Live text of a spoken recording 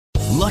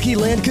Lucky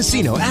Land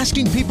Casino,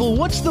 asking people,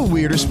 what's the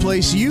weirdest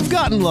place you've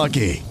gotten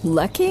lucky?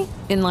 Lucky?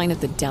 In line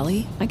at the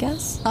deli, I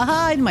guess?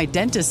 Aha, in my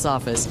dentist's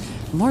office.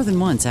 More than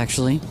once,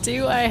 actually.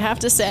 Do I have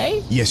to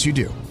say? Yes, you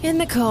do. In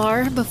the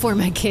car before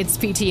my kids'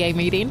 PTA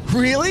meeting.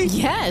 Really?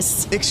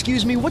 Yes.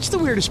 Excuse me, what's the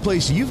weirdest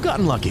place you've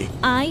gotten lucky?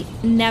 I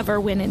never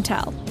win and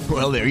tell.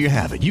 Well, there you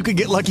have it. You can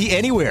get lucky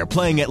anywhere,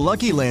 playing at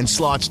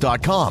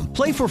LuckyLandSlots.com.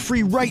 Play for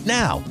free right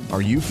now.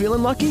 Are you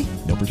feeling lucky?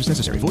 No purchase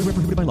necessary. Void where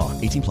prohibited by law.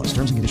 18 plus.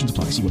 Terms and conditions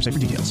apply. See website for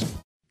details.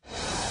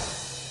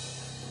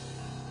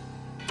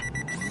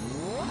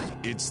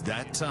 It's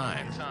that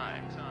time.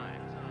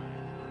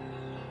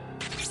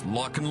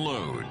 Lock and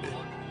load.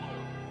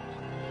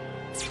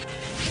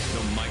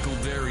 The Michael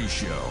Berry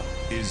Show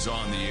is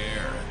on the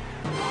air.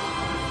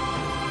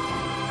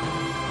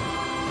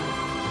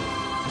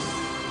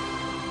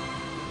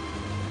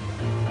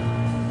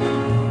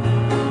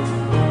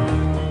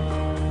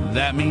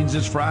 That means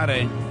it's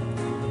Friday.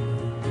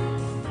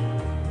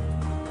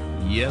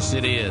 Yes,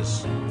 it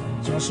is.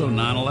 It's also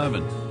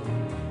 9/11.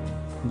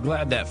 I'm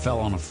glad that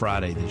fell on a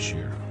Friday this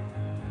year.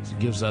 It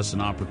gives us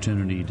an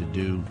opportunity to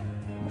do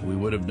what we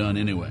would have done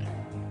anyway.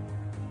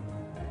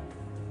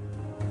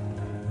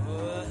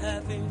 Oh,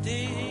 happy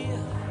day.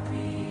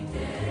 Happy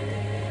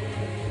day.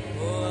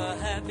 Oh,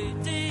 happy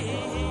day.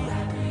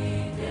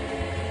 Happy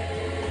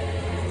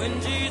day.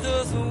 When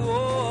Jesus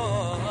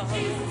wore.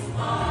 Jesus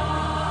wore.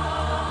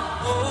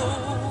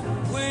 Oh,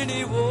 when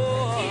he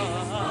wore.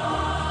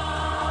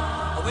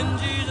 When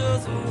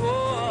Jesus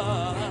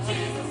wore.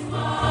 Jesus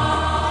wore. He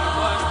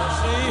washed my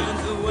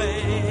sins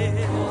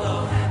away.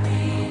 Oh,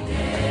 happy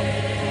day.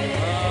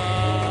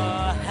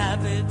 Oh,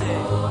 happy day.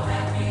 Oh,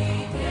 happy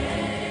day.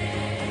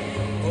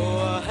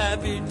 Oh,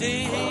 happy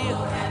day.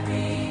 Oh,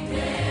 happy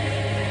day.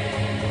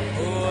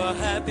 Oh,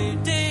 happy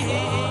day.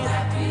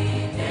 Happy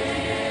day.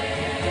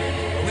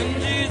 When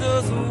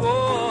Jesus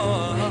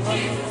wore.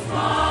 Jesus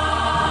wore.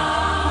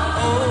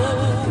 Oh,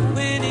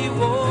 when he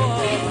wore.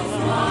 Jesus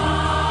wore.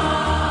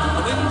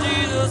 When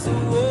Jesus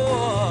wore.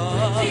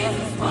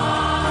 Jesus wore.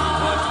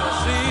 Washed my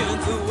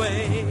sins away.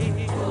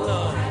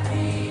 Oh,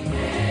 happy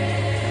day.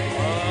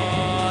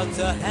 Oh, it's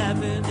a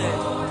happy day.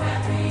 Oh,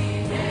 happy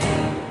day.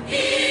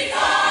 He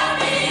taught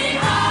me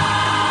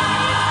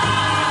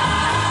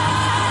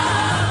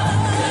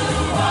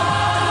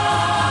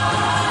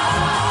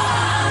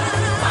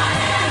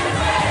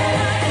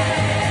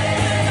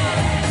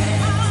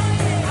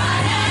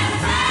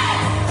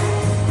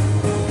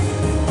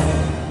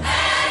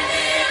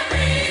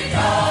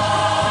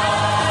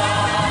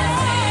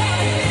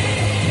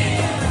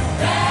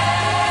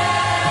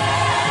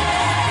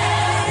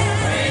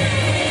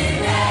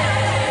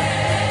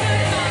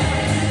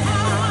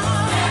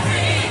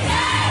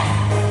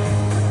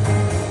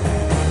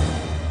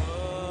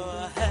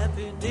Oh, a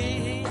happy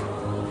day. Oh,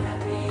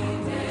 happy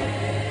day.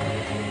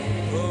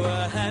 Oh,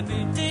 a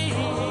happy day.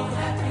 Oh,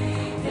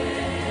 happy day.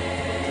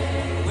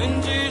 When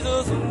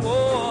Jesus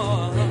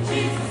wore. When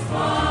Jesus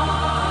wore.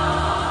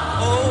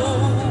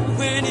 Oh,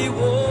 when he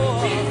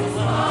wore. Jesus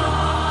wore.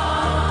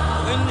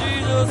 When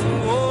Jesus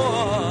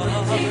wore.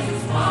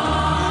 Jesus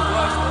wore. He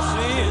washed my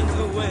sins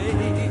away.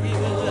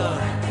 Oh,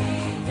 happy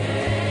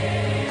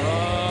day. Oh,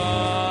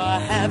 a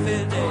happy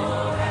day.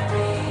 Oh,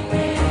 happy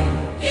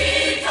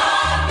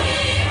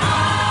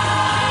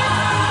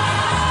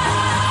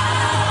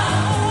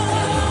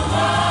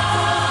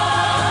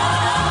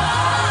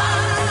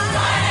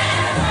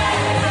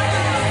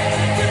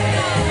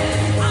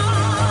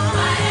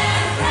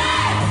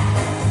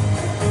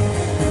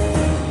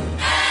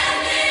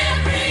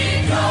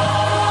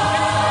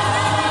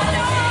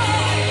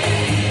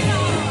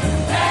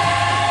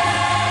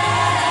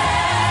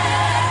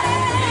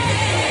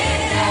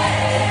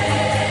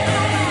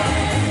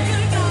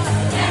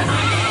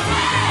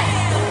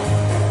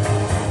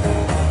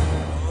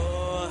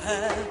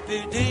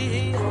day.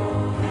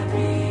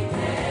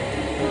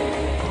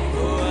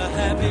 Oh,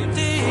 happy day. Oh, happy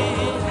day.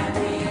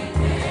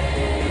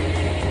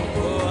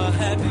 Oh, happy day. Oh,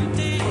 happy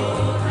day. Oh,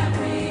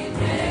 happy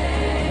day.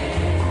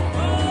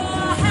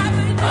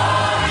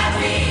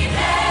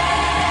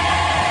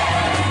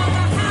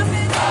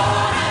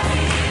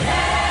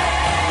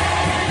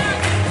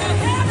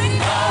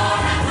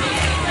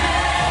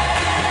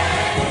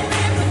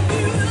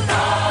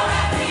 Oh,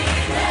 happy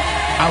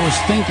I was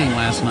thinking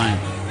last night,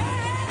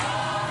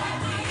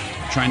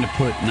 trying to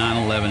put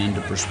 9/11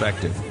 into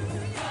perspective,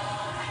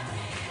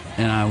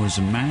 and I was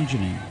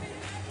imagining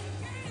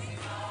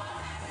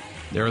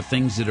there are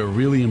things that are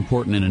really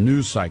important in a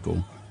news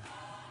cycle,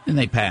 and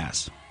they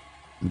pass.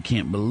 We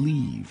can't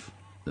believe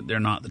that they're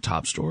not the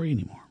top story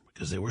anymore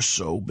because they were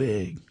so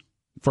big.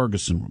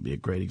 Ferguson would be a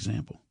great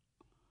example.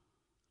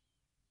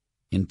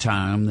 In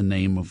time, the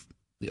name of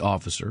the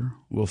officer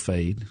will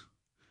fade.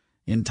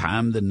 In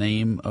time, the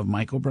name of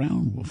Michael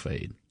Brown will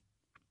fade.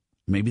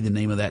 Maybe the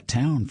name of that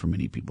town for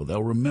many people.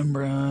 They'll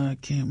remember, I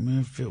can't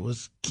remember if it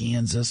was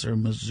Kansas or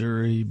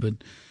Missouri, but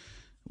it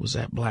was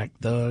that black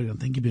thug. I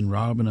think he'd been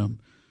robbing a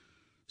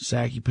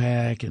Sacky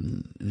Pack,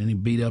 and then he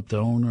beat up the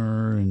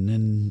owner, and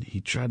then he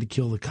tried to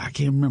kill the guy. I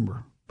can't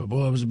remember. But,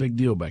 boy, it was a big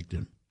deal back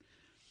then.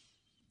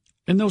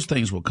 And those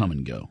things will come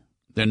and go.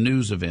 They're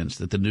news events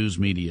that the news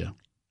media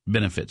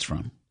benefits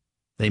from.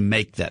 They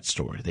make that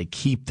story. They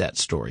keep that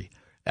story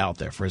out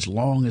there for as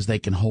long as they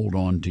can hold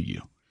on to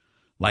you,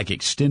 like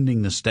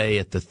extending the stay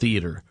at the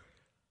theater,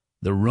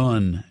 the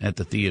run at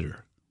the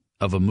theater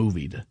of a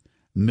movie to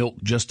milk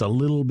just a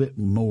little bit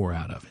more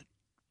out of it,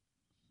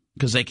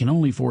 because they can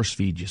only force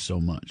feed you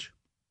so much.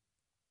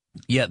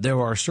 Yet there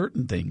are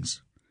certain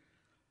things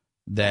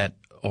that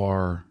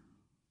are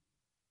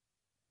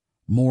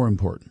more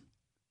important,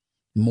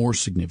 more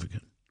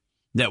significant,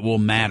 that will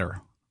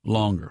matter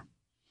longer.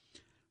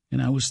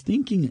 And I was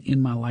thinking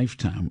in my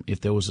lifetime if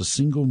there was a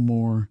single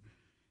more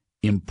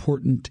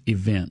important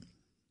event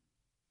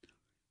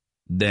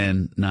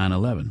than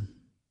 9/11.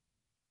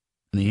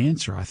 And the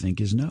answer, I think,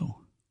 is no.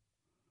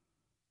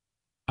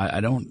 I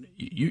don't.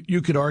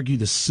 You could argue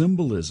the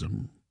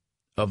symbolism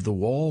of the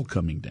wall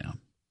coming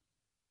down.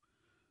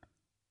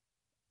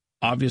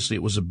 Obviously,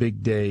 it was a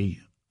big day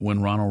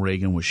when Ronald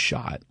Reagan was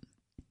shot.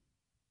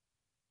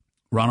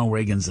 Ronald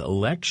Reagan's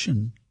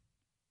election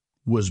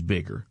was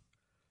bigger,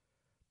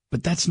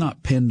 but that's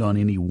not pinned on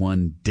any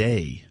one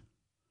day.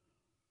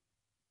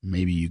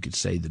 Maybe you could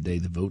say the day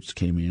the votes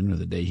came in or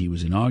the day he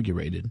was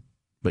inaugurated,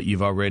 but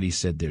you've already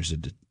said there's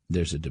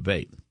a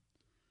debate.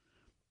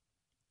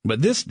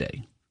 But this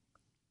day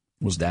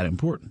was that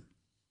important.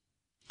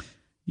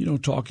 You know,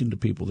 talking to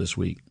people this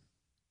week,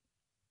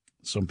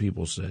 some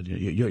people said,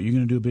 you're going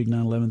to do a big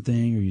 9/11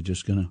 thing, or are you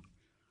just going to?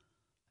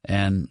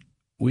 And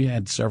we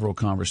had several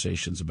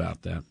conversations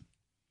about that.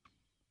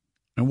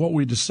 And what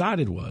we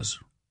decided was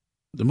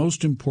the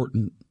most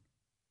important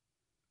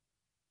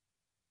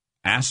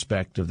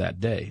aspect of that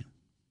day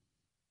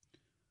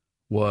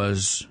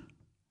was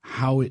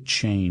how it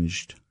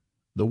changed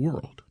the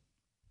world.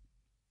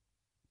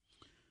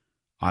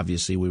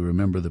 Obviously, we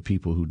remember the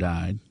people who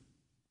died,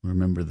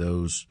 remember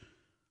those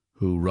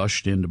who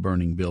rushed into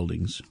burning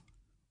buildings,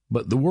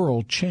 but the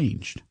world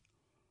changed.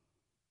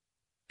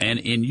 And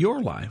in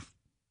your life,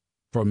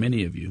 for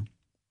many of you,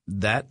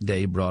 that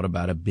day brought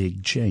about a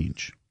big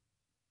change.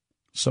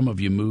 Some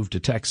of you moved to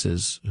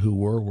Texas who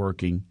were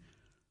working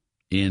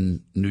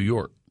in New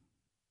York.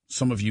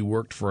 Some of you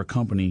worked for a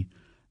company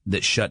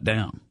that shut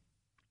down.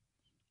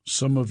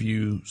 Some of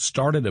you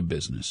started a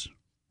business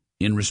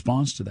in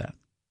response to that.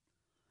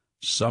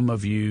 Some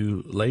of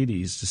you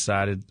ladies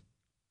decided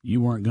you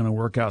weren't going to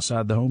work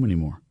outside the home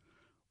anymore.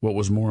 What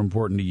was more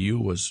important to you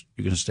was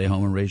you're going to stay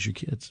home and raise your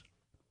kids.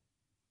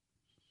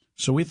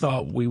 So we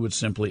thought we would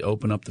simply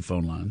open up the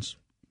phone lines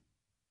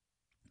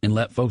and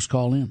let folks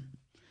call in.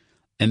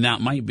 And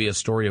that might be a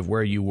story of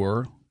where you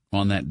were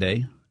on that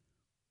day,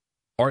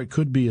 or it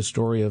could be a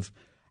story of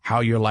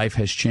how your life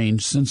has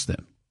changed since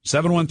then.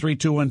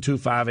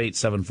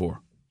 713-212-5874.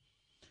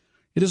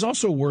 It is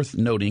also worth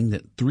noting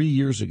that 3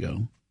 years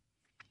ago,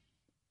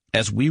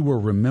 as we were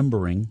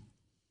remembering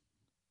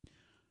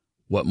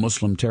what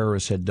Muslim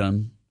terrorists had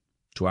done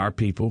to our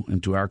people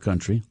and to our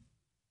country,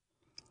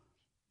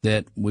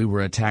 that we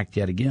were attacked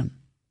yet again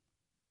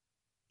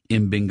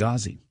in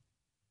Benghazi.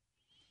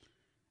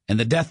 And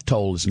the death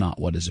toll is not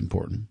what is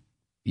important.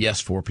 Yes,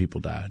 4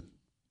 people died.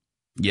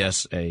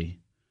 Yes, an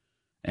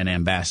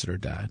ambassador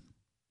died.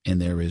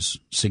 And there is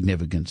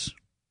significance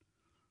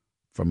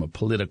from a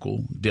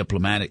political,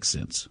 diplomatic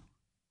sense.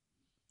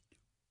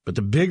 But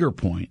the bigger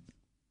point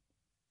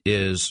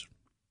is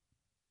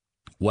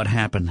what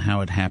happened,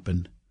 how it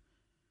happened,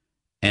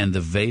 and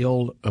the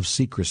veil of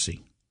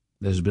secrecy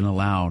that has been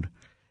allowed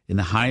in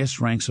the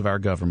highest ranks of our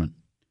government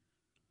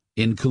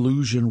in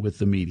collusion with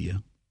the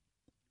media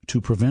to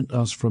prevent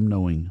us from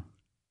knowing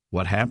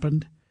what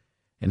happened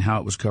and how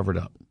it was covered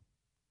up,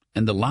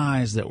 and the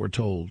lies that were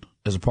told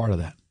as a part of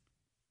that.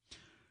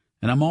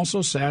 And I'm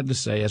also sad to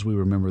say, as we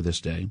remember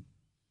this day,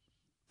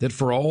 that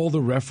for all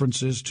the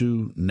references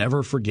to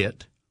never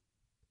forget,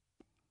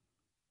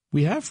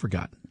 we have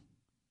forgotten.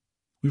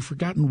 We've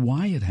forgotten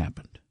why it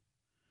happened.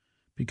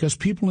 Because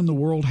people in the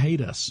world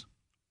hate us.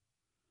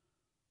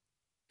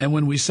 And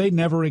when we say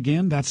never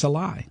again, that's a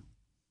lie.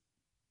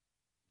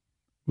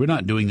 We're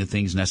not doing the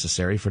things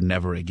necessary for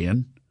never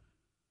again.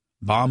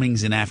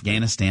 Bombings in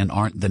Afghanistan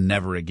aren't the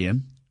never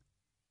again.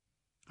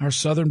 Our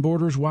southern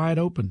border is wide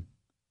open.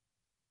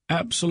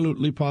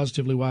 Absolutely,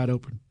 positively wide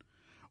open.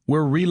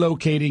 We're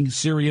relocating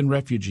Syrian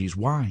refugees.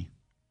 Why?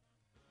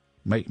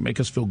 Make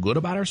us feel good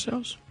about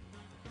ourselves?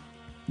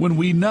 When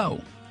we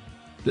know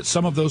that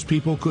some of those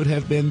people could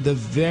have been the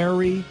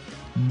very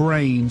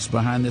brains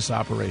behind this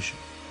operation.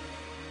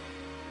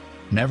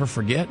 Never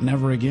forget,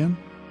 never again?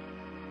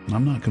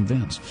 I'm not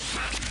convinced.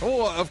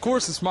 Well, of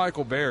course, it's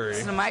Michael Berry.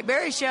 It's the Mike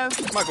Berry Show.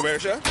 Michael Berry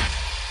Show.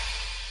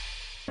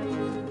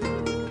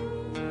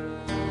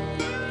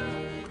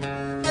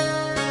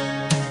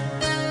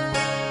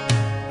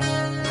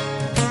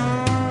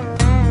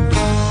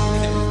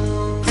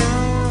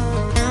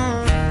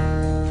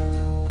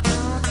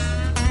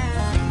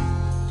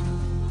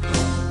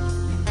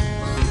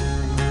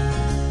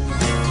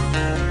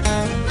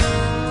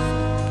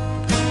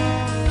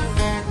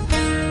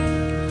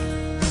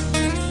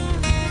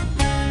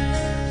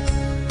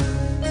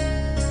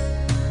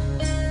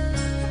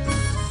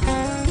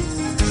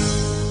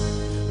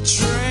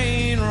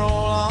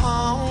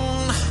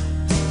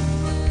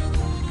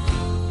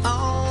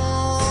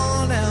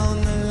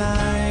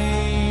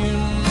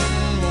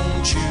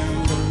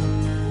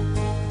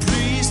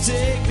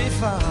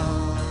 far,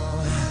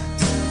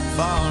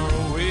 far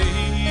away.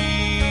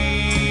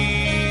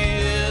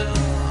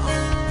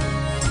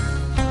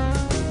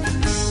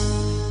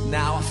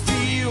 Now I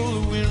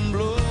feel the wind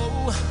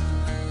blow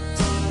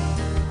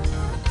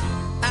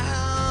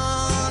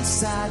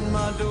outside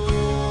my door.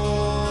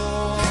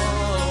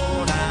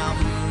 Now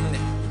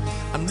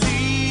I'm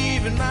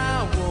leaving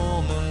my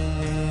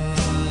woman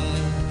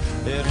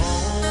at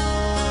home.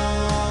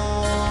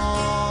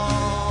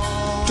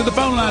 To the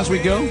phone lines we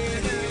go.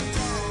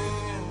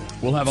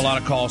 We'll have a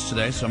lot of calls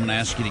today, so I'm going to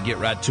ask you to get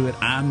right to it.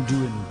 I'm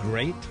doing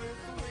great.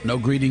 No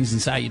greetings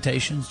and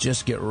salutations.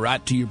 Just get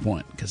right to your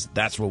point, because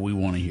that's what we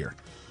want to hear.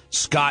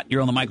 Scott,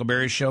 you're on the Michael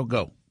Berry Show.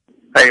 Go.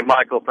 Hey,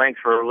 Michael, thanks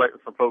for letting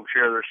some folks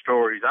share their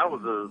stories. I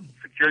was a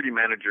security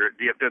manager at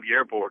DFW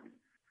Airport,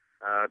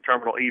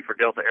 Terminal E for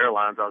Delta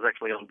Airlines. I was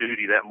actually on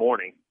duty that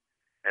morning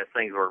as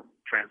things were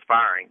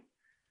transpiring.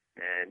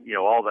 And, you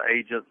know, all the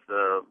agents,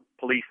 the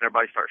police and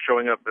everybody start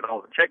showing up at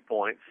all the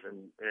checkpoints.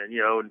 And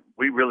you know,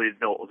 we really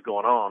didn't know what was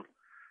going on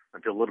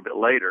until a little bit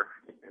later.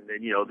 And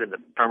then, you know, then the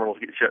terminals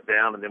get shut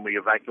down, and then we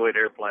evacuate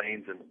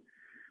airplanes.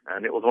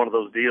 And it was one of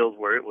those deals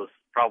where it was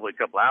probably a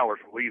couple hours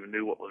before we even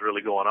knew what was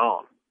really going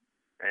on.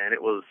 And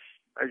it was,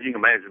 as you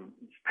can imagine,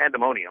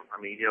 pandemonium. I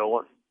mean, you know,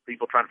 once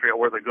people trying to figure out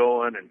where they're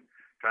going and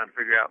trying to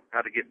figure out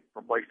how to get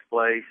from place to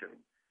place. And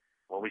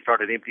when we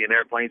started emptying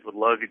airplanes with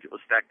luggage, it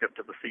was stacked up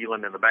to the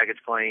ceiling in the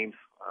baggage claims.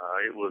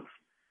 It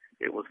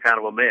was kind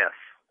of a mess.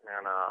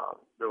 And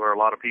there were a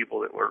lot of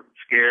people that were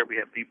scared. We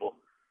had people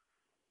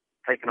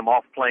taking them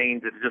off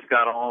planes that had just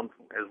got on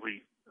as we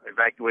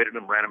evacuated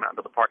them, ran them out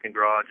into the parking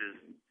garages,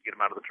 get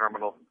them out of the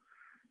terminal.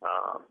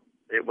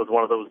 It was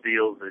one of those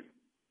deals that,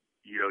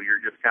 you know,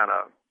 you're just kind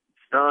of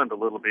stunned a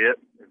little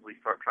bit as we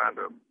start trying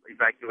to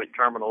evacuate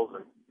terminals.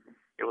 And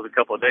it was a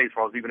couple of days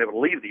before I was even able to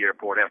leave the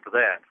airport after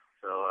that.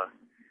 So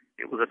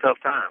it was a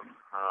tough time.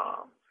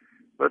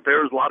 But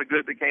there was a lot of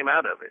good that came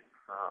out of it.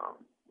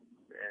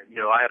 And, you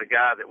know, I had a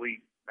guy that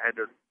we had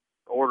to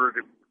order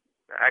to,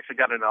 I actually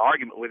got in an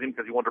argument with him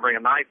because he wanted to bring a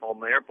knife on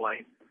the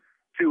airplane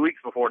 2 weeks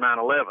before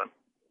 9/11.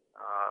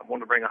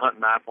 Wanted to bring a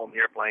hunting knife on the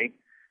airplane.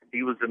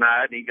 He was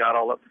denied, and he got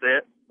all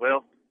upset.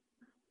 Well,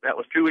 that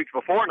was 2 weeks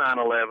before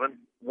 9/11.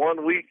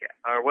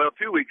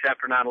 2 weeks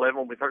after 9/11,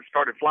 when we first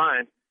started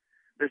flying,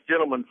 this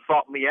gentleman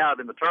sought me out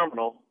in the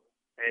terminal,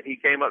 and he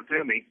came up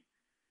to me,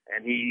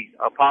 and he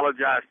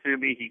apologized to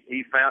me.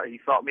 He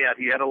sought me out.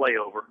 He had a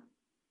layover,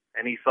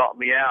 and he sought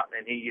me out,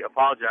 and he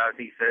apologized.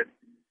 He said,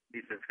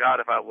 Scott,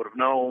 if I would have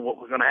known what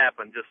was going to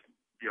happen just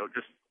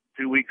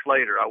 2 weeks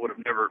later, I would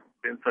have never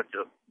been such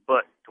a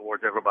butt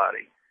towards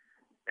everybody.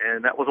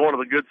 And that was one of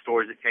the good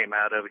stories that came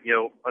out of it, you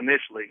know,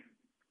 initially.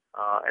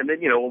 And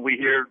then, you know, when we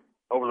hear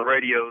over the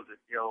radios that,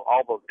 you know,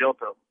 all the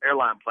Delta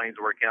airline planes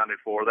were accounted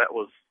for, that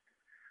was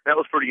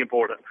pretty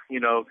important, you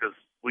know, because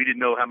we didn't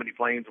know how many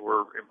planes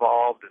were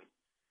involved. And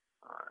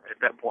at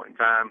that point in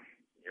time,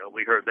 you know,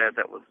 we heard that.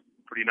 That was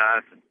pretty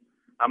nice. And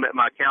I met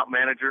my account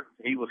manager.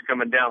 He was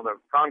coming down the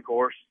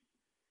concourse.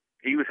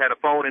 He had a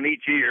phone in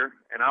each ear,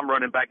 and I'm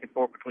running back and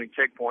forth between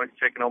checkpoints,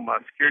 checking on my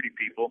security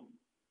people.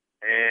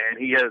 And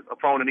he has a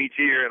phone in each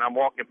ear, and I'm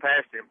walking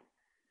past him,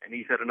 and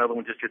he said another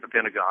one just hit the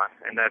Pentagon.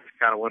 And that's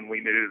kind of when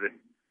we knew that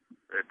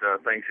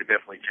things had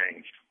definitely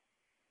changed.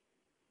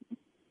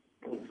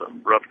 It was a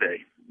rough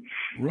day.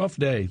 Rough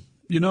day.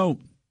 You know,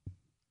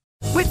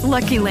 with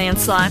Lucky Land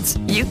Slots,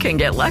 you can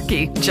get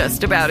lucky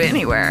just about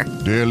anywhere.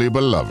 Dearly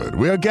beloved,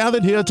 we are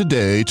gathered here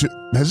today to...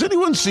 Has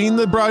anyone seen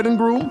the bride and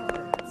groom?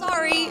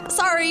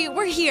 Sorry,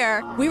 we're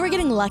here. We were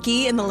getting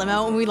lucky in the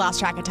limo and we lost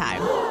track of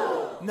time.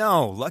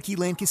 No, Lucky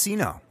Land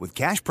Casino, with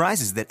cash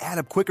prizes that add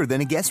up quicker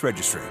than a guest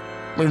registry.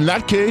 In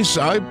that case,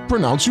 I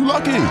pronounce you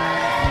lucky.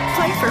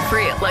 Play for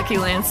free at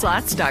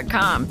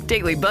LuckyLandSlots.com.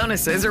 Daily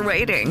bonuses are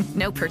waiting.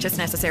 No purchase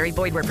necessary.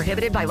 Void where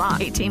prohibited by law.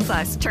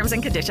 18+. Terms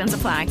and conditions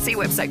apply. See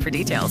website for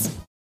details.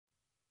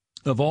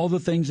 Of all the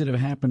things that have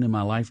happened in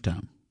my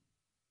lifetime,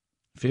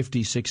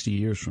 50, 60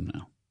 years from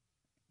now,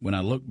 when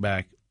I look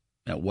back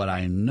at what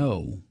I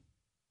know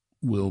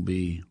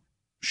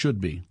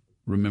should be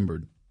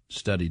remembered,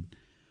 studied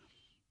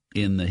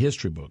in the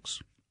history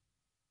books,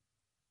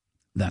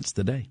 that's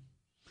the day.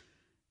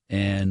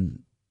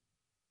 And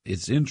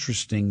it's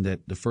interesting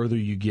that the further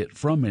you get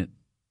from it,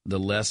 the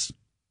less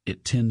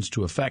it tends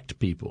to affect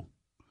people.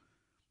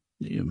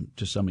 You know,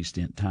 to some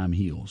extent, time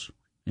heals.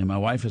 And my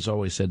wife has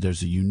always said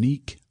there's a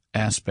unique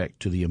aspect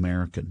to the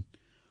American,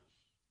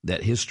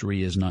 that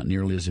history is not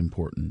nearly as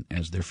important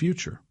as their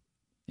future.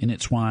 And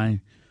it's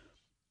why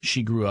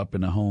she grew up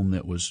in a home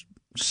that was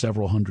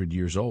several hundred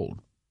years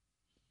old.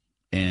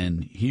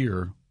 And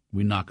here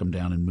we knock them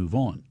down and move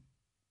on.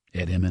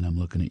 Ed Emmett, I'm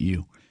looking at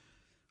you.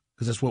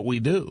 Because that's what we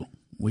do.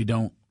 We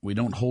don't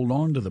hold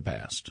on to the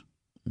past.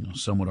 You know,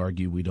 some would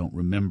argue we don't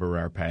remember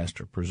our past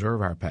or preserve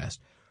our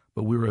past.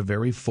 But we're a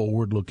very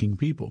forward-looking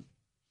people.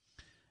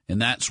 And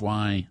that's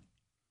why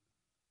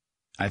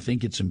I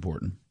think it's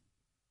important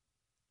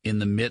in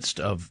the midst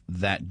of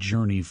that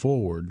journey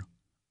forward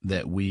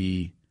that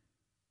we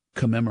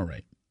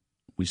commemorate,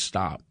 we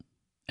stop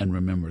and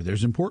remember.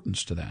 There's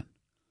importance to that.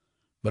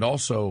 But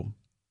also,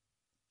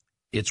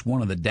 it's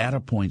one of the data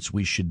points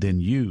we should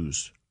then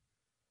use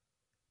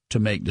to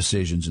make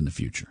decisions in the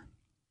future.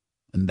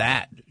 And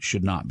that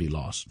should not be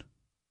lost,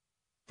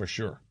 for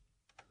sure.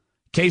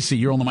 Casey,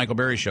 you're on the Michael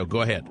Berry Show.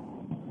 Go ahead.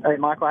 Hey,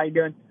 Michael, how you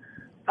doing?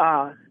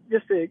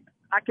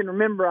 I can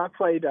remember I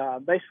played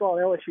baseball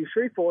at LSU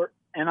Shreveport,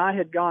 and I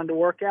had gone to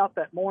work out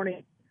that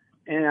morning,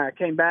 and I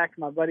came back,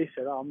 and my buddy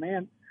said, oh,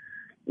 man,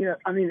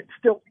 it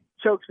still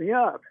chokes me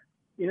up,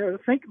 to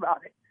think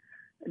about it.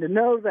 And to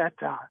know that,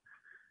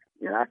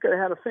 I could have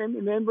had a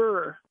family member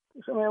or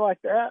somebody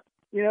like that,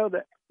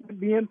 that would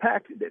be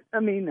impacted.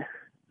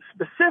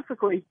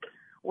 Specifically,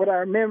 what I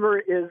remember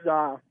is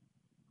a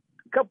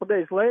couple of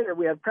days later,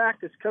 we had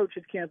practice. Coach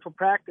had canceled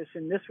practice,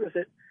 and this was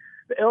at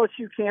the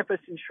LSU campus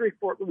in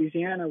Shreveport,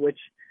 Louisiana, which,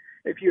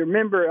 if you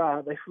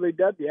remember, they flew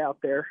W out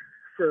there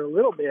for a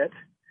little bit.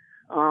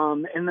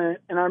 And I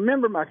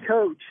remember my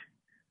coach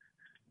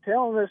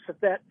telling us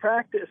at that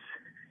practice,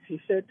 he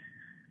said,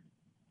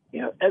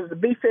 as the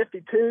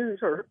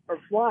B-52s are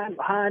flying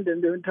behind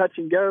and doing touch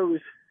and goes,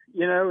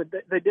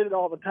 they did it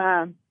all the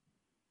time.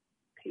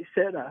 He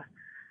said,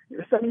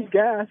 some of you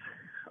guys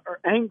are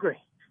angry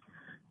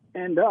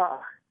and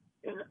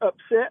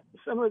upset.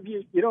 Some of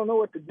you don't know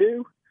what to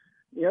do.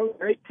 You're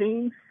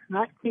 18,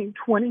 19,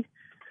 20.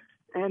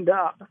 And,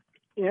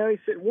 he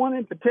said one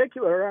in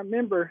particular, I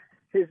remember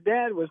his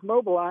dad was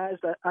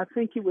mobilized. I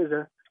think he was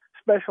a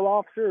special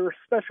officer or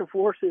special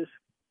forces,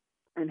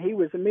 and he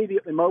was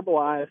immediately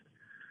mobilized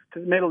to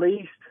the Middle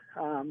East.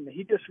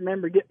 He just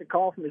remembered getting a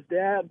call from his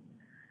dad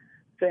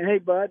saying, hey,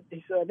 bud,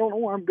 he said, I don't know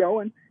where I'm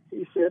going.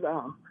 He said,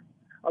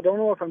 I don't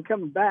know if I'm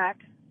coming back.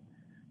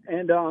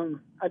 And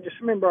I just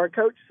remember our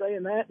coach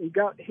saying that. And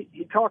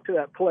he talked to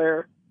that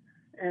player,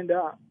 and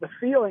the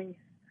feeling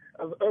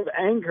of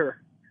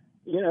anger,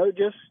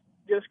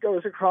 just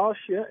goes across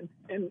you,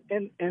 and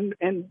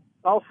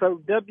also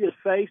W's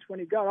face when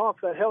he got off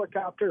that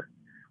helicopter,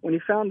 when he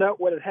found out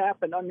what had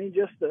happened.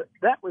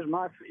 That was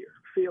my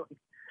feeling.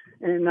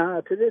 And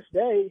to this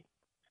day,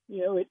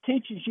 it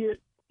teaches you.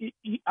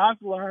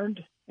 I've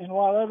learned, and a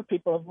lot of other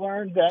people have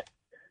learned that,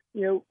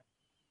 you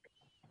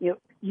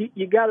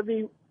got to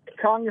be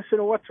cognizant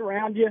of what's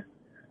around you,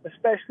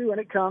 especially when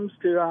it comes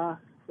to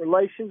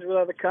relations with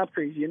other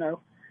countries,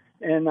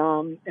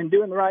 and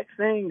doing the right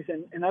things.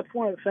 And that's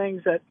one of the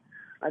things that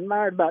I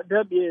admired about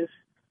W is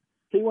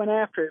he went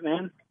after it,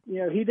 man.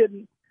 He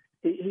didn't.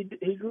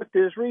 He looked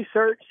at his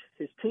research,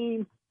 his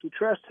team. He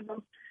trusted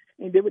them,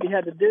 and did what he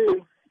had to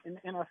do.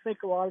 And I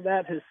think a lot of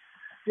that has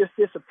just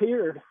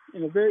disappeared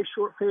in a very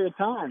short period of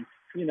time.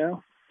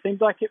 Seems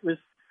like it was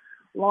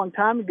a long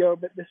time ago,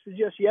 but this was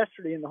just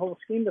yesterday in the whole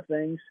scheme of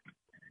things.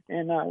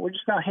 And we're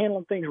just not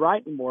handling things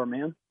right anymore,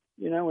 man.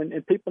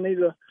 And people need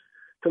to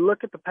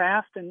look at the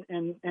past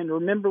and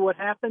remember what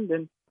happened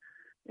and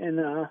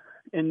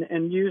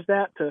use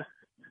that to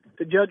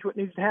judge what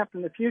needs to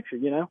happen in the future.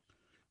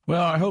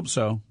 Well, I hope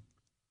so.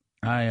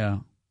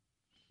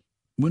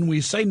 When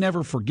we say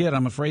never forget,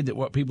 I'm afraid that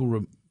what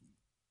people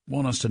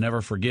want us to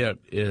never forget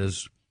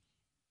is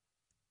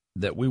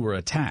that we were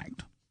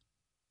attacked,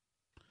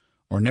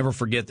 or never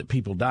forget that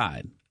people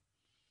died.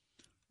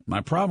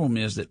 My problem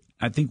is that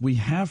I think we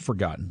have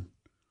forgotten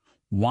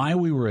why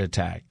we were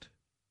attacked,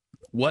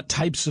 what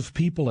types of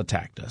people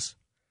attacked us,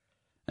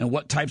 and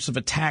what types of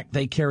attack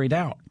they carried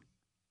out.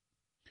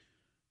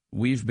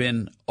 We've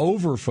been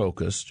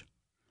over-focused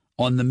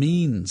on the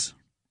means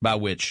by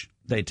which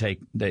they did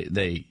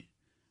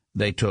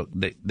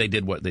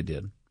what they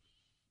did,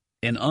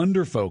 and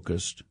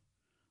under-focused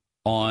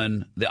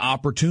on the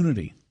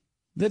opportunity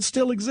that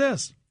still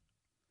exists.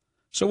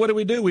 So what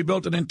do? We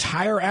built an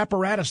entire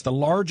apparatus, the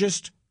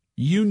largest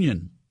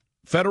union,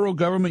 federal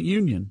government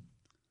union,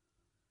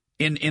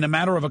 in a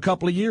matter of a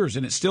couple of years,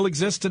 and it still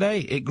exists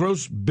today. It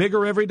grows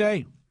bigger every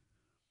day.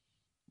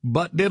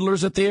 Butt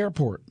diddlers at the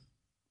airport.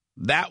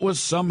 That was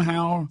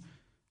somehow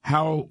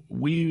how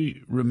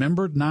we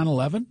remembered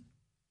 9/11.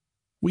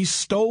 We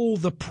stole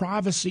the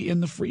privacy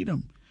and the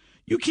freedom.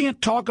 You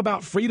can't talk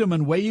about freedom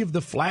and wave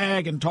the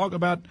flag and talk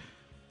about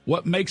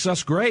what makes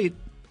us great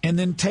and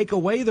then take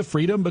away the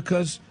freedom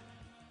because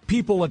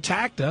people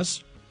attacked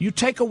us. You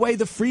take away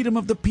the freedom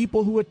of the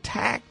people who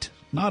attacked,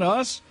 not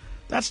us.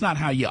 That's not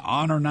how you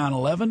honor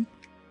 9/11.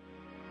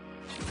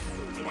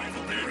 The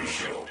Michael Berry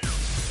Show.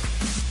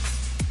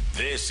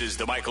 This is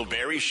The Michael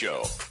Berry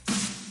Show.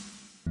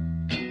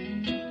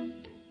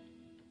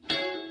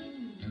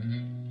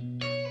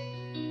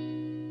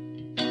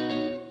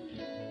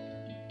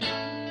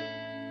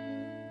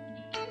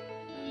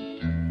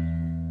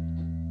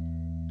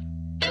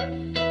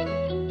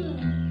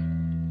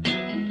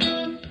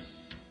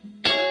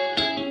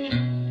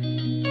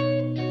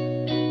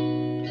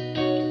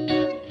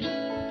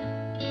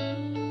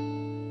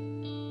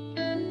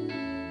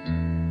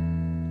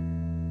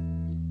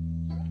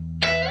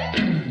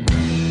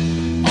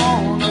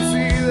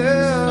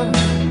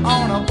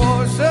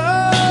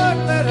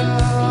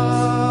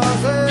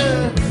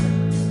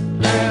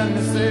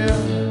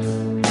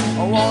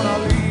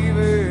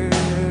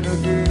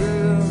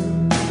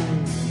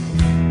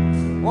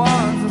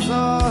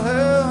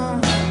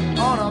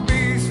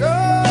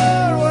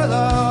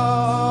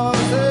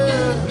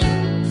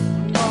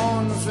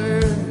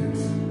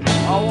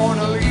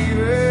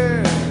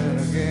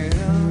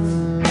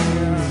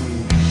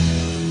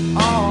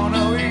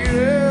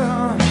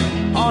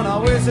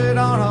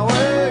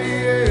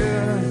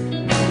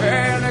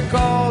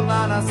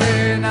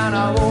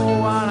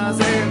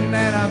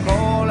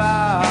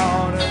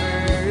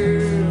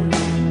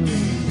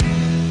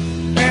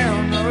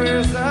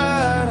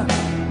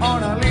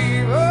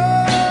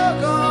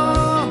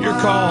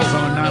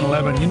 on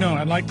 9/11. You know,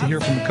 I'd like to hear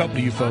from a couple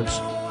of you folks.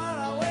 There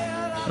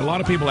are a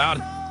lot of people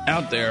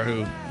out there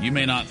who you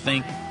may not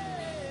think,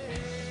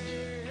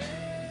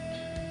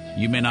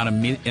 you may not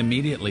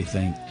immediately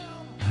think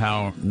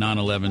how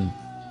 9/11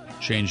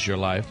 changed your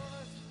life.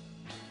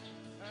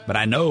 But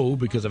I know,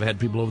 because I've had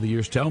people over the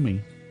years tell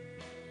me,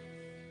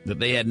 that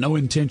they had no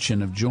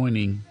intention of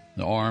joining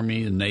the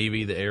Army, the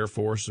Navy, the Air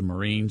Force, the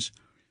Marines.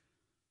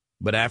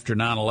 But after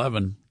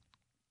 9/11,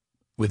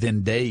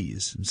 within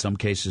days, in some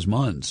cases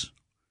months,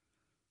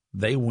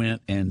 they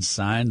went and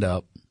signed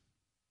up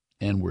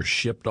and were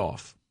shipped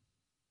off.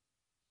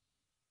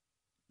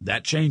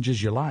 That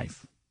changes your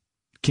life,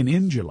 can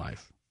end your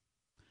life.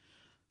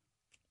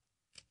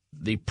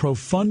 The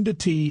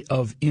profundity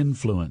of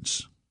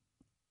influence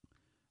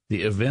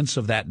the events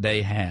of that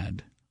day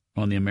had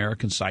on the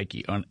American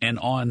psyche, and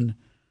on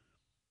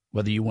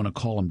whether you want to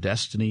call them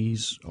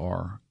destinies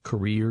or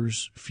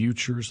careers,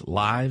 futures,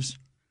 lives,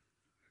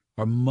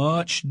 are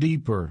much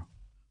deeper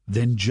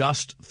than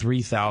just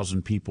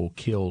 3,000 people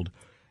killed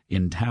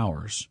in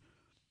towers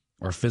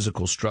or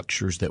physical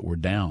structures that were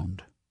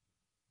downed.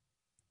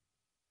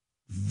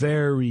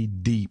 Very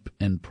deep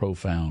and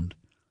profound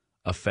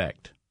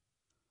effect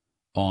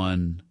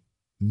on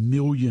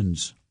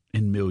millions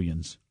and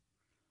millions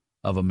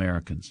of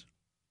Americans.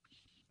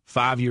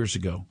 5 years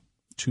ago,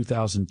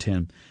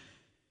 2010,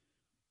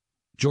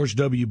 George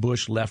W.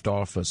 Bush left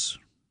office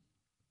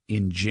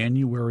in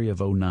January of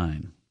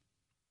 2009.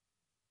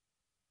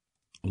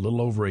 A little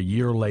over a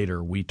year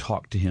later, we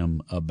talked to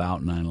him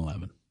about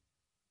 9/11.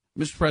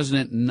 Mr.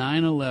 President,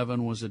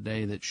 9/11 was a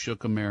day that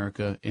shook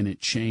America, and it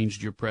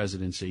changed your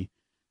presidency.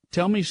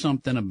 Tell me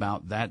something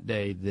about that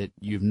day that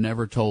you've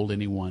never told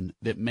anyone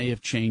that may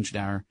have changed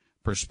our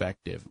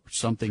perspective,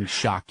 something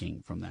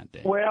shocking from that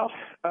day. Well,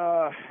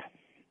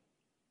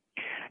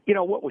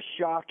 what was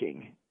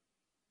shocking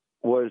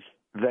was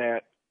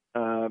that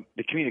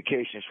the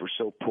communications were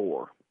so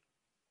poor,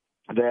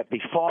 that the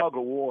fog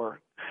of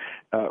war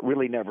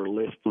really never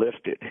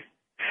lifted.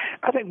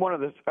 I think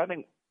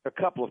a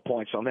couple of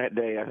points on that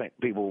day I think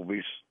people will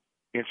be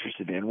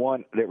interested in.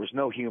 One, there was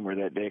no humor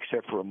that day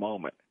except for a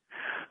moment.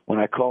 When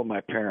I called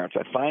my parents,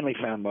 I finally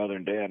found Mother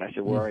and Dad, and I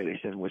said, "Where are you?" They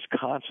said, "In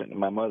Wisconsin."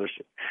 And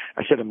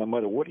I said to my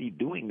mother, "What are you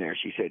doing there?"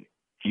 She said,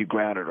 "You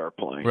grounded our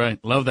plane."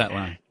 Right. Love that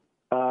line.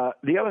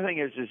 The other thing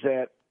is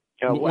that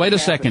wait a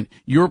second.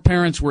 Your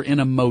parents were in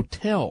a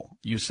motel,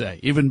 you say.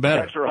 Even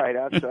better. That's right,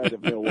 outside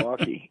of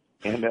Milwaukee.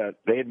 And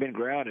they had been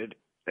grounded.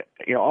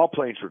 All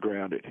planes were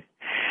grounded.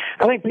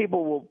 I think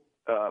people will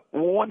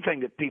one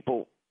thing that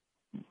people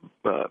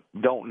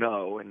don't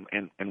know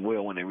and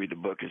will when they read the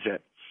book is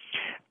that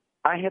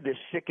I had this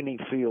sickening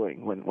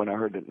feeling when I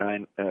heard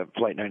that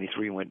Flight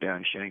 93 went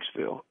down in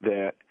Shanksville,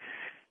 that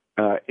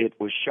it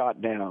was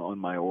shot down on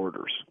my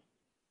orders.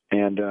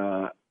 And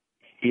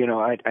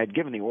I'd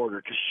given the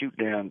order to shoot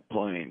down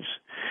planes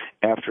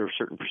after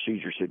certain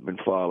procedures had been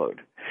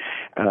followed.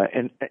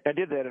 And I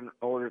did that in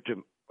order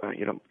to,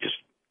 just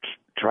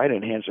try to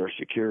enhance our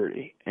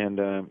security. And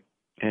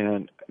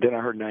then I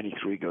heard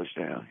 93 goes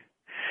down.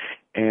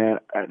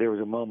 And there was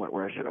a moment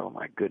where I said, "Oh,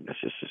 my goodness,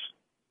 this is,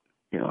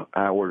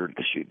 I ordered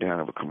the shoot down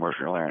of a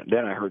commercial airline."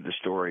 Then I heard the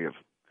story of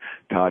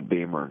Todd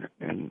Beamer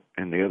and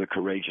the other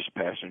courageous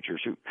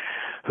passengers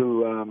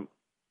who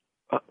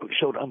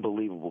showed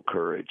unbelievable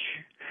courage.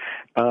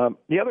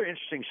 The other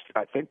interesting,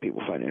 I think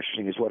people find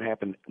interesting, is what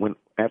happened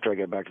after I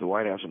got back to the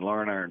White House, and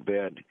Laura and I are in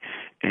bed,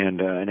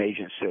 and an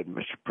agent said,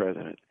 "Mr.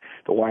 President,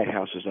 the White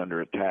House is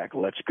under attack.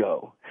 Let's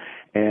go."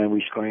 And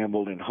we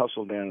scrambled and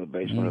hustled down to the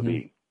basement of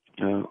the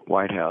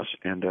White House,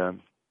 and I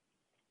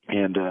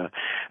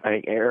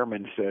think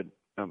Airman said,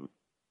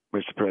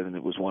 "Mr. President,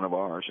 it was one of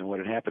ours." And what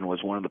had happened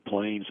was one of the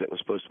planes that was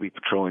supposed to be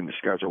patrolling the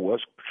skies, or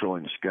was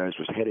patrolling the skies,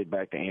 was headed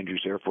back to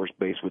Andrews Air Force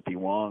Base with the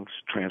wrong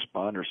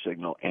transponder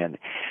signal, and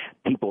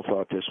people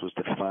thought this was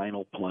the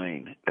final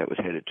plane that was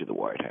headed to the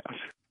White House.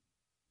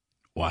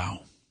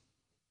 Wow.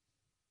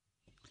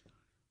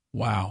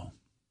 Wow.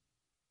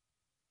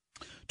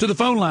 To the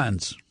phone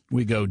lines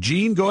we go.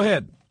 Gene, go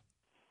ahead.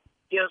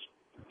 Yes.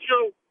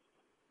 So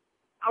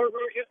I was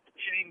really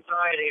getting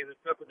anxiety and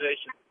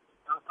trepidation.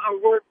 I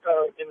work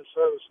in the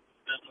service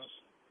business.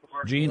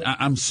 Gene,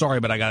 I'm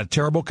sorry, but I got a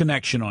terrible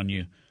connection on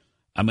you.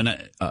 I'm going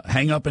to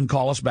hang up and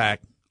call us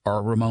back.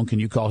 Or, Ramon, can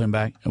you call him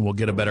back? And we'll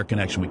get a better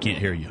connection. We can't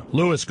hear you.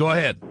 Lewis, go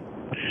ahead.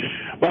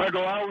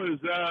 Michael, I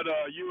was at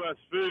U.S.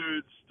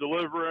 Foods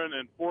delivering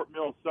in Fort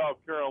Mill, South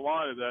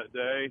Carolina that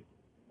day.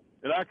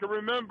 And I can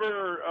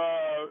remember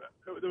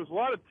there was a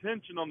lot of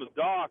tension on the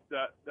dock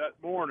that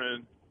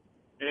morning.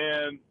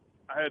 And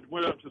I had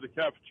went up to the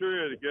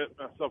cafeteria to get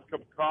myself a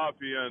cup of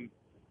coffee, and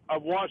I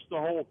watched the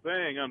whole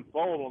thing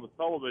unfold on the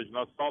television.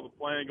 I saw the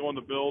plane go in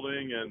the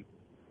building, and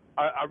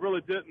I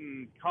really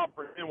didn't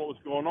comprehend what was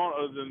going on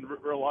other than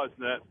realizing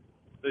that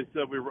they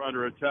said we were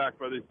under attack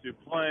by these two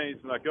planes.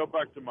 And I go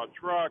back to my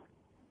truck.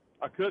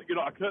 I couldn't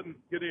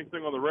get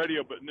anything on the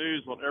radio but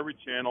news on every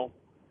channel.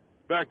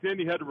 Back then,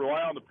 you had to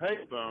rely on the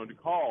payphone to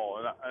call,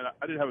 and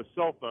I didn't have a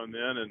cell phone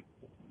then, and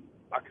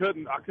I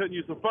couldn't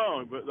use the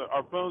phone, but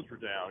our phones were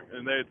down,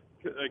 and they had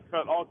they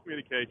cut all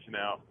communication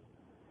out.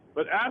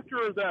 But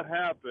after that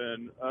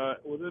happened,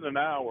 within an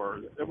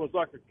hour, it was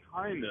like a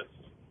kindness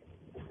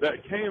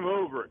that came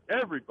over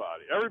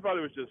everybody.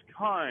 Everybody was just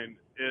kind,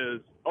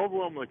 is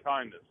overwhelmingly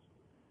kindness.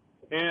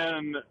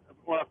 And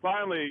when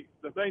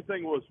the main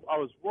thing was I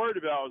was worried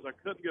about was I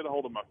couldn't get a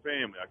hold of my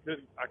family. I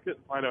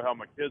couldn't find out how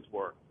my kids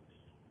were.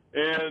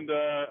 And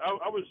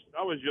I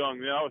was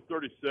young then. I was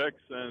 36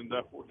 and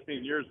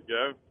 14 years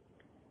ago.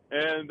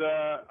 And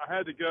I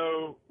had to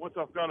go, once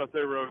I found out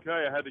they were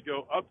okay, I had to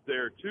go up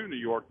there to New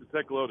York to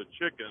take a load of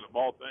chicken, of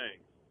all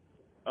things.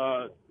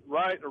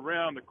 Right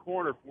around the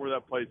corner from where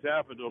that place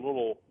happened, to a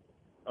little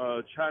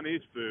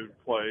Chinese food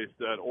place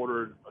that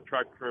ordered a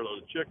tractor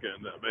load of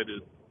chicken that made a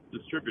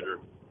distributor.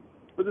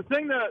 But the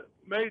thing that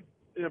made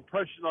an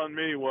impression on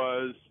me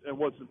was, and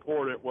what's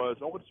important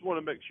was, I just want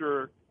to make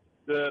sure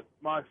that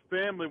my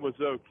family was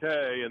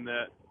okay and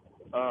that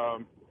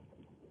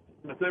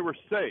they were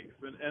safe.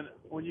 And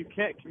when you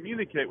can't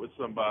communicate with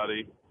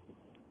somebody,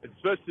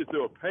 especially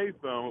through a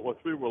payphone, which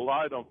we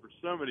relied on for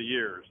so many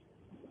years,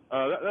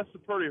 that's a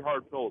pretty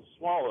hard pill to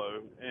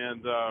swallow.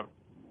 And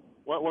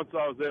once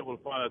I was able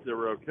to find out they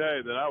were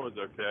okay, then I was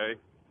okay.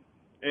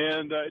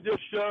 And it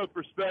just showed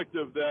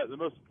perspective that the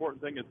most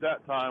important thing at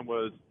that time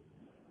was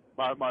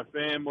my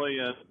family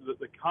and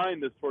the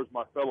kindness towards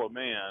my fellow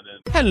man.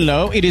 And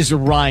Hello, it is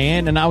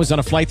Ryan, and I was on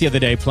a flight the other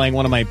day playing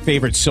one of my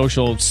favorite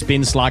social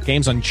spin slot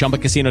games on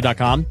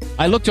ChumbaCasino.com.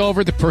 I looked over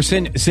at the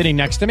person sitting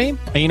next to me,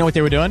 and you know what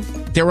they were doing?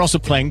 They were also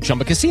playing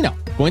Chumba Casino.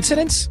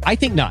 Coincidence? I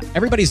think not.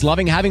 Everybody's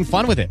loving having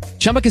fun with it.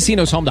 Chumba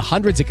Casino is home to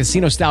hundreds of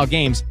casino-style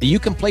games that you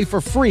can play for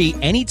free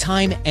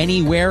anytime,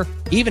 anywhere,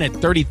 even at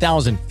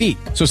 30,000 feet.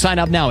 So sign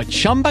up now at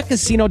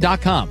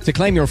ChumbaCasino.com to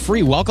claim your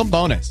free welcome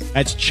bonus.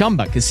 That's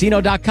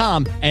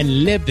ChumbaCasino.com and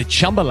live the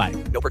Chumba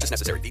life. No purchase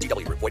necessary.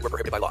 VGW. Void where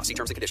prohibited by law. See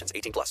terms and conditions.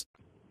 18+.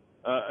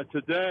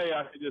 Today,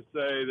 I can just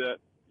say that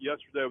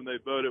yesterday when they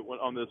voted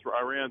on this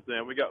Iran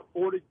thing, we got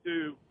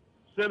 42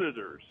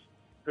 senators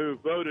who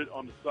voted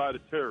on the side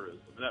of terrorism.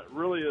 And that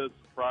really is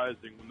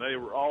surprising when they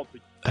were all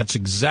together. That's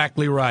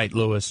exactly right,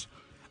 Lewis.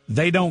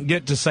 They don't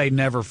get to say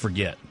never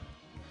forget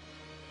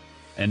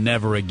and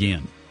never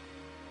again.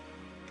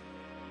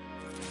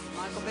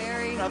 Michael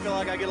Berry. I feel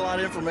like I get a lot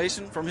of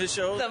information from his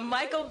show. The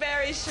Michael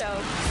Berry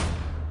Show.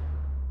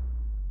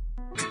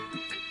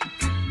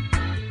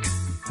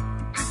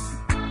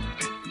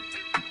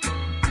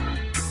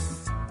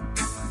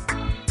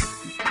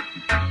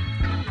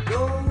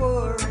 Don't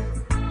worry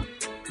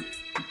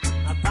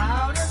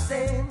about a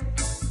thing.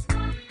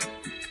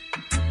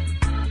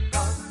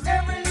 'Cause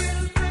every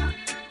little thing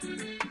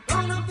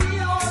gonna be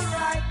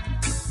alright.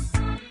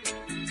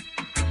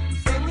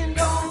 Singing,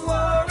 don't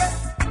worry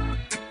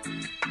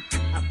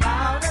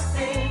about a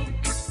thing.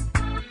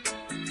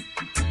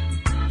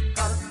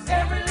 'Cause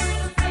every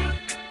little thing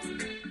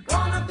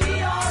gonna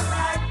be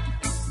alright.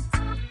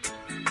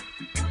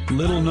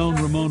 Little known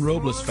Ramon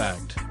Robles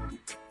fact.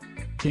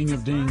 King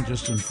of Ding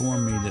just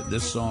informed me that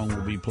this song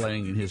will be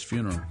playing at his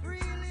funeral.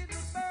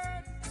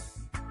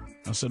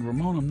 I said,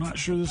 Ramon, I'm not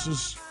sure this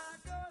is...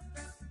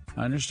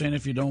 I understand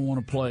if you don't want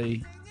to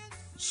play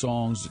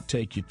songs that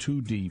take you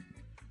too deep,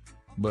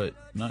 but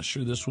not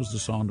sure this was the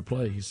song to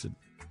play. He said,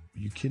 are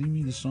you kidding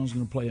me? This song's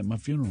going to play at my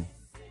funeral.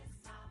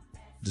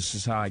 This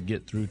is how I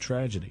get through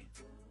tragedy.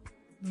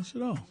 I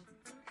said, oh.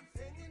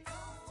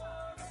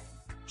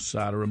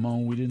 Side of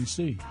Ramon we didn't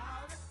see.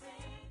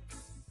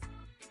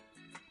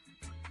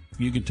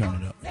 You can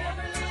turn it up.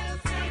 Every little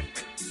thing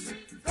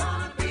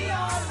gonna be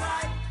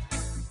alright.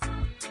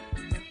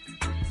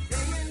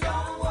 Singing,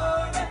 don't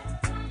worry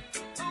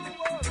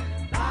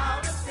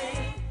about a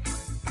thing.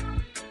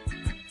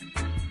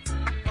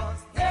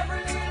 'Cause every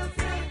little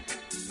thing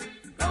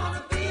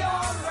gonna be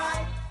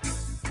alright.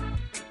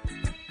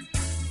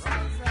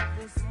 Rise up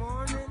this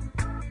morning,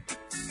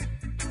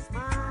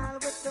 smile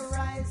with the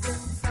rising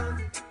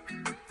sun.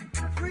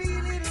 3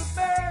 little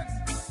birds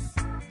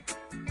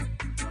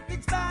flew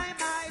by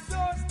my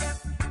doorstep,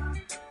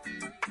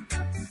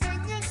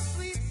 singing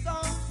sweet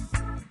songs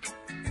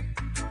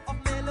of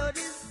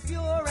melodies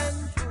pure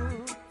and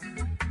true,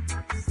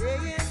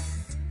 saying,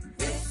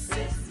 this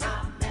is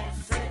my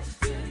message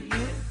to you.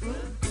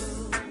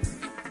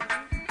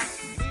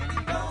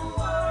 Really don't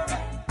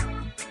worry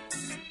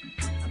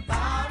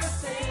about a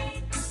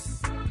thing.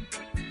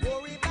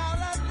 Worry about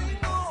nothing,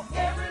 no.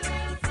 Every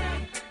little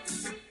thing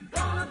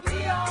gonna be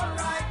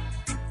alright.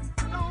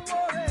 Don't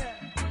worry.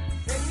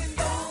 Singing,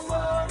 don't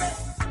worry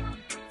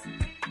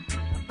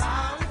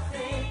about a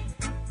thing.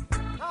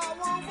 I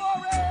won't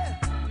worry.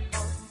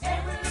 'Cause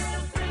every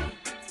little thing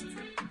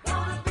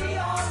gonna be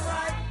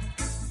alright.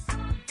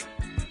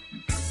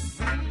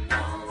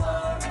 Don't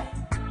worry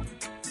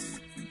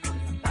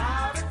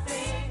about a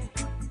thing.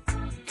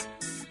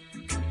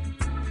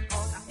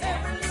 'Cause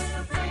every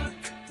little thing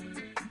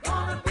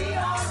gonna be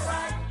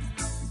alright.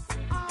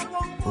 I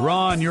won't worry.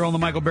 Ron, you're on the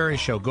Michael Berry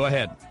Show. Go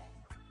ahead.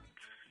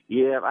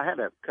 Yeah, I had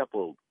a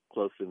couple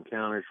close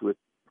encounters with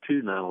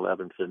 2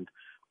 9/11s, and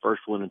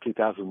first one in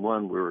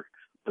 2001, we were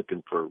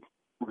looking for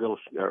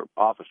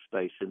office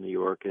space in New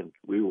York, and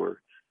we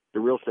were the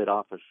real estate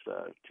office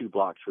 2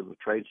 blocks from the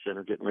Trade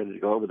Center, getting ready to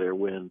go over there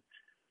when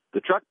the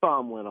truck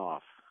bomb went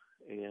off,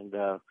 and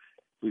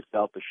we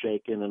felt the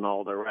shaking and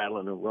all the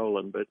rattling and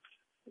rolling. But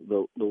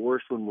the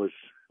worst one was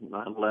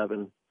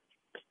 9/11,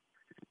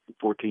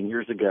 14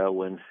 years ago,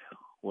 when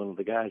one of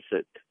the guys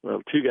 2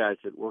 guys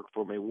that worked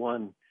for me,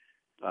 one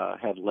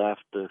had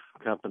left the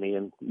company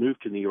and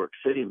moved to New York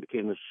City and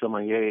became a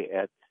sommelier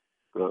at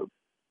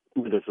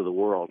Windows of the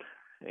World,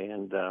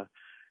 and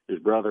his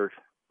brother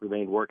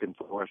remained working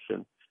for us,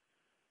 and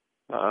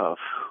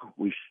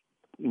we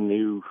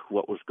knew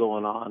what was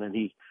going on, and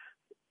the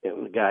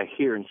guy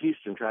here in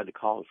Houston tried to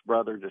call his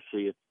brother to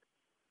see if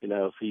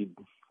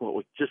what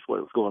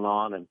was going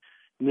on, and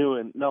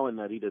knowing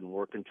that he didn't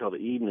work until the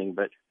evening,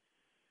 but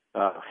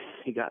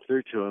he got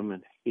through to him,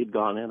 and he'd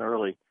gone in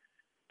early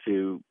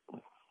to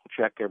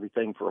check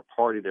everything for a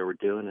party they were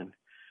doing,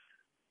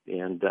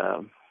 and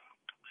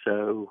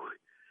so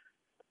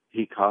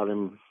he caught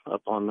him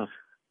up on the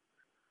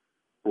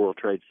World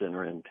Trade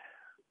Center and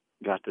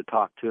got to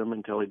talk to him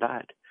until he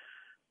died.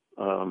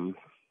 And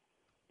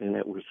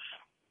it was,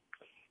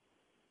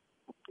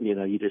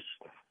 you just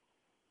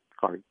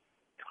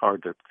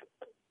hard to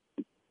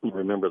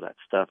remember that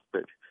stuff,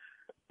 but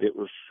it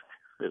was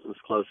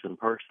close and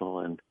personal.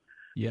 And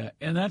yeah,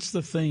 and that's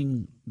the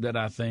thing that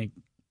I think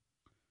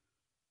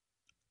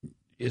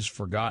is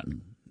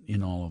forgotten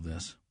in all of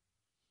this.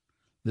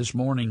 This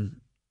morning,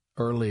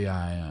 early,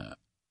 I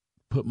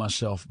put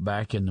myself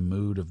back in the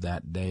mood of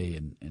that day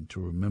and to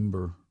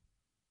remember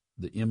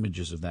the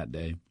images of that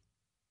day.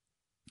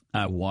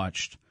 I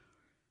watched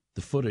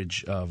the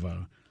footage of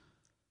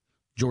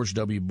George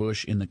W.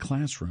 Bush in the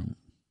classroom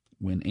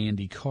when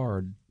Andy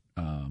Card,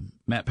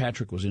 Matt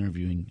Patrick was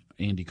interviewing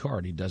Andy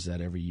Card. He does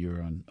that every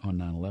year on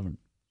 9/11.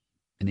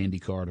 And Andy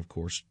Card, of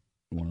course,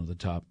 one of the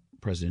top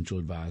presidential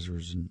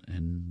advisors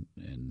and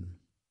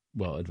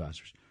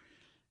advisors.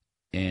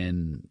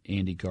 And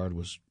Andy Card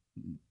was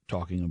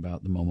talking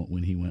about the moment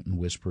when he went and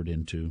whispered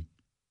into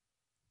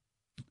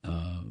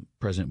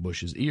President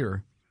Bush's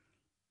ear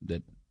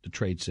that the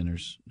trade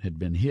centers had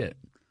been hit.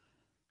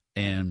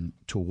 And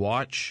to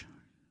watch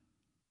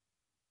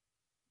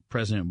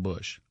President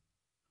Bush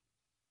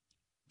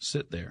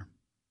sit there,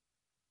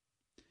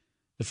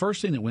 the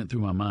first thing that went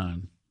through my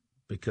mind,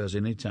 because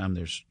anytime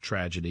there's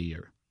tragedy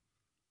or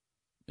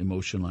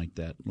emotion like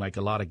that, like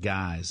a lot of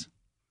guys,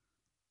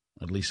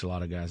 at least a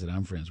lot of guys that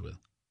I'm friends with,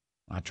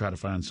 I try to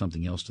find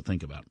something else to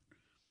think about.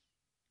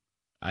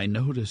 I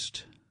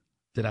noticed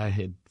that I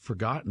had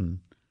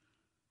forgotten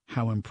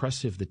how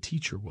impressive the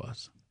teacher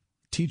was,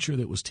 teacher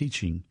that was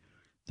teaching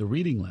the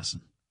reading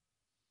lesson.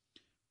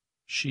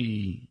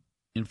 She,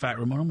 in fact,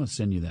 Ramon, I'm going to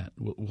send you that.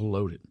 We'll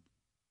load it.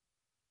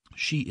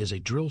 She is a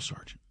drill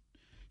sergeant.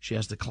 She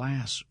has the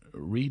class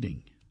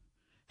reading.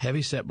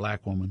 Heavy-set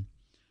black woman.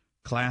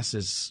 Class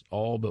is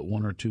all but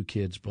 1 or 2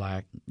 kids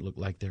black, look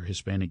like they're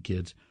Hispanic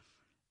kids.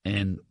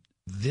 And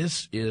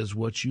this is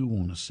what you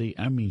want to see.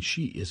 I mean,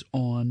 she is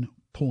on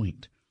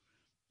point.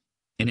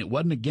 And it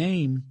wasn't a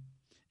game.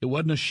 It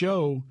wasn't a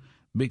show,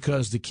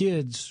 because the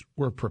kids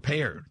were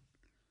prepared.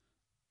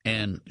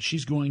 And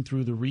she's going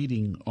through the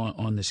reading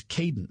on this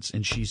cadence,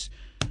 and she's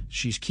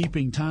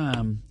keeping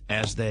time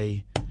as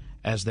they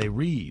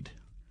read.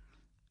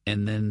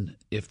 And then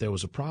if there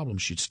was a problem,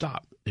 she'd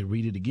stop. They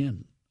read it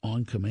again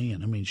on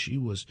command. I mean,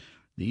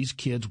 these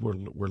kids were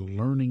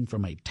learning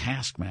from a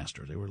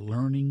taskmaster. They were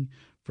learning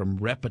from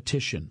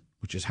repetition,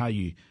 which is how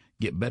you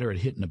get better at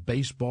hitting a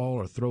baseball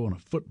or throwing a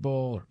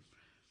football.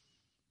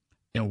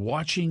 And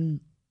watching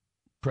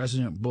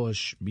President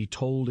Bush be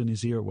told in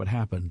his ear what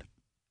happened,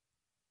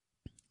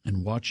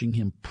 and watching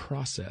him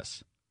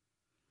process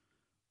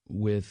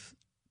with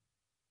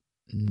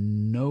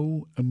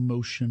no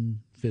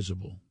emotion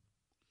visible,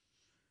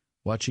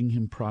 watching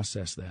him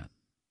process that.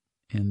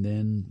 And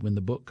then when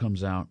the book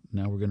comes out,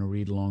 now we're going to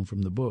read along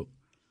from the book.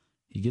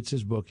 He gets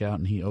his book out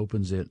and he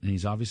opens it, and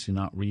he's obviously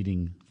not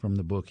reading from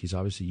the book. He's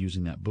obviously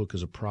using that book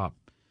as a prop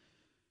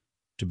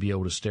to be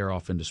able to stare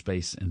off into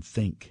space and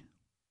think.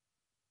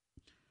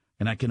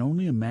 And I can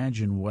only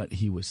imagine what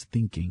he was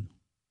thinking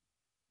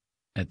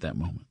at that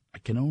moment. I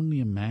can only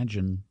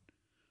imagine,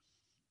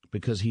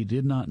 because he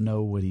did not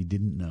know what he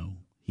didn't know.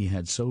 He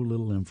had so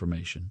little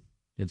information.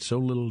 He had so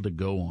little to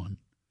go on.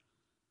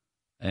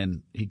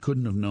 And he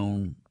couldn't have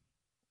known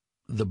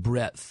the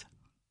breadth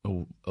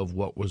of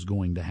what was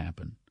going to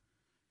happen.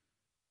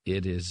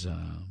 It is,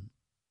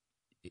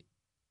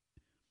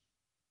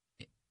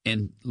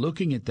 and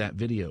looking at that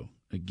video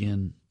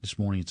again this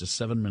morning, it's a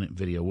 7-minute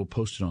video. We'll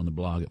post it on the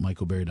blog at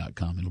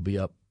michaelberry.com. It'll be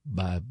up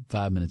by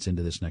 5 minutes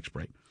into this next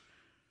break.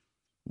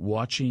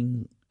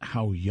 Watching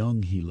how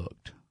young he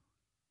looked.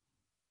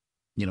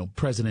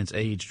 Presidents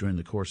age during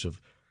the course of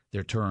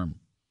their term.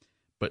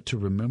 But to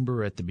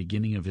remember at the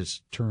beginning of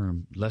his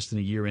term, less than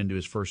a year into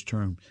his first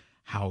term,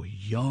 how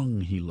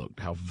young he looked,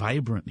 how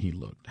vibrant he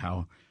looked,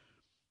 how,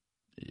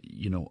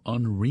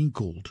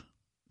 unwrinkled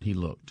he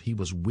looked. He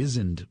was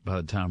wizened by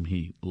the time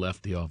he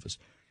left the office.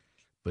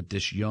 But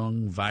this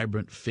young,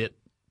 vibrant, fit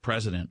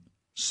president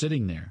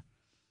sitting there,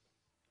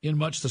 in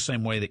much the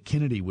same way that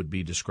Kennedy would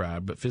be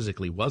described, but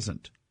physically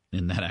wasn't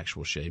in that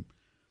actual shape.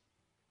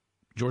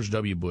 George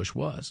W. Bush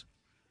was.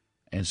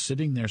 And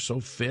sitting there so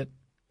fit,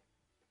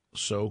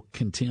 so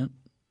content,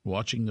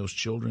 watching those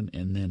children,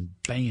 and then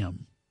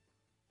bam,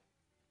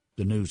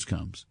 the news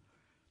comes.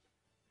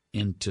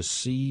 And to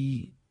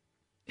see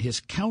his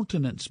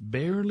countenance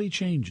barely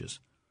changes.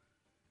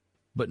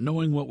 But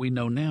knowing what we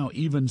know now,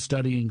 even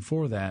studying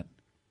for that,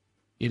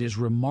 it is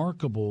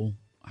remarkable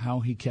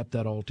how he kept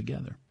that all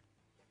together.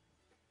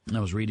 I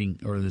was reading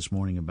earlier this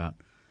morning about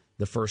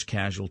the first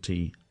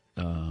casualty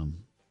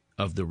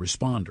of the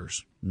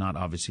responders, not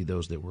obviously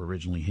those that were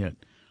originally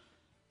hit.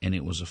 And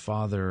it was a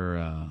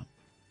father,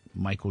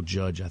 Michael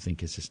Judge, I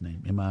think is his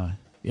name,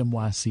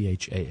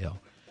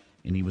 M-Y-C-H-A-L.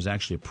 And he was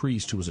actually a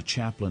priest who was a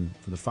chaplain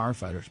for the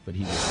firefighters, but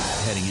he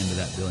was heading into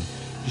that building.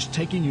 Just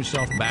taking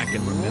yourself back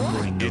and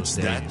remembering those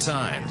days. It's that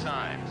time.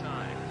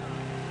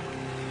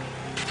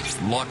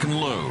 Lock and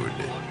load.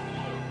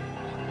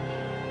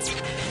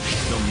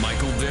 The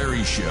Michael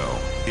Berry Show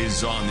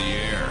is on the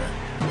air.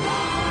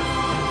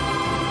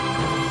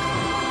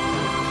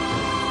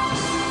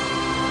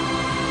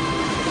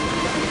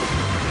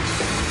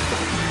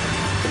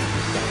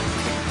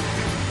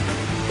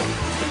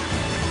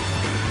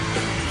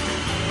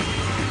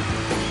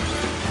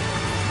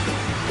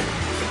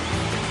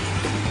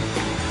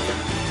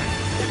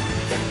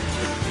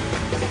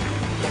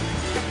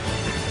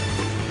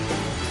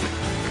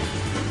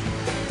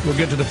 We'll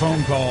get to the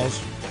phone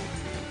calls.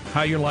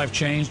 How your life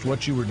changed,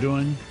 what you were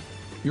doing.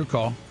 Your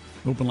call.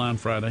 Open line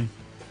Friday,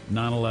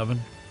 9/11.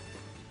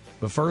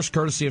 But first,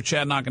 courtesy of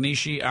Chad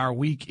Nakanishi, our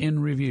week in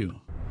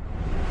review.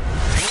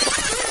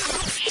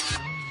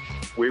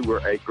 We were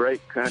a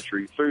great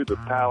country through the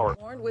power.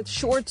 With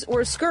shorts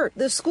or skirt.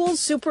 The school's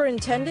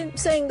superintendent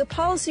saying the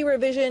policy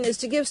revision is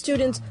to give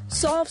students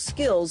soft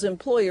skills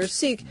employers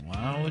seek.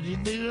 Why would you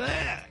do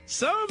that?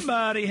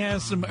 Somebody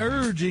has some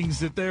urgings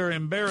that they're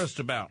embarrassed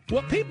about.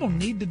 What people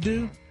need to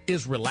do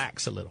is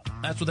relax a little.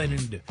 That's what they need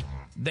to do.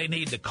 They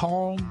need to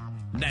calm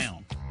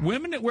down.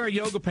 Women that wear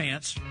yoga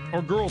pants,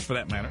 or girls for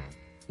that matter,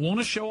 want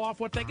to show off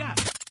what they got.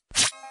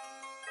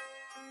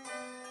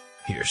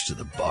 Here's to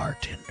the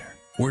bartender.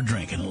 We're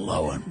drinking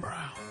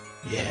Lowenbrow.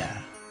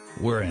 Yeah,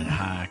 we're in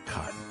high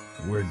cotton.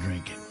 We're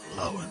drinking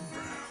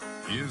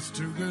Lowenbrow. Here's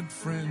to good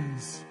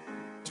friends.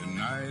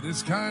 Tonight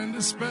is kind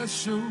of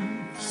special.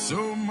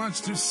 So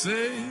much to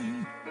say.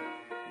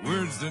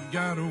 Words that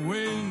got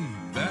away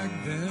back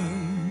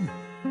then.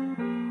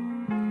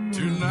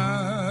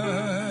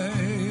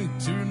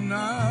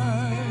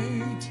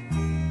 Tonight,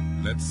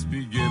 let's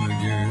begin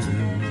again.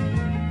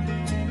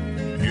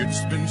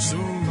 It's been so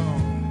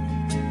long.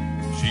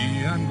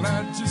 Gee, I'm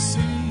glad to see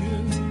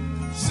you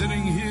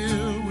sitting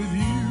here with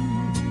you.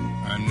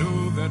 I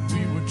know that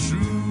we were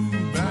true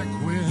back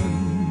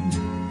when.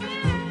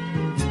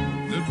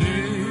 The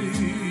day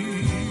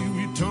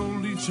we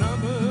told each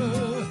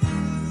other,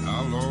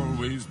 I'll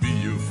always be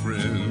your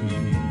friend.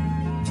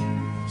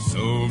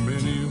 So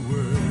many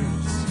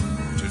words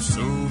to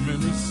so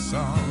many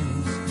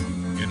songs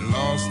get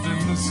lost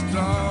in the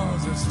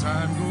stars as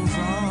time goes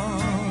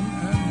on.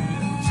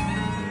 And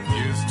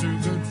here's to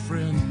good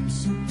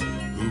friends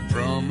who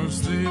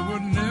promised they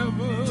would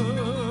never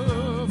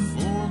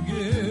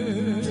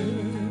forget.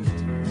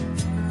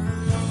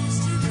 Here's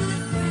to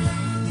good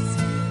friends,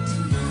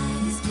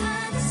 tonight is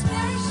kind of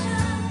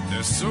special.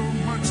 There's so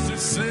much to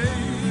say,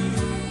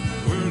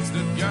 words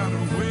that got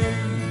away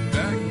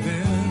back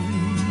then.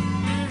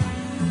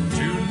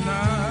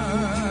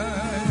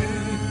 Tonight,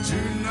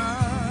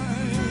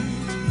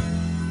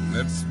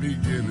 let's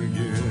begin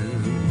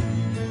again.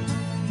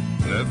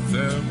 Let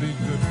there be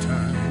good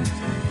times,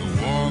 the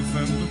warmth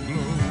and the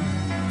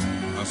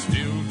glow are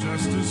still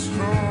just as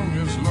strong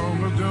as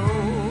long ago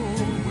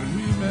when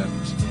we met.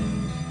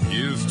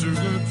 Here's to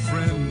good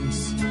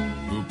friends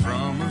who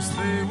promised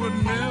they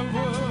would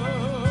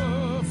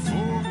never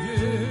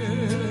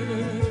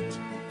forget.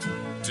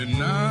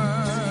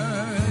 Tonight,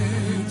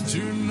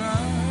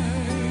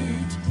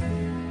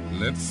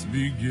 let's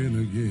begin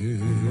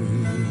again.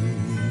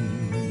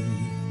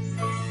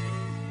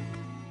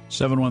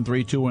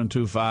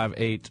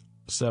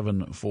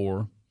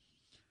 713-212-5874.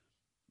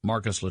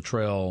 Marcus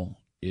Luttrell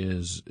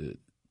is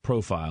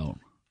profiled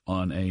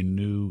on a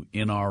new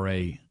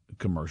NRA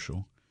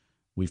commercial.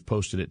 We've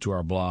posted it to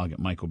our blog at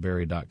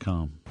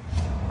michaelberry.com.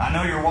 I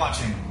know you're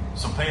watching,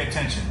 so pay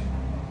attention.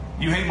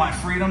 You hate my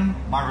freedom,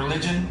 my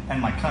religion,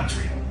 and my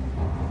country.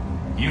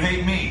 You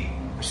hate me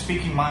for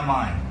speaking my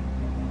mind.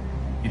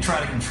 You try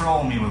to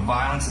control me with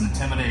violence and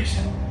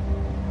intimidation.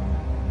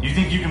 You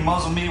think you can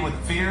muzzle me with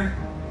fear?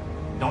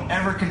 Don't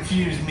ever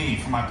confuse me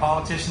for my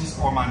politicians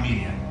or my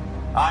media.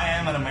 I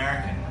am an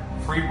American,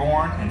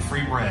 free-born and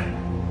free-bred,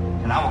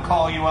 and I will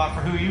call you out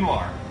for who you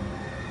are.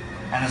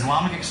 An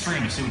Islamic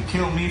extremist who would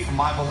kill me for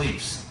my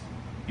beliefs.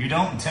 You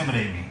don't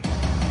intimidate me.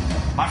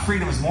 My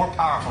freedom is more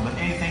powerful than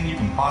anything you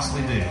can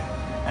possibly do,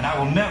 and I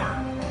will never,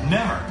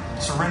 never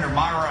surrender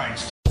my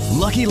rights.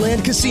 Lucky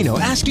Land Casino,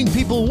 asking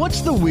people, what's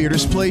the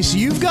weirdest place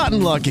you've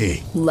gotten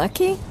lucky?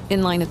 Lucky?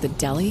 In line at the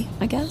deli,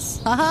 I guess?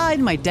 Aha,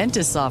 in my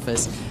dentist's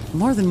office.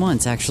 More than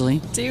once,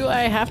 actually. Do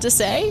I have to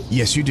say?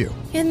 Yes, you do.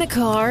 In the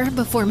car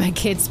before my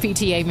kids'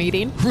 PTA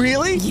meeting.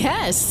 Really?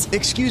 Yes.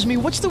 Excuse me,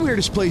 what's the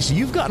weirdest place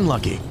you've gotten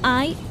lucky?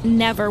 I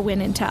never win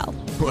and tell.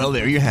 Well,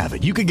 there you have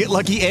it. You can get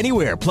lucky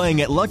anywhere,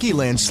 playing at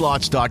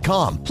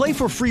LuckyLandSlots.com. Play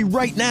for free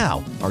right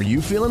now. Are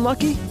you feeling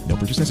lucky? No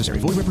purchase necessary.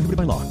 Void where prohibited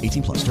by law.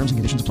 18+. Terms and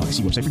conditions apply.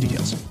 See website for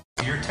details.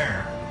 Your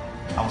terror.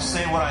 I will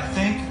say what I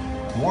think,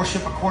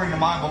 worship according to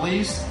my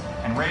beliefs,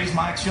 and raise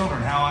my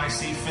children how I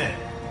see fit.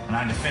 And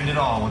I defend it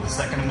all with the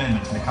Second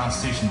Amendment to the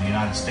Constitution of the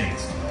United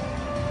States.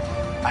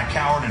 I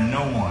cower to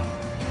no one,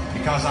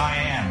 because I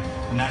am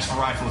the National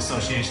Rifle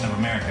Association of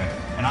America,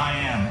 and I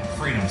am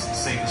freedom's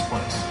safest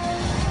place.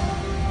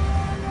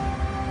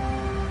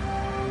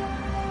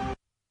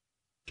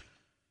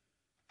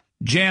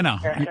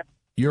 Jana,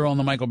 you're on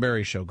the Michael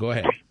Berry Show. Go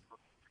ahead.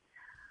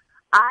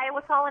 I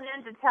was calling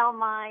in to tell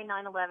my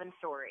 9/11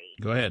 story.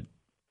 Go ahead.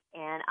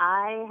 And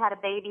I had a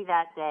baby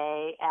that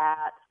day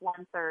at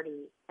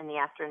 1:30 in the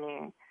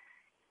afternoon.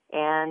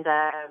 And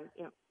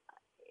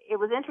it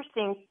was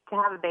interesting to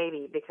have a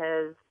baby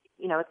because,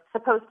 it's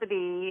supposed to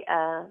be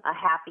a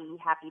happy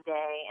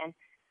day. And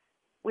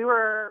we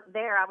were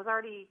there. I was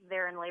already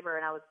there in labor,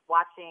 and I was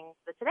watching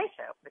the Today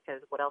Show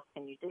because what else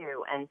can you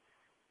do? And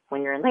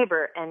when you're in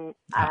labor, and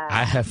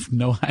I have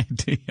no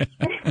idea.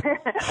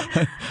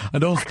 I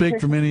don't speak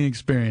from any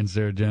experience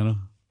there, Jenna.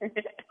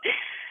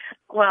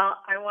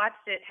 Well, I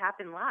watched it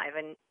happen live,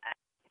 and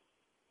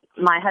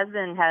my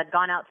husband had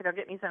gone out to go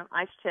get me some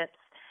ice chips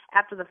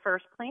after the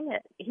first plane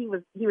hit. He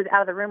was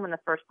out of the room when the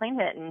first plane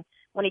hit, and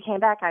when he came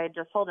back, I had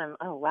just told him,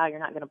 "Oh wow, you're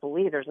not going to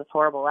believe there's this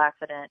horrible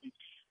accident." And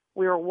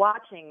we were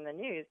watching the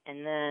news,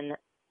 and then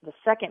the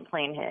second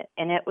plane hit,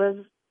 and it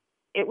was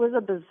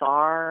a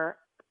bizarre,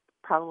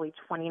 probably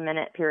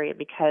 20-minute period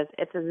because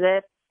it's as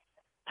if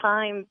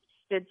time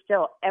stood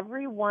still.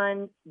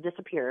 Everyone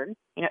disappeared.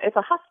 It's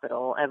a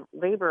hospital, a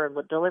labor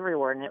delivery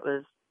ward, and it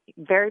was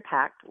very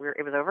packed.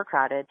 It was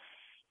overcrowded.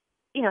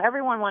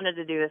 Everyone wanted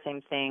to do the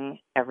same thing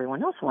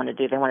everyone else wanted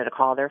to do. They wanted to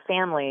call their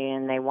family,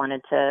 and they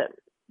wanted to,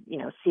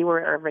 see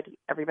where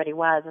everybody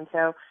was. And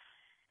so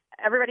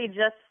everybody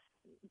just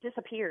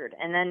disappeared.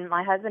 And then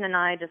my husband and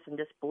I, just in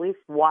disbelief,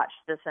 watched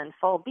this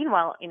unfold.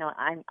 Meanwhile,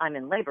 I'm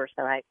in labor,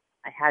 so I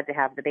had to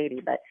have the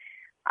baby. But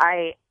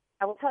I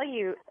will tell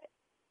you,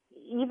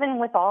 even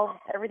with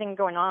everything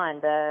going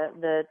on,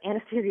 the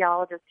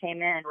anesthesiologist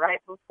came in right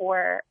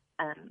before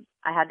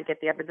I had to get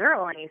the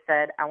epidural, and he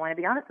said, "I want to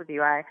be honest with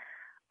you.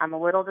 I'm a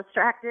little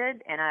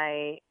distracted, and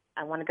I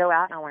want to go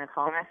out and I want to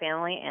call my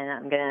family, and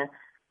I'm going to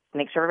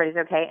make sure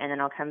everybody's okay, and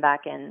then I'll come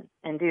back and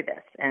do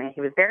this." And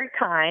he was very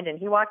kind, and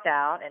he walked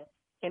out and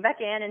came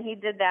back in, and he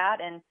did that,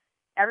 and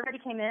everybody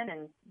came in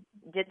and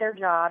did their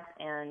jobs.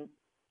 And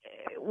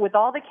with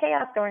all the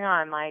chaos going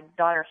on, my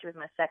daughter, she was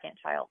my second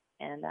child,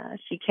 and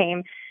she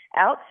came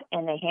out,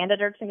 and they handed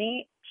her to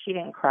me. She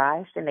didn't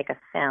cry. She didn't make a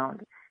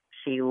sound.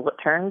 She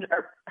turned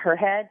her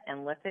head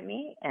and looked at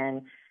me,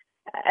 and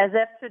as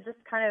if to just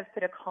kind of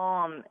put a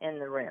calm in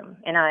the room.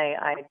 And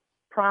I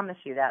promise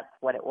you that's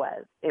what it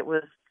was. It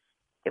was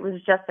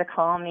just a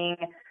calming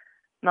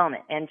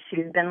moment, and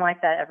she's been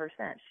like that ever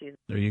since.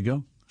 There you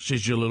go.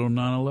 She's your little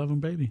 9/11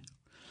 baby.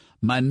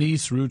 My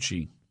niece,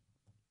 Ruchi,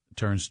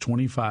 turns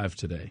 25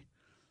 today,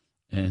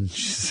 and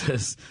she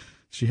says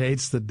she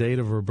hates the date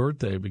of her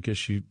birthday because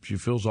she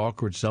feels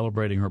awkward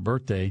celebrating her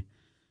birthday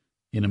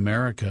in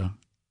America.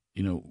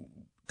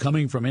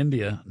 Coming from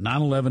India,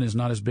 9/11 is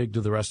not as big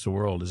to the rest of the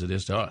world as it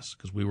is to us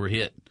because we were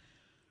hit.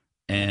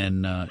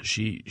 And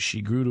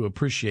she grew to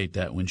appreciate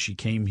that when she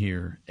came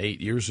here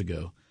 7 years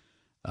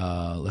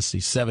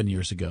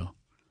ago.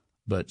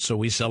 But so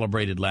we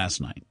celebrated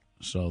last night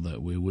so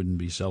that we wouldn't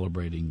be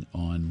celebrating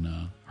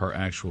on her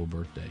actual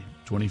birthday,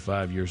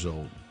 25 years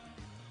old.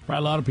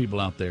 Probably a lot of people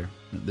out there,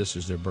 this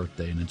is their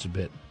birthday, and it's a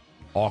bit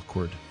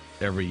awkward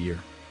every year.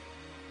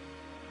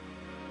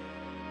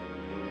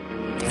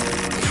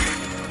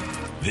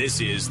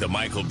 This is the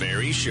Michael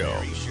Berry Show.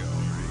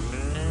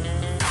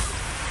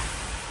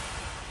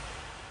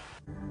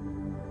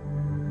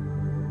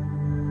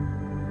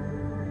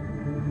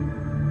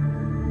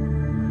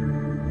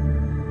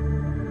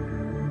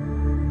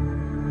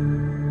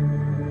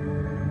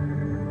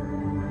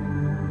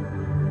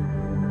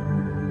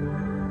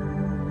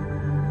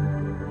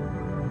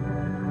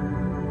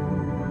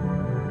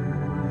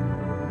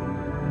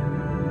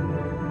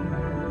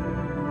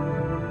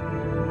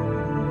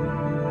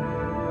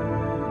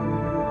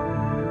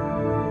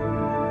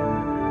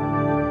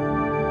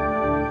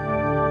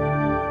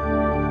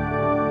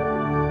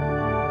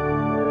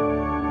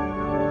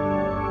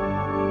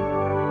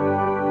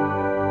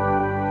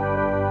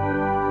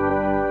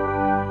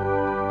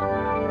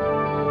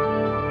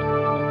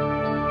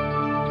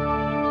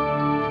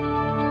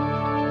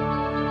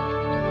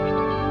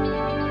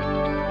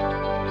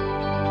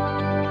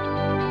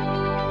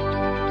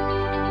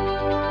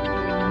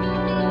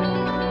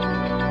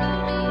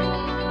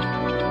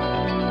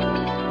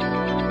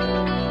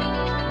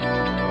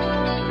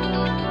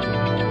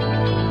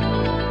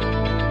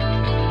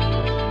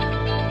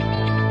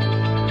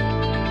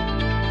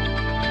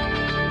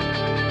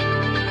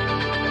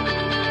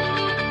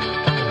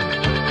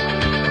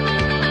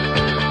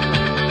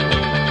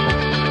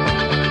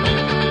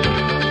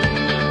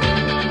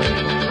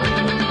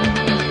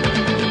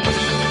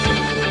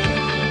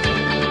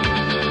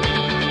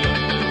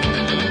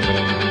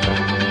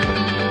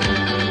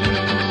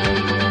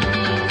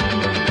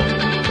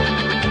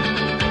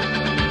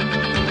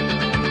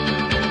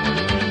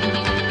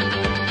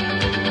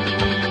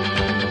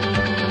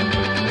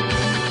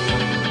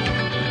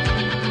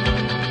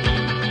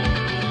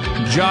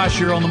 Josh,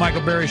 you're on the Michael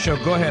Berry Show.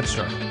 Go ahead,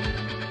 sir.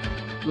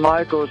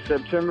 Michael,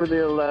 September the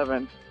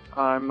 11th,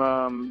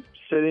 I'm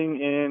sitting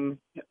in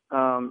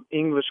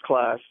English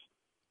class,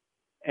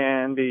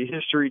 and the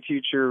history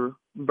teacher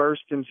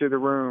bursts into the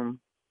room,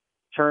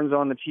 turns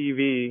on the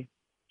TV.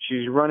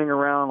 She's running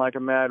around like a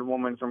mad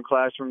woman from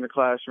classroom to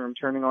classroom,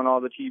 turning on all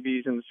the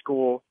TVs in the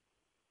school.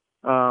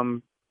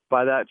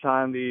 By that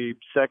time, the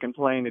second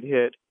plane had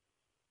hit,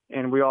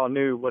 and we all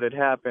knew what had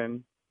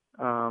happened.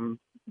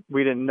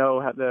 We didn't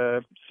know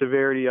the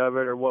severity of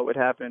it or what would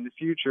happen in the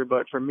future.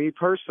 But for me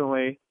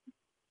personally,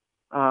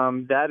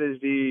 that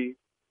is the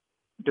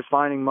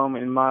defining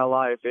moment in my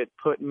life. It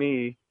put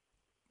me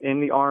in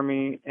the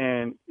Army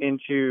and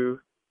into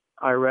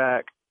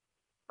Iraq,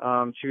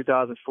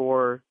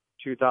 2004,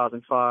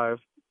 2005.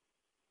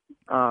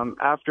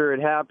 After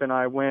it happened,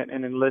 I went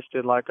and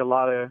enlisted like a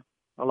lot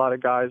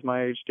of guys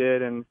my age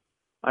did, and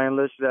I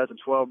enlisted as a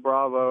 12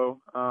 Bravo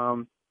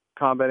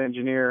combat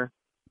engineer.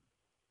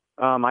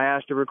 I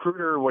asked the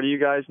recruiter, what do you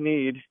guys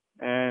need?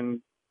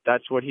 And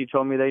that's what he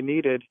told me they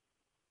needed.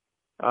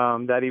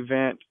 That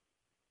event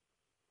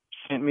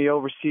sent me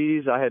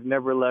overseas. I had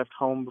never left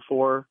home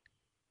before,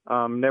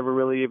 never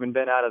really even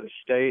been out of the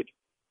state.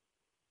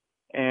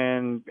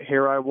 And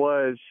here I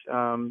was,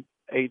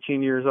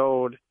 18 years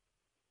old,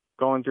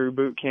 going through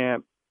boot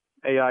camp,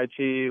 AIT,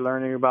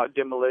 learning about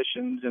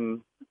demolitions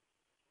and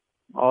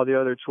all the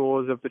other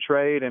tools of the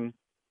trade, and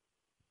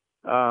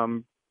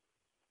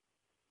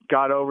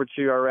got over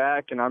to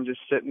Iraq, and I'm just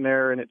sitting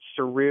there, and it's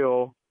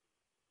surreal.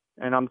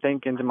 And I'm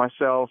thinking to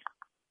myself,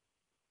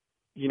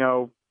 you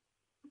know,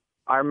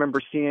 I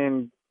remember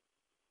seeing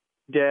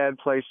Dad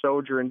play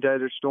soldier in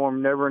Desert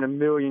Storm. Never in a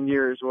million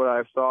years would I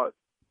have thought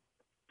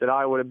that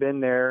I would have been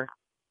there.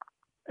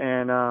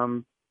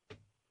 And,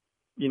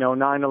 you know,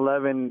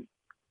 9/11,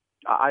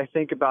 I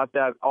think about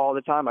that all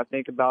the time. I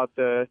think about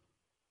the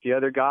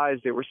other guys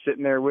that were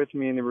sitting there with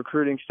me in the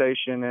recruiting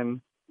station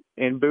and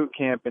in boot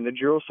camp, and the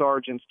drill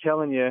sergeants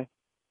telling you,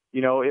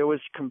 you know, it was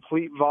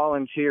complete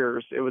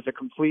volunteers. It was a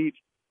complete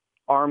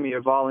army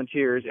of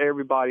volunteers.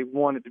 Everybody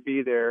wanted to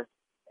be there.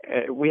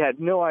 We had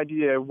no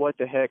idea what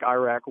the heck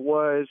Iraq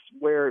was,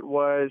 where it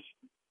was.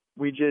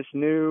 We just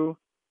knew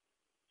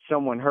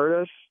someone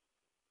hurt us,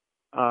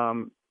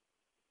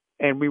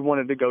 and we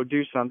wanted to go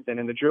do something.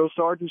 And the drill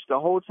sergeants the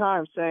whole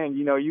time saying,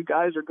 you know, you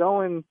guys are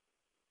going,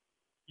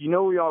 you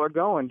know we all are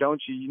going,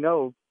 don't you? You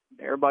know,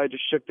 everybody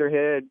just shook their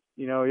head,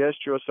 you know, yes,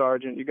 drill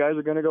sergeant, you guys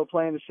are going to go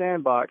play in the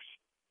sandbox.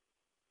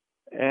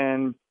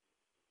 And,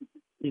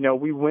 you know,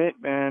 we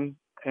went, man,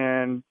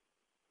 and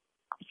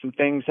some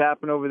things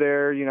happened over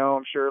there. You know,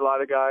 I'm sure a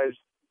lot of guys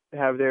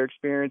have their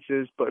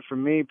experiences, but for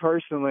me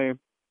personally,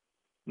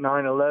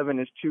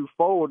 9/11 is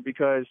twofold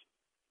because,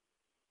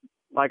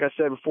 like I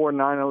said before,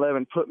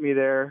 9/11 put me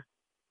there.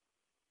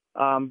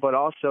 But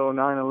also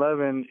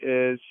 9/11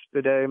 is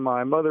the day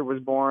my mother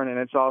was born, and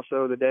it's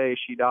also the day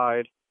she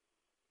died.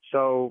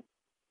 So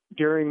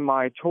during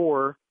my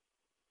tour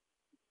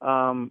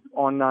on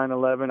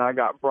 9/11, I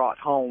got brought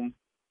home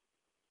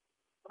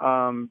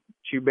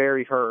to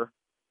bury her.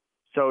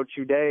 So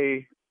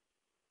today,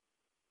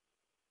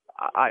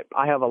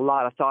 I have a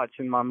lot of thoughts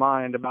in my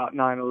mind about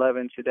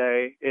 9/11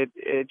 today.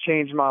 It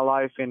changed my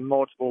life in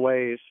multiple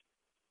ways.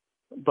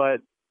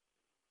 But,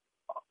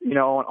 you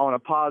know, on a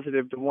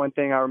positive, the one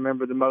thing I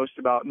remember the most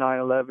about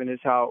 9/11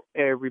 is how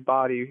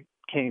everybody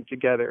came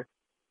together.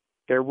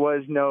 There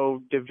was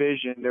no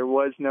division. There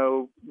was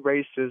no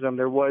racism.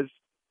 There was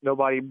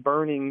nobody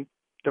burning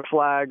the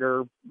flag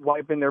or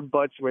wiping their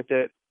butts with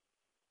it.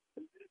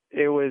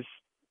 It was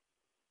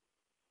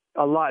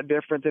a lot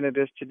different than it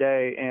is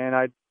today. And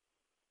I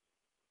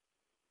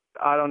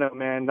don't know,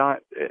 man,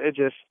 it's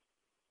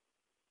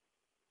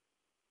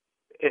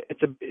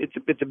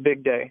a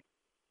big day.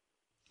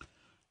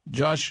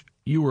 Josh,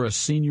 you were a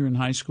senior in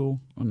high school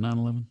on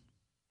 9/11?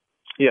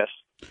 Yes.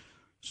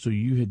 So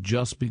you had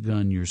just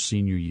begun your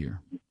senior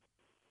year?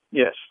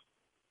 Yes.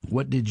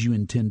 What did you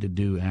intend to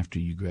do after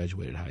you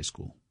graduated high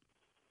school?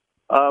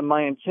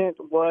 My intent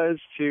was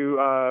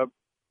to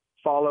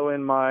follow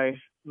in my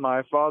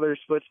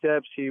father's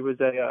footsteps. He was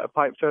a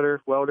pipe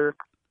fitter, welder.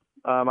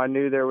 I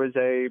knew there was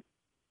a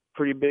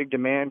pretty big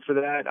demand for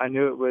that. I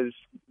knew it was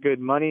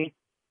good money.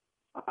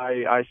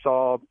 I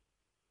saw,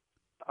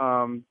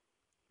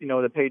 you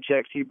know, the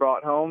paychecks he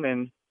brought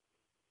home,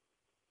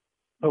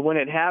 but when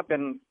it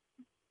happened,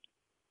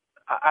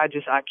 I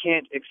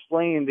can't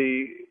explain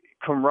the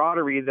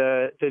camaraderie,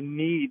 the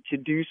need to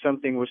do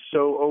something was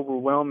so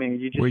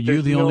overwhelming. Were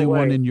you the only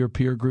one in your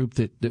peer group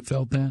that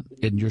felt that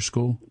in your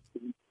school?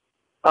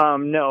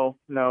 No.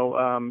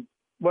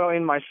 Well,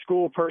 in my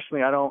school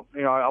personally,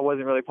 I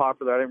wasn't really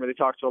popular. I didn't really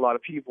talk to a lot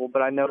of people,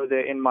 but I know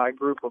that in my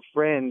group of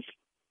friends,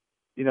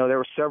 you know, there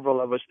were several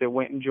of us that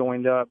went and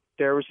joined up.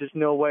 There was just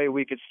no way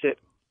we could sit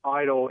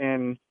idle.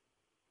 And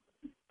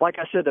like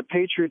I said, the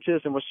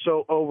patriotism was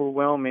so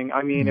overwhelming.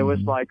 I mean, it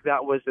was like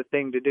that was the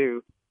thing to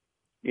do.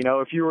 You know,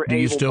 if you were able-bodied.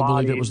 Do you still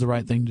believe it was the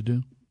right thing to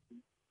do?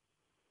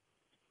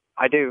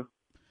 I do.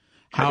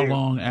 How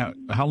long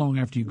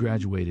after you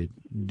graduated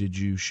did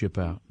you ship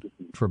out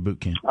for boot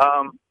camp?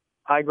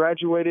 I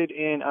graduated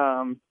in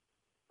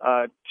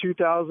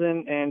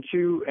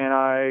 2002, and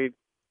I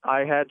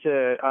had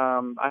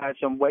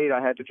some weight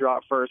I had to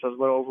drop first. I was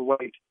a little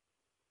overweight.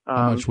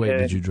 How much weight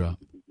did you drop?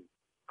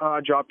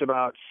 I dropped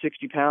about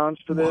 60 pounds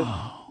for this.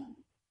 Wow.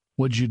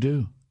 What'd you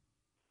do?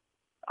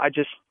 I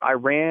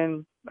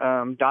ran,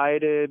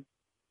 dieted,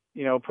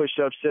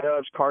 push-ups,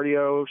 sit-ups,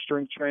 cardio,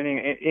 strength training,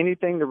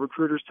 anything the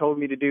recruiters told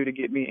me to do to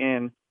get me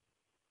in.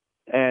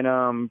 And,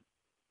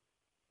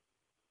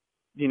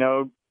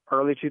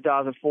 early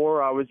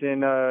 2004, I was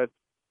in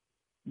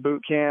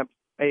boot camp,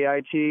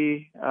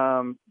 AIT.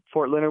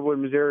 Fort Leonard Wood,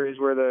 Missouri is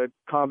where the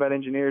combat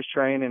engineers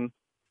train. And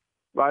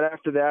right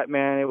after that,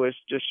 man, it was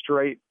just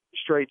straight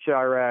to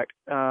Iraq.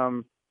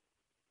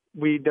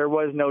 There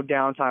was no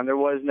downtime. There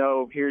was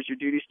no, here's your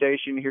duty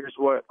station, here's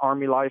what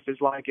Army life is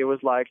like. It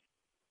was like,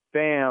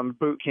 bam,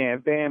 boot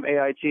camp, bam,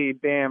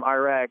 AIT, bam,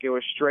 Iraq. It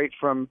was straight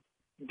from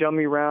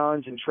dummy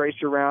rounds and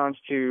tracer rounds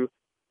to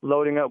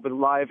loading up with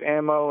live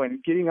ammo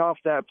and getting off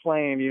that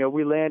plane.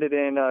 We landed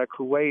in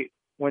Kuwait,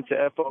 went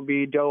to FOB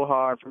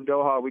Doha. From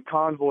Doha, we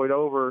convoyed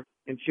over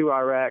into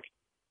Iraq.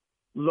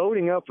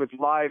 Loading up with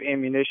live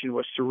ammunition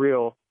was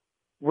surreal.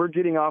 We're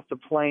getting off the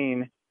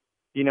plane.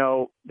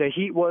 The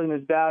heat wasn't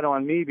as bad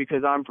on me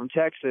because I'm from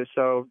Texas.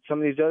 So some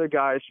of these other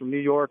guys from New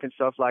York and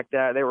stuff like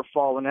that, they were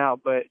falling out.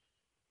 But,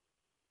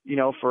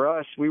 for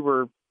us, we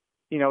were,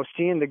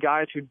 seeing the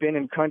guys who'd been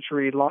in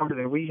country longer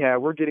than we had.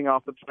 We're getting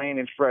off the plane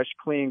in fresh,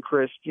 clean,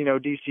 crisp,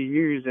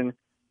 DCUs. And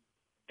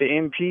the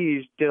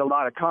MPs did a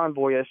lot of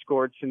convoy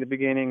escorts in the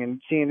beginning,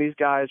 and seeing these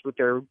guys with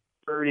their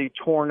dirty,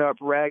 torn up,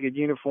 ragged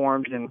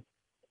uniforms and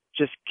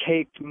just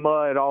caked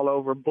mud all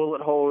over, bullet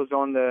holes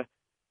on the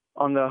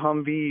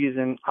Humvees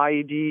and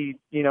IED,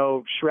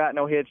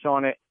 shrapnel hits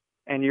on it,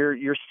 and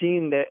you're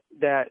seeing that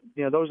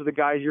those are the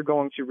guys you're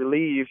going to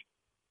relieve.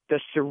 The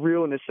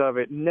surrealness of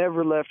it.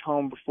 Never left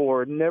home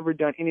before, never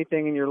done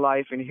anything in your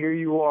life, and here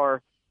you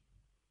are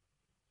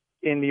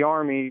in the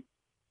Army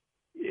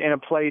in a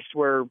place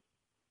where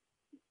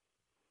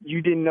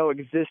you didn't know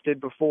existed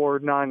before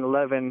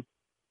 9/11,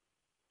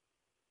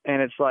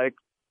 and it's like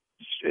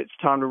it's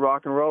time to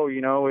rock and roll.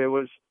 It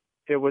was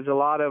a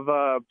lot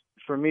of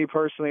for me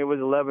personally, it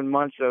was 11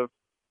 months of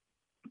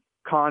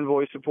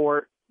convoy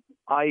support,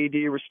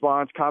 IED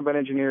response. Combat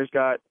engineers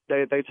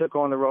they took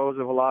on the roles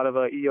of a lot of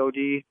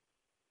EOD.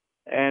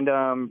 And,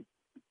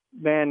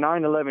 man,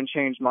 9/11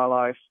 changed my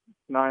life.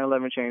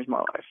 9/11 changed my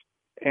life.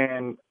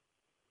 And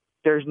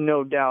there's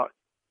no doubt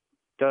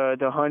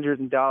the hundreds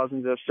and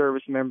thousands of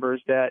service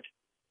members that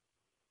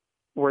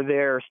were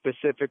there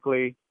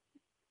specifically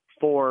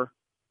for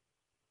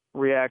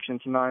reaction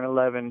to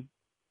 9/11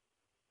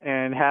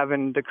 and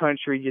having the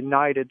country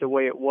united the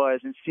way it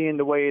was and seeing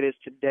the way it is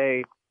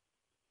today,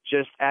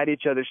 just at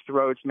each other's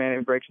throats, man,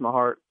 it breaks my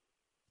heart.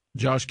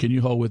 Josh, can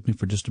you hold with me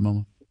for just a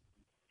moment?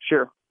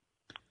 Sure.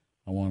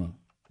 I want to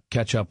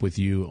catch up with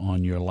you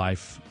on your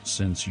life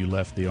since you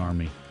left the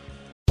Army.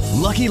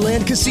 Lucky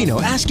Land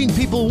Casino, asking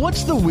people,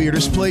 what's the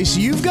weirdest place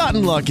you've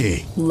gotten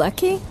lucky?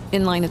 Lucky?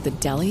 In line at the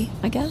deli,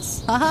 I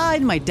guess? Aha,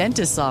 in my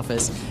dentist's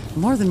office.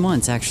 More than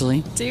once,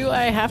 actually. Do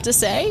I have to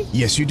say?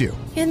 Yes, you do.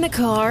 In the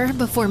car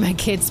before my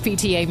kids'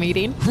 PTA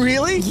meeting.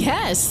 Really?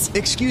 Yes.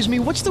 Excuse me,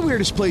 what's the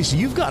weirdest place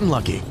you've gotten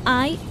lucky?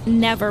 I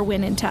never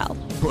win and tell.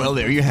 Well,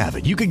 there you have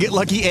it. You can get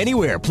lucky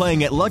anywhere,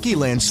 playing at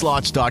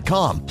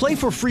LuckyLandSlots.com. Play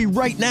for free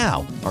right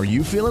now. Are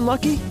you feeling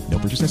lucky? No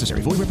purchase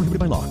necessary. Void where prohibited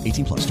by law.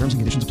 18+. Terms and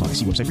conditions apply.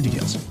 See website for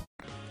details.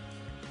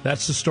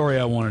 That's the story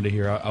I wanted to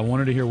hear. I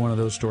wanted to hear one of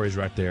those stories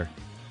right there.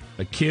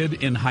 A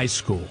kid in high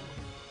school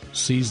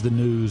sees the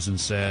news and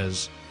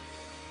says,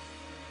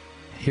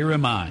 "Here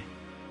am I.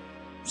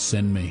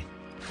 Send me."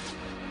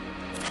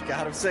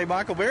 Gotta say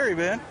Michael Berry,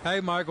 man.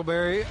 Hey, Michael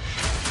Berry.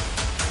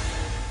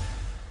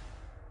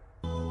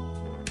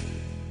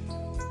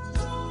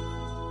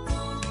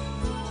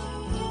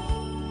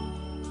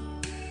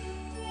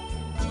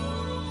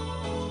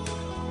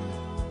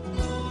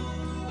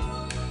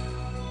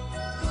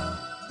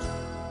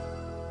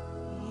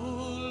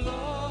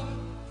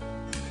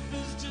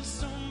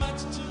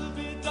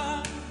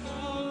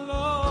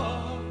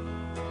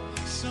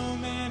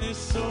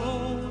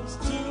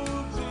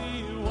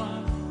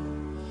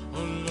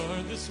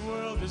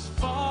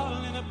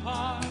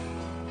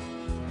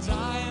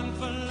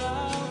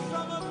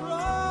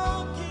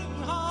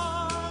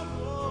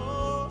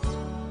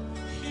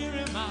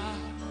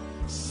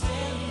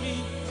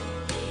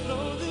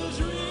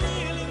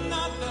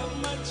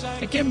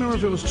 I can't remember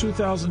if it was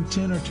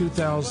 2010 or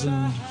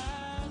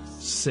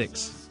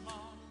 2006. I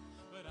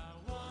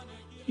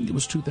think it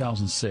was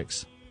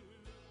 2006.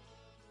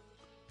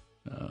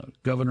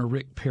 Governor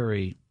Rick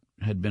Perry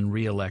had been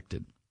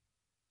reelected.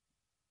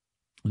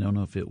 I don't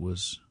know if it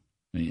was,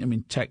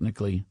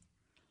 technically,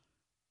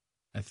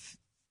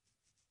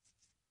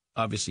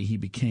 obviously he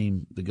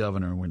became the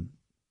governor when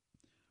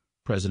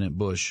President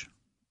Bush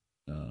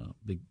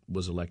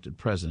was elected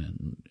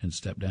president and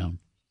stepped down.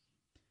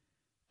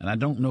 And I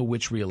don't know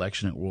which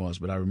reelection it was,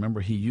 but I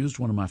remember he used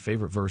one of my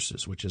favorite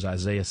verses, which is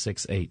Isaiah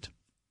 6:8,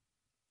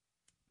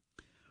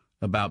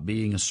 about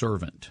being a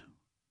servant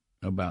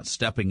about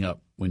stepping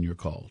up when you're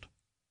called.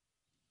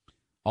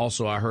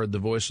 Also, I heard the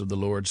voice of the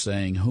Lord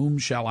saying, "Whom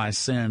shall I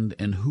send,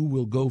 and who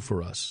will go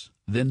for us?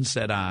 Then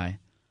said I,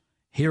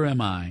 Here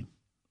am I,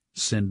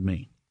 send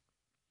me."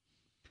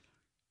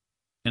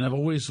 And I've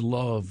always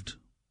loved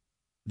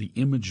the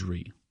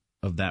imagery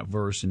of that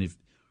verse. And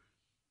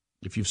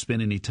if you've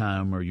spent any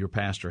time, or your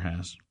pastor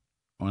has,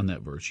 on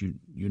that verse, you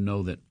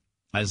know that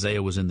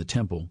Isaiah was in the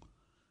temple,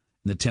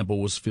 and the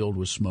temple was filled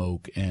with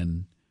smoke,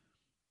 and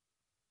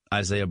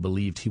Isaiah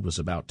believed he was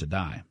about to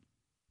die.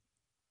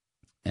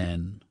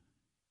 And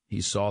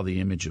he saw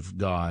the image of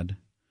God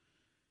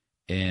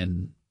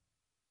and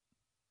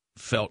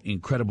felt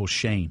incredible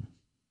shame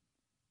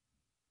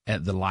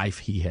at the life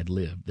he had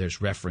lived.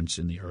 There's reference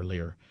in the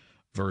earlier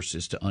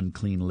verses to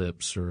unclean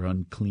lips or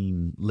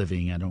unclean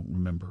living. I don't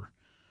remember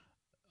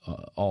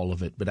all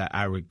of it, but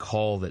I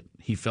recall that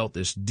he felt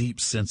this deep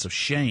sense of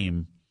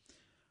shame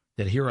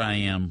that here I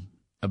am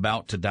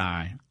about to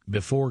die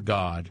before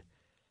God,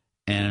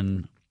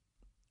 and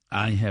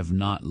I have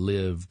not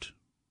lived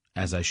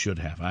as I should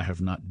have. I have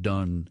not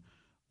done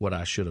what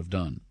I should have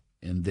done.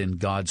 And then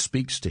God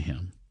speaks to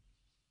him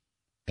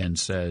and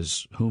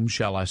says, "Whom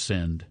shall I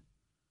send,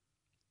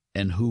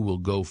 and who will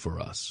go for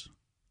us?"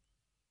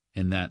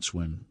 And that's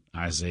when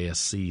Isaiah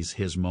sees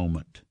his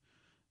moment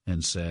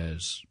and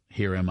says,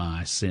 "Here am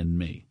I, send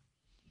me."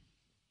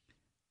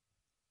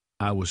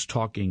 I was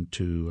talking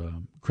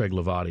to Craig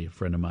Lavati, a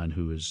friend of mine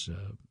who is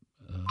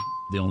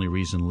the only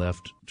reason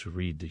left to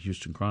read the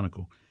Houston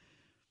Chronicle.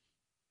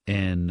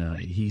 And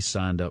he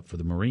signed up for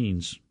the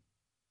Marines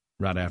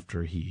right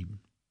after he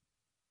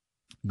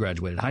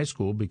graduated high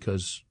school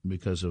because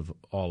of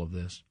all of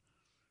this.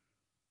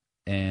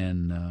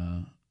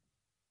 And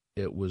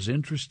it was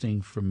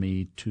interesting for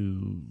me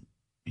to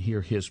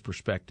hear his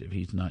perspective.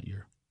 He's not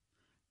your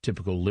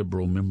typical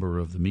liberal member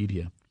of the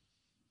media.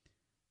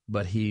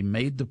 But he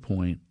made the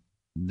point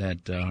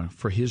that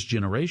for his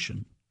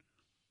generation,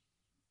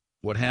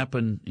 what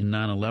happened in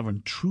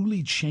 9/11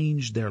 truly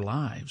changed their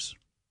lives.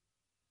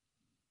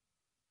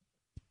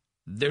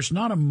 There's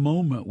not a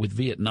moment with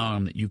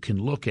Vietnam that you can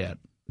look at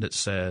that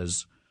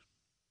says,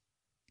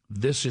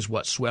 this is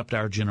what swept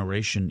our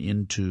generation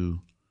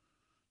into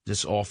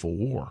this awful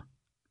war.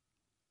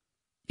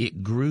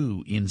 It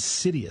grew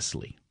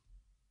insidiously.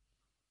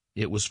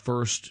 It was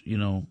first,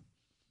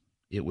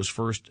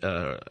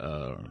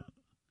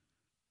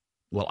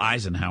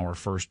 Eisenhower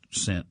first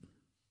sent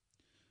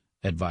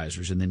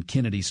advisors, and then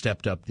Kennedy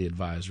stepped up the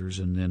advisors,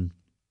 and then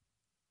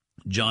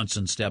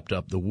Johnson stepped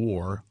up the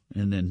war,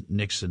 and then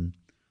Nixon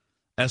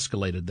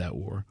escalated that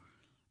war.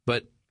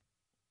 But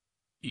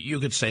you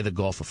could say the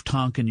Gulf of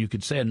Tonkin, you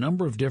could say a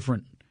number of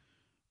different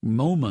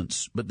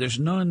moments, but there's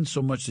none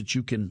so much that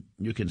you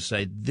can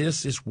say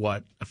this is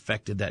what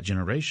affected that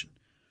generation.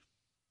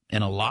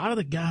 And a lot of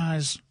the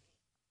guys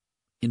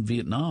in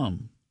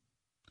Vietnam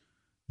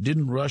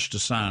didn't rush to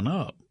sign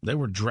up. They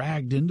were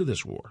dragged into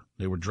this war.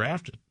 They were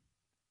drafted.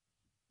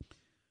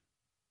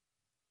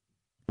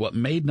 What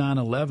made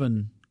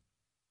 9/11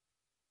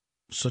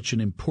 such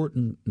an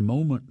important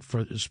moment,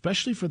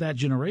 especially for that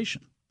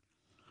generation,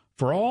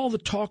 for all the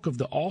talk of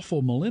the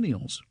awful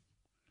millennials,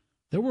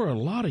 there were a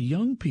lot of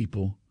young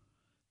people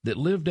that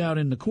lived out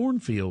in the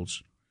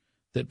cornfields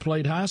that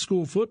played high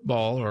school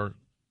football or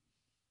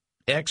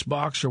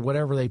Xbox or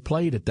whatever they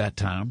played at that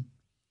time,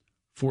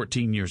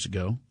 14 years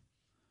ago,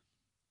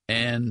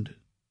 and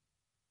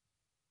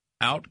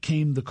out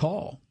came the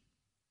call,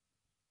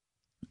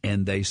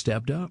 and they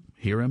stepped up.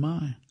 Here am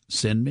I,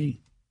 send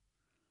me.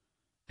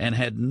 And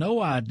had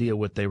no idea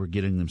what they were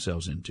getting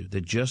themselves into.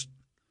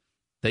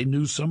 They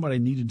knew somebody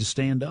needed to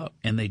stand up,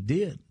 and they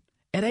did.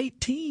 At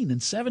 18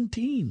 and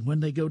 17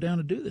 when they go down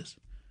to do this.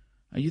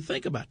 Now, you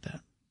think about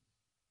that.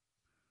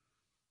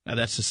 Now,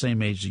 that's the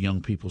same age the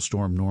young people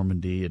stormed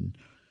Normandy and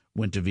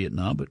went to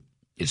Vietnam, but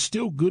it's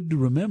still good to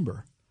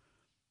remember.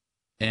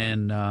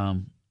 And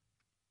I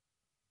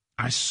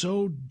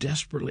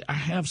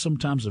have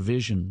sometimes a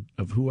vision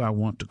of who I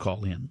want to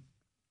call in.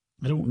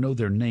 I don't know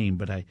their name,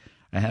 but I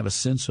have a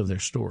sense of their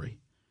story.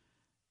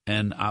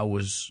 And I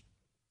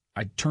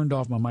turned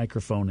off my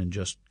microphone and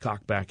just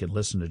cocked back and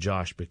listened to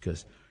Josh,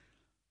 because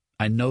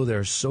I know there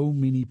are so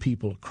many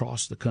people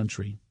across the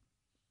country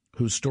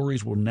whose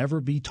stories will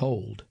never be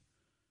told,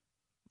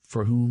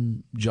 for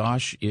whom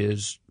Josh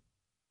is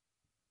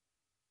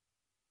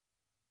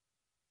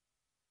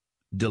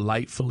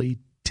delightfully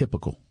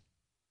typical,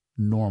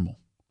 normal.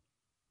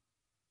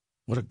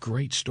 What a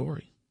great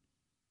story.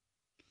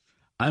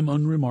 I'm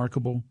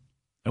unremarkable.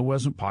 I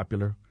wasn't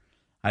popular.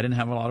 I didn't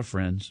have a lot of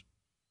friends.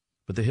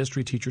 But the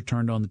history teacher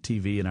turned on the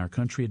TV, and our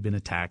country had been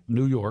attacked.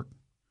 New York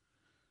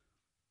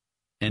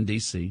and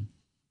D.C.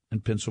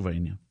 and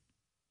Pennsylvania.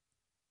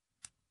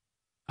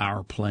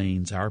 Our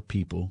planes, our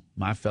people,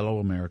 my fellow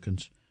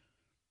Americans.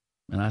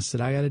 And I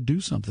said, I got to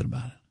do something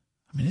about it.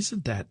 I mean,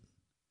 isn't that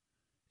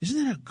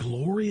a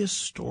glorious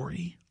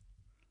story?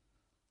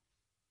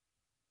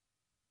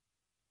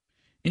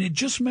 And it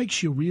just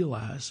makes you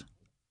realize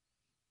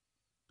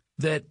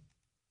that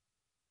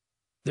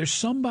there's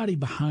somebody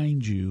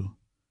behind you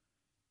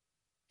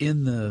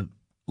in the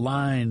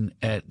line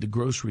at the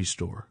grocery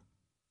store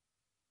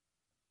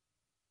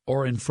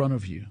or in front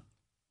of you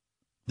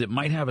that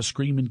might have a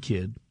screaming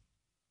kid,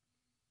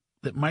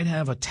 that might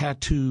have a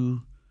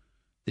tattoo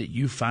that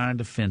you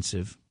find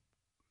offensive,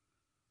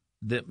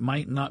 that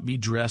might not be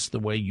dressed the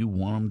way you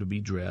want them to be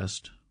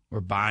dressed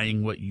or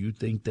buying what you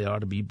think they ought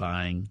to be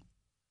buying.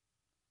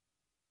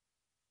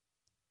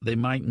 They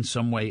might in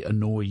some way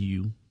annoy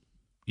you,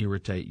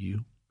 irritate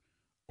you,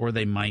 or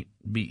they might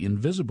be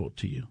invisible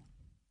to you.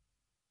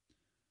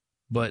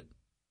 But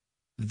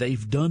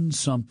they've done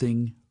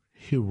something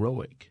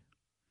heroic.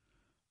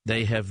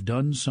 They have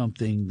done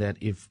something that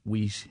if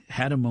we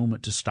had a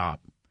moment to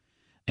stop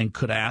and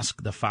could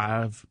ask the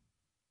 5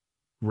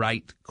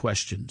 right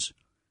questions,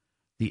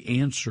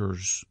 the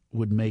answers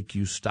would make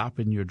you stop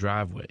in your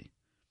driveway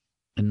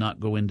and not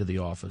go into the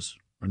office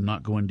or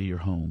not go into your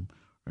home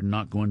or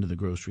not go into the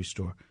grocery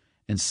store,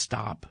 and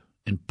stop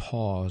and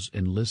pause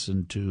and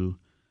listen to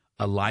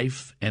a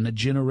life and a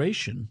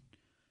generation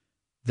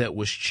that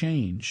was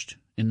changed,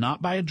 and not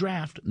by a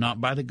draft,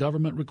 not by the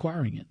government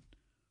requiring it,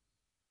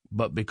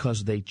 but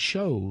because they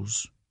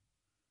chose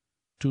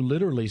to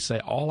literally say,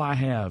 all I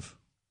have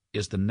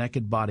is the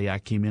naked body I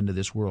came into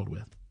this world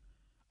with.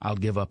 I'll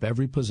give up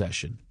every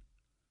possession.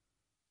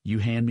 You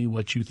hand me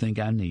what you think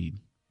I need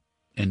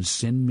and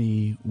send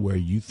me where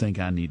you think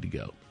I need to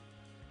go.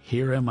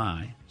 Here am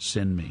I,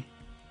 send me.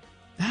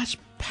 That's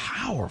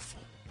powerful.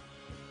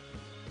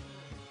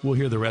 We'll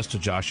hear the rest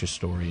of Josh's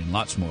story and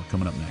lots more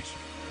coming up next.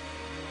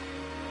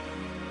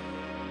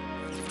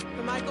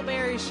 The Michael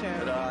Berry Show.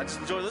 I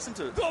just enjoy listening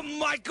to it. The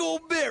Michael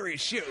Berry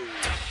Show.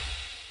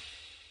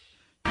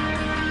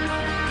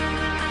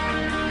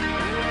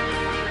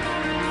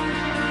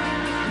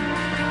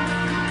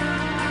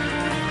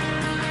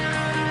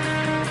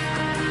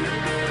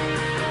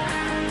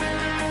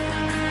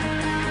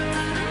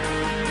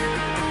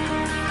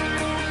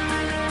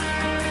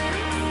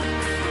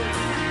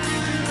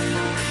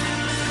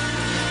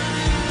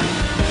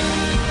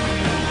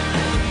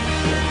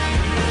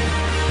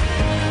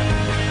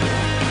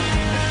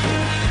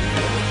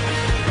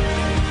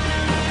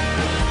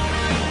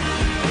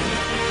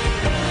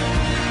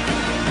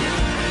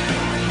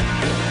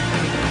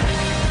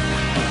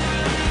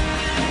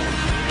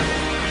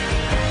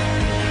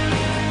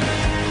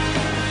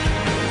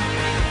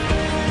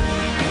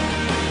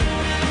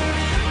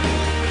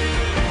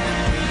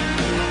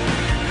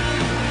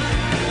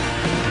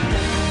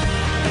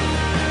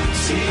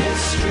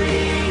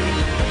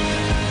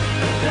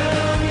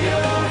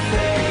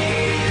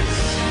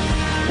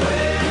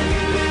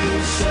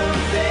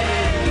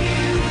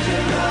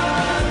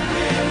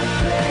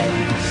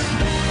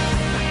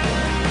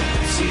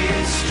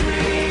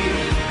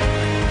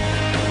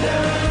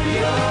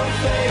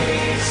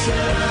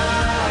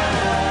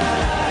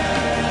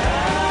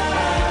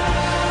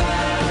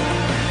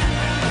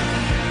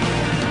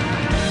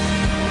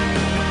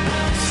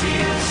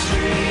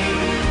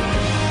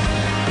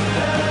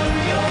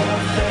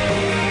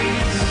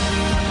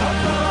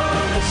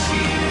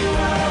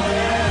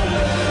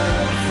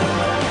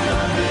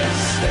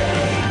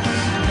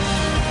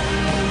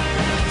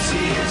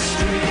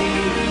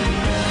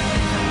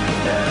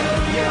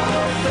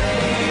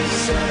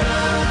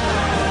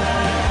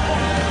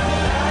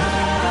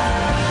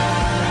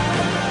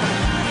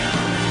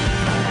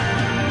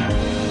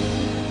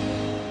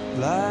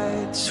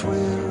 Lights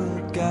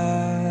will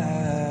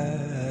guide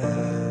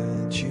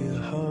you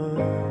home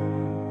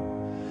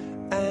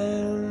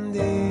and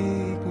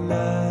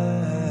ignite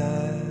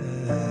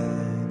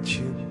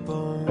your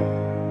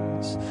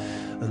bones,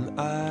 and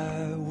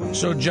I will.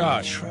 So,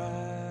 Josh.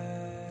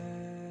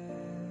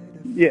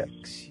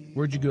 Yes.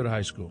 Where'd you go to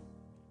high school?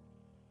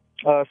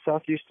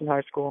 South Houston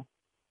High School.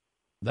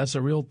 That's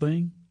a real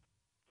thing?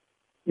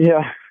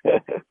 Yeah.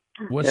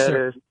 What's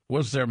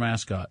their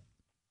mascot?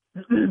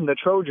 The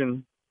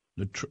Trojan.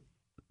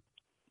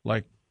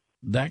 Like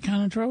that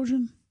kind of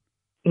Trojan?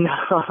 No,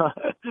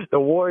 the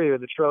Warrior,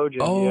 the Trojan.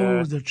 Oh,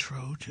 yeah. the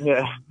Trojan.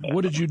 Yeah.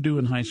 What did you do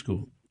in high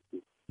school?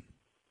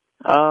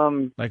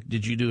 Like,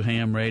 did you do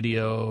ham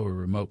radio or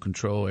remote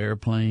control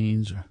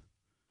airplanes? Or?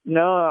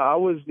 No, I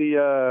was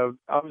the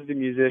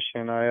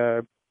musician. I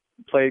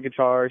played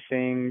guitar,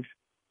 sings.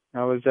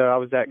 I was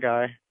that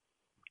guy.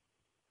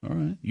 All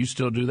right. You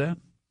still do that?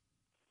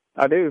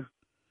 I do.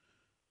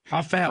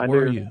 How fat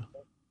were you?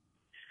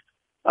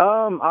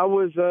 I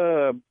was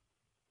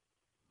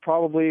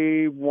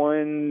probably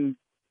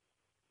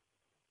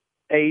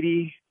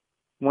 180,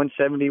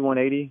 170,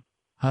 180.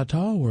 How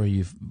tall were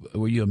you?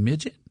 Were you a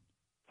midget?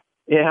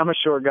 Yeah, I'm a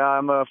short guy.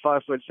 I'm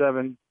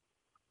 5'7".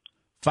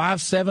 5'7",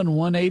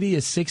 180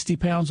 is 60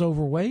 pounds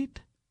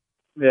overweight?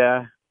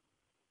 Yeah.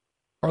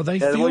 Are they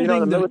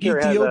fielding the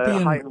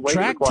Ethiopian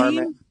track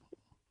team?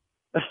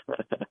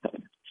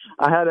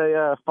 I had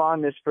a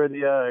fondness for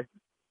the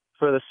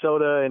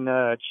soda and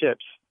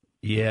chips.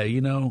 Yeah,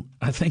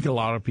 I think a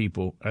lot of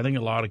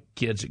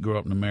kids that grow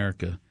up in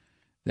America,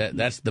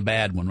 that's the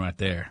bad one right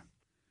there.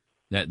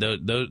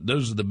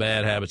 Those are the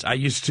bad habits. I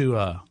used to,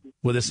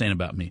 well, this ain't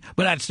about me,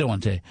 but I'd still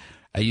want to tell you,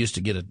 I used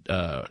to get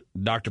a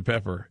Dr.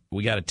 Pepper.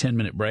 We got a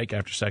 10-minute break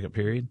after second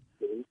period.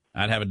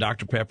 I'd have a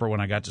Dr. Pepper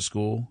when I got to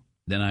school.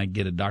 Then I'd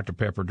get a Dr.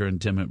 Pepper during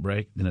the 10-minute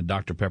break, then a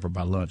Dr. Pepper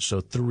by lunch.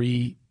 So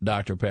 3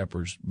 Dr.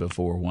 Peppers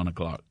before 1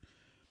 o'clock.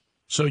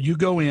 So you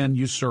go in,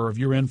 you serve.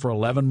 You're in for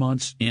 11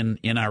 months in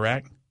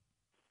Iraq?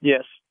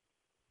 Yes.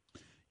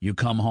 You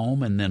come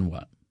home, and then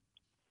what?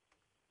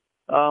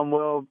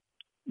 Well,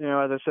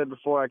 as I said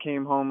before, I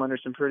came home under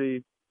some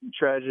pretty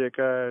tragic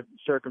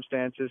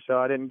circumstances. So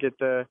I didn't get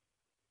the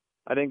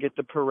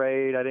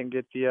parade. I didn't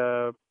get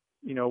the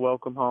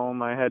welcome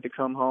home. I had to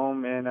come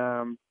home,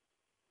 and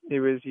it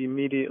was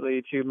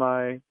immediately to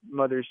my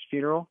mother's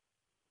funeral.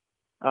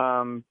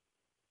 So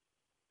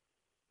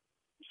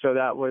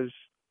that was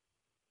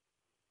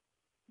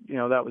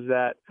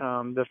that.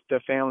 The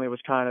family was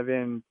kind of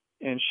in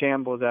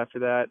shambles after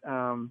that.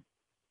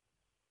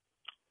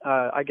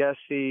 I guess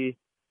the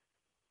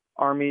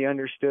Army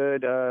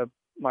understood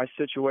my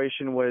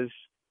situation was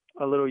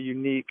a little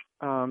unique.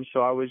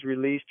 So I was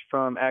released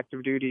from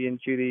active duty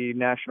into the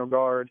National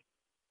Guard,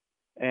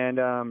 and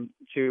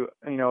to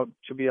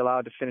be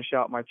allowed to finish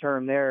out my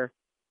term there.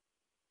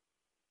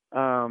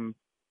 So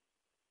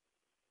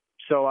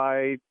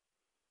I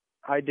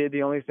did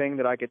the only thing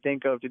that I could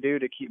think of to do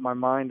to keep my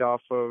mind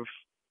off of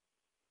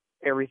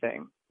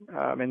everything,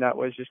 and that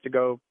was just to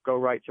go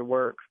right to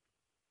work.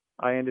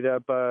 I ended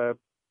up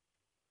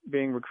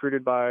being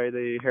recruited by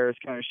the Harris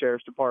County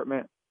Sheriff's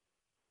Department,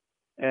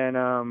 and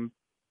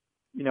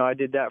I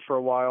did that for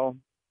a while.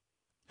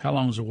 How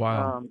long was a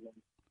while?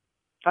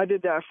 I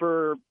did that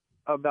for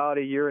about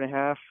a year and a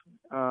half.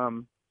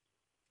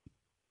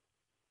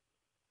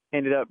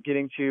 Ended up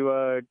getting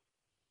to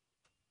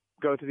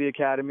go to the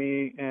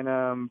academy,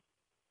 and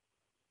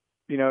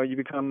you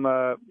become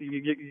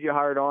you get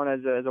hired on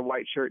as a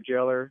white shirt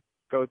jailer,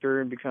 go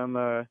through and become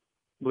a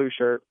blue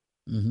shirt.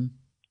 Mm-hmm.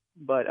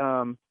 But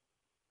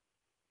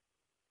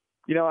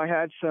I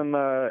had some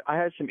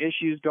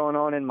issues going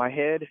on in my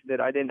head that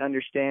I didn't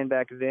understand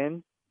back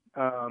then.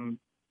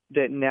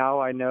 That now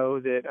I know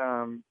that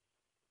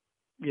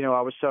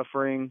I was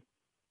suffering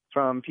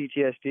from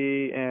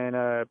PTSD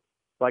and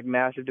like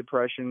massive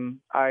depression.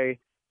 The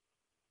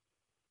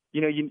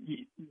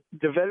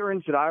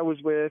veterans that I was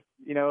with,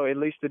 at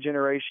least the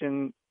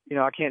generation,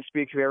 I can't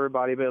speak for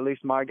everybody, but at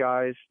least my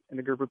guys and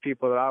the group of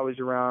people that I was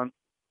around,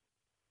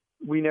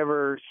 we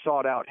never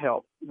sought out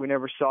help. We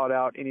never sought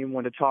out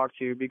anyone to talk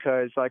to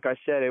because, like I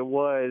said, it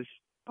was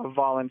a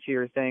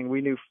volunteer thing.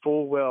 We knew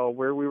full well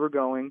where we were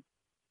going.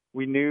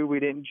 We knew we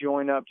didn't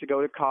join up to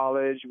go to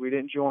college. We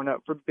didn't join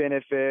up for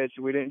benefits.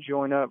 We didn't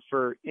join up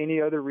for any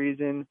other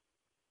reason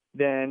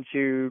than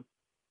to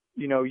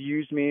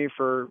use me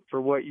for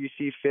what you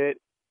see fit.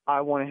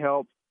 I want to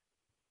help.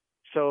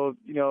 So,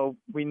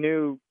 we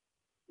knew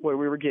what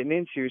we were getting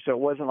into, so it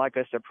wasn't like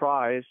a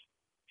surprise.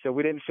 So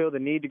we didn't feel the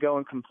need to go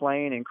and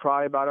complain and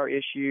cry about our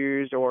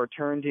issues or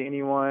turn to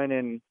anyone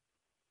and,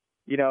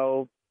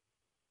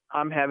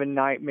 I'm having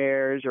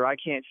nightmares or I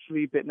can't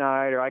sleep at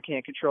night or I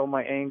can't control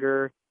my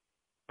anger.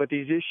 But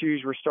these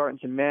issues were starting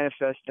to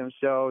manifest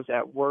themselves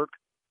at work.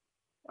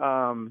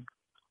 I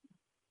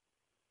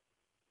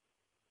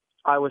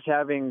was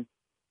having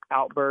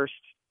outbursts.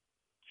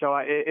 So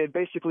it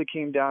basically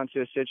came down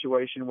to a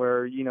situation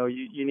where,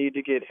 you need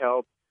to get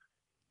help.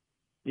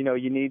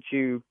 You need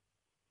to.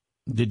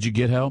 Did you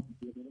get help?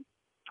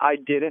 I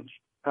didn't.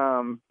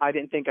 I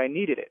didn't think I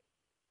needed it.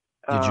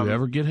 Did you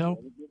ever get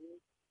help?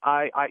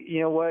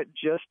 You know what?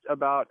 Just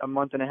about a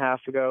month and a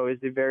half ago is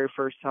the very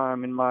first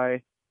time in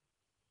my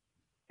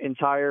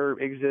entire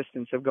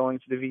existence of going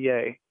to the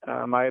VA.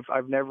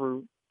 I've never,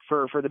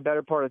 for the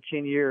better part of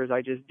 10 years,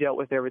 I just dealt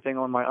with everything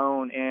on my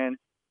own, and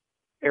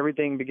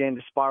everything began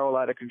to spiral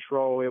out of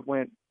control. It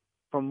went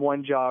from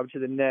one job to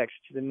the next,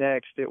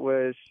 It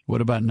was.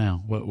 What about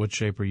now? What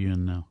shape are you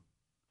in now?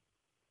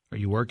 Are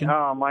you working?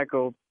 Oh,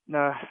 Michael,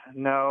 no,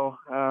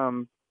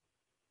 I'm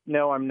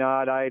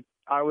not. I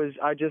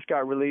just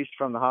got released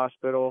from the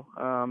hospital.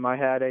 I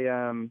had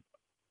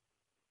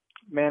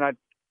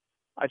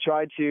I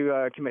tried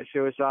to commit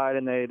suicide,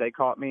 and they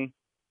caught me.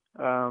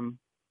 So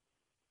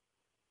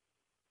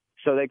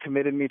they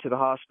committed me to the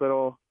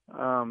hospital.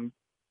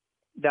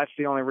 That's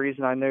the only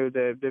reason I knew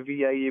the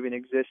VA even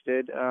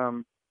existed.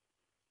 When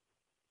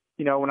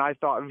I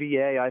thought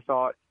VA, I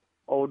thought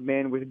old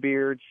men with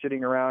beards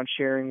sitting around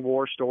sharing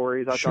war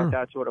stories. I thought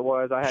that's what it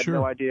was. I had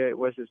no idea it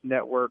was this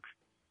network.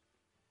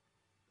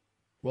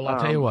 Well,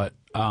 I'll tell you what,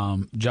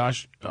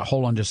 Josh,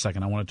 hold on just a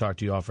second. I want to talk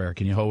to you off air.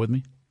 Can you hold with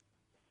me?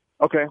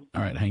 Okay.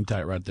 All right, hang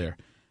tight right there.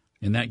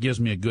 And that gives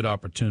me a good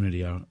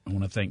opportunity. I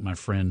want to thank my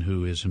friend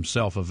who is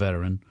himself a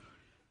veteran,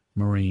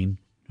 Marine,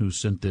 who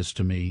sent this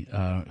to me,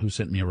 who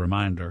sent me a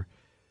reminder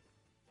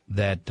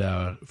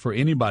that for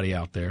anybody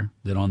out there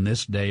that on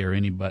this day or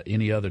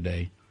any other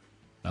day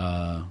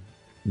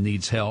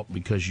needs help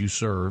because you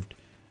served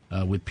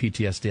with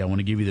PTSD, I want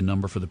to give you the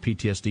number for the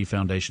PTSD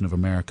Foundation of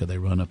America. They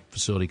run a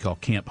facility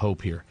called Camp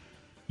Hope here.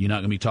 You're not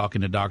going to be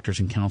talking to doctors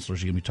and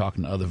counselors. You're going to be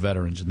talking to other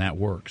veterans, and that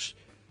works.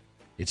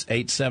 It's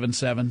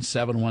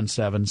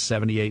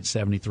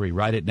 877-717-7873.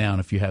 Write it down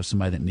if you have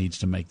somebody that needs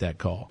to make that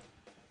call.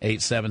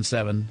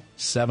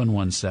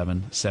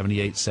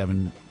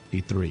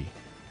 877-717-7873.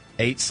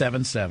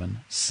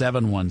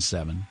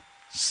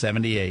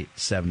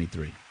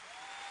 877-717-7873.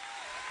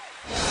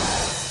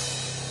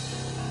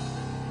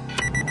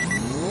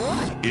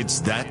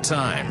 It's that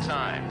time.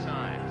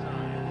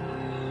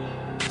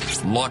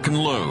 Lock and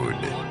load.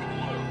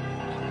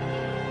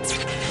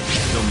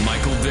 The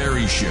Michael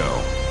Berry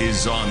Show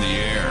is on the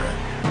air.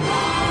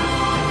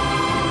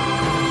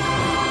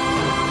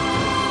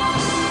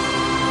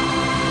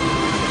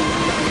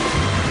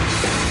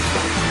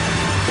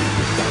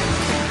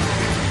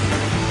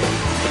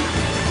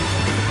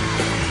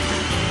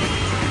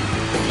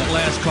 That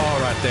last call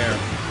right there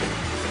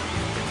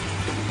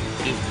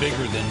is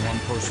bigger than one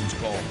person's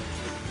call.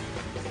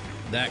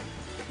 That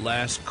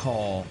last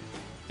call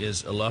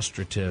is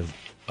illustrative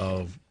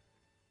of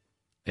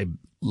a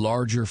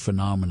larger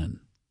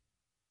phenomenon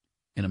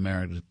in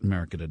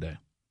America today.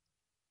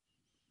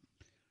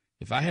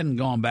 If I hadn't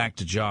gone back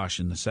to Josh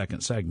in the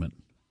second segment,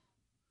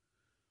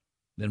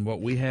 then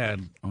what we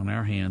had on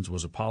our hands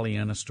was a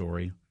Pollyanna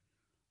story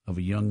of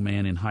a young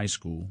man in high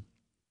school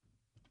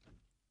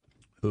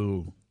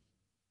who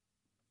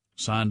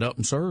signed up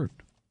and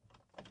served.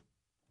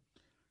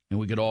 And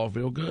we could all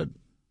feel good.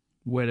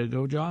 Way to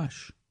go,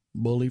 Josh.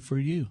 Bully for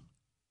you.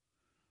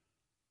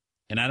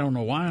 And I don't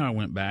know why I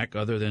went back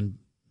other than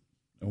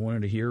I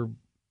wanted to hear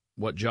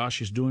what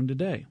Josh is doing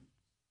today.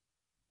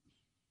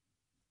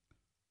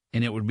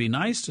 And it would be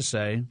nice to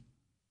say,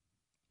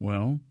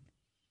 well,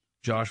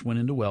 Josh went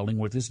into welding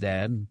with his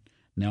dad, and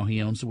now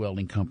he owns the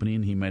welding company,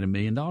 and he made $1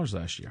 million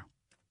last year.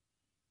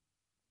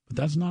 But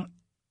that's not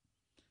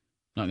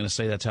going to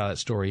say that's how that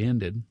story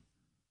ended,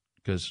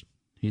 because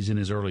he's in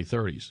his early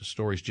 30s. The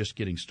story's just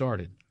getting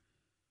started.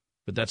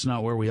 But that's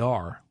not where we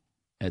are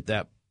at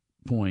this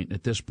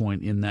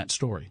point in that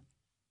story.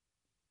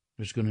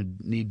 There's going to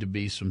need to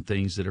be some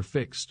things that are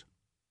fixed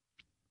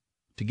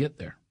to get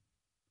there.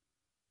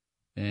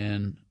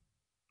 And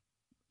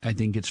I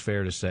think it's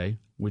fair to say,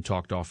 we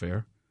talked off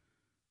air,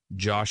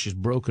 Josh is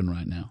broken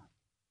right now.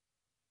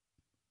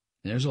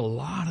 There's a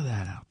lot of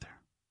that out there.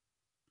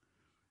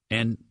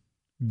 And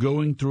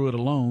going through it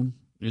alone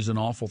is an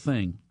awful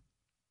thing.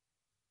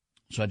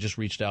 So I just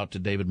reached out to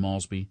David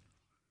Malsby,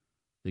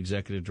 the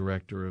executive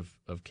director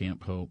of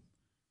Camp Hope,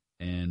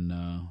 and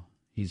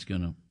he's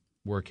going to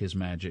work his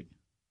magic.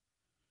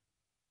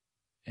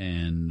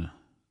 And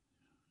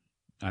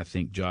I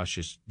think Josh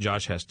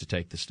has to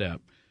take the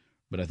step,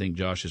 but I think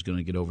Josh is going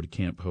to get over to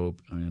Camp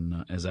Hope.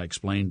 And as I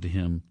explained to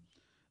him,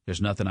 there's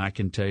nothing I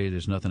can tell you.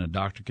 There's nothing a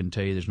doctor can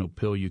tell you. There's no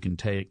pill you can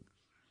take.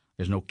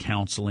 There's no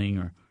counseling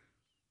or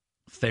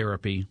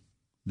therapy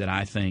that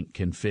I think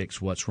can fix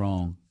what's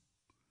wrong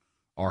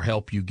or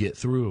help you get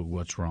through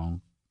what's wrong,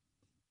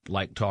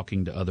 like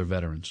talking to other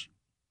veterans.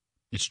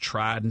 It's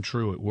tried and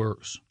true. It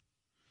works.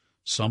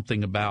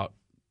 Something about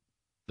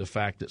the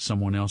fact that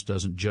someone else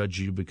doesn't judge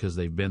you because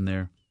they've been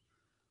there.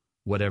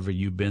 Whatever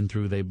you've been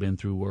through, they've been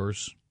through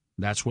worse.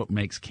 That's what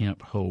makes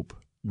Camp Hope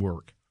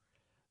work.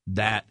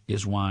 That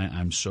is why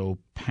I'm so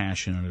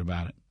passionate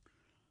about it.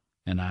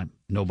 And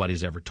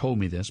nobody's ever told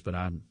me this, but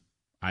I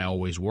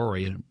always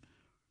worry.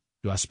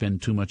 Do I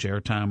spend too much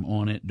airtime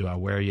on it? Do I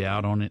wear you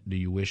out on it? Do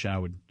you wish I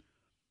would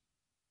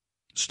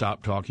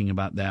stop talking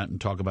about that and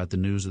talk about the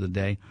news of the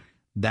day?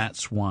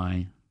 That's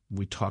why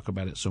we talk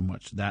about it so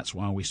much. That's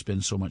why we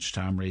spend so much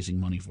time raising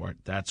money for it.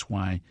 That's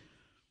why,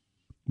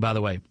 by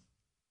the way,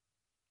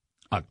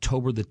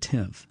 October the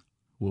 10th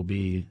will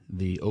be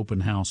the open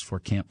house for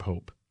Camp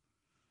Hope.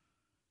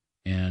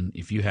 And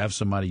if you have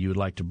somebody you would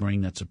like to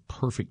bring, that's a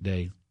perfect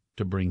day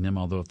to bring them,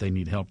 although if they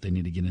need help, they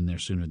need to get in there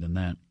sooner than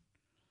that.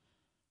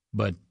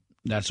 But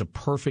that's a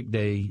perfect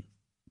day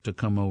to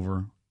come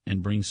over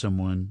and bring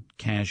someone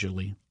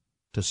casually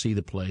to see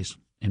the place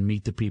and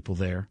meet the people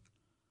there.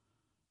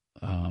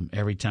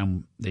 Every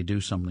time they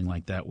do something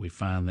like that, we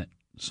find that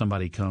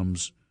somebody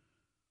comes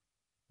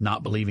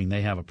not believing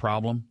they have a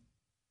problem,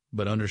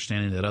 but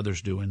understanding that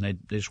others do, and they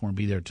just want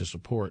to be there to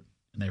support.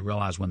 And they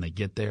realize when they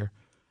get there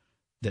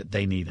that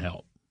they need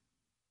help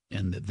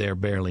and that they're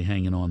barely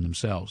hanging on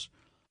themselves.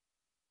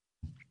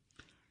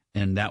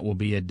 And that will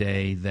be a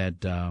day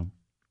that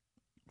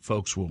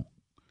folks will,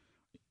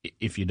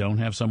 if you don't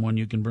have someone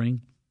you can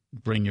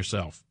bring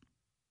yourself.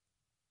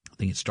 I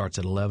think it starts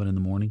at 11 in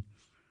the morning.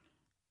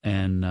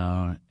 And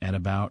at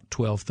about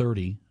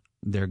 12:30,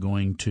 they're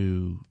going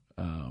to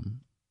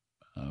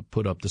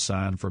put up the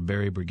sign for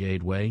Berry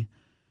Brigade Way.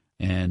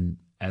 And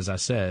as I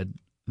said,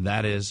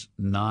 that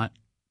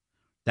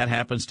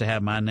happens to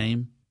have my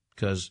name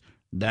because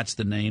that's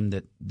the name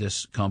that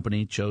this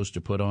company chose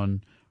to put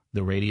on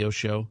the radio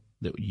show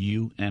that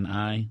you and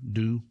I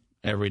do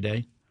every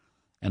day.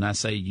 And I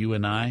say you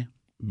and I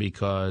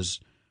because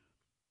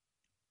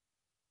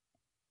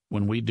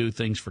when we do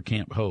things for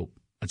Camp Hope,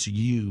 it's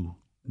you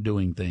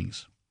doing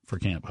things for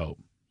Camp Hope.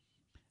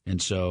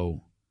 And so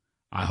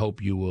I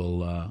hope you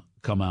will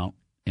come out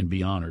and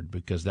be honored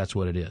because that's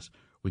what it is.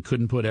 We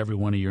couldn't put every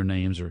one of your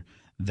names or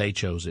They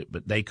chose it,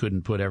 but they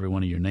couldn't put every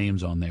one of your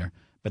names on there.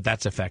 But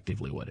that's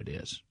effectively what it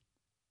is.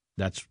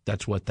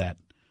 That's what that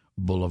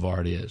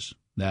boulevard is.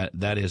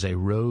 That is a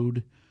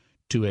road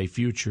to a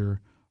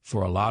future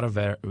for a lot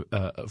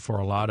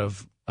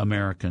of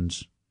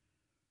Americans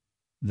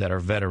that are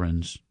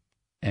veterans,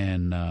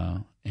 and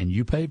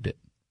you paved it,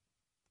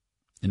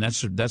 and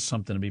that's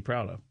something to be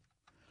proud of.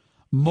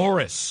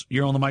 Morris,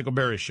 you're on the Michael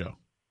Berry Show.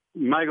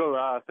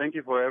 Michael, thank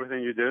you for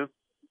everything you do,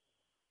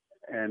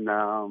 and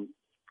I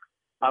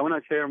want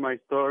to share my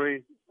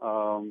story.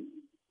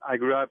 I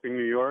grew up in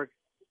New York.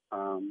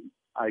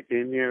 I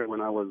came here when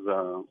I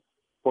was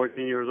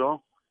 14 years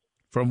old.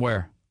 From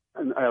where?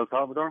 In El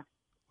Salvador.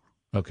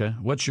 Okay.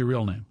 What's your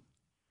real name?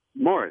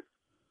 Morris.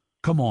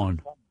 Come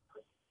on.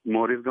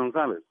 Morris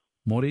Gonzalez.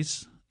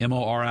 Morris?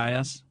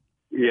 M-O-R-I-S?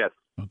 Yes.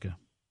 Okay.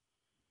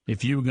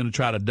 If you were going to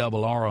try to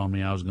double R on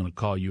me, I was going to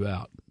call you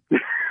out.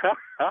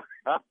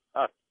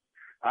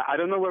 I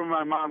don't know where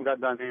my mom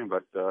got that name,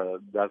 but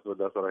that's what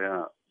I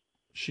have.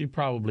 She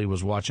probably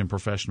was watching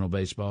professional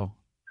baseball.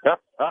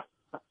 All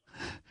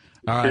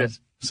right. Yeah.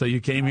 So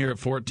you came here at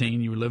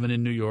 14. You were living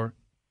in New York.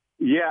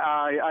 Yeah,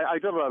 I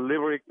drove a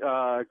livery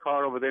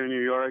car over there in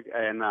New York,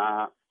 and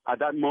at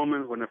that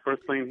moment when the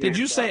first plane hit... Did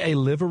you say a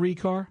livery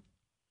car?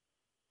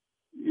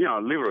 Yeah,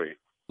 livery.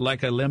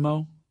 Like a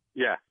limo?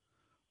 Yeah.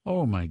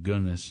 Oh, my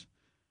goodness.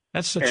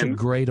 That's such a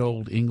great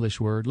old English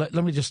word. Let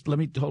me just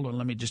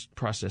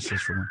process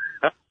this for a minute.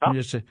 Let me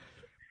just say,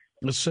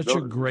 it's such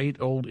a great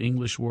old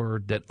English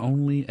word that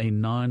only a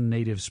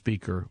non-native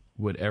speaker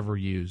would ever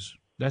use.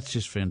 That's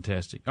just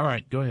fantastic. All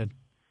right, go ahead.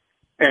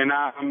 And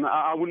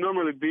I would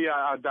normally be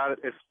at that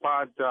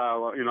spot,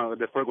 when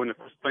the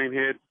first plane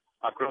hit,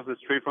 across the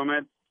street from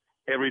it,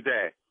 every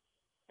day.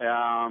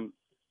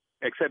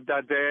 Except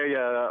that day,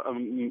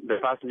 the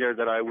passenger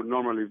that I would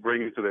normally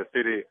bring into the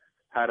city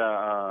had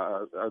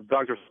a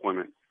doctor's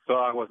appointment. So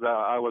I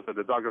was at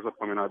the doctor's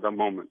appointment at that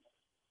moment.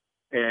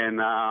 And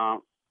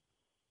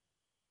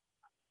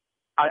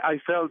I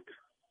felt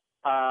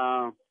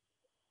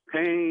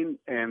pain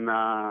and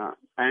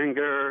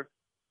anger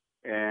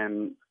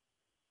and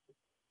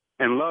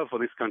love for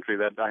this country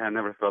that I had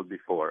never felt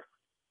before.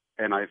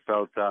 And I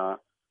felt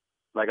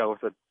like I was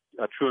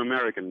a true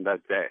American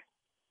that day.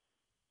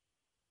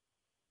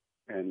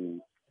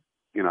 And,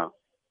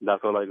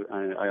 that's all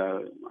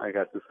I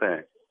got to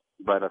say.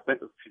 But to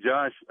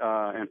Josh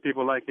and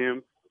people like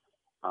him,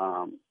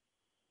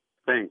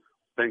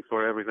 thanks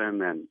for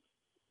everything,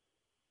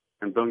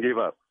 and don't give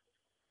up.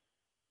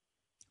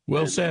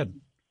 Well said.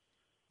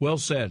 Well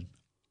said.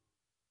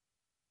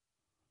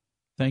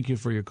 Thank you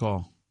for your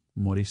call,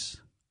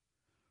 Morris.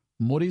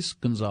 Morris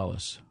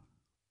Gonzalez.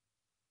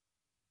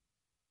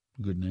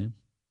 Good name.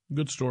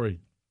 Good story.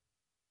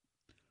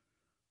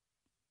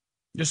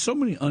 There's so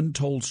many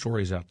untold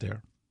stories out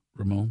there,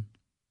 Ramon.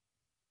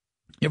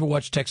 You ever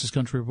watch Texas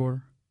Country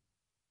Reporter?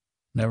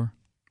 Never?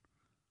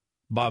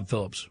 Bob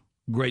Phillips,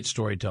 great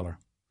storyteller.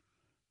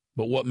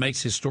 But what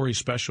makes his story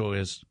special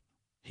is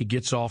he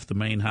gets off the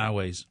main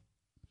highways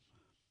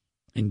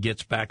and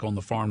gets back on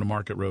the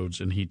farm-to-market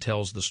roads, and he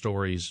tells the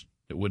stories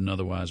that wouldn't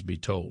otherwise be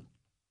told.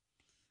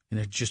 And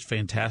they're just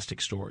fantastic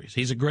stories.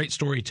 He's a great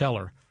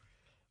storyteller,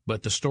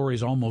 but the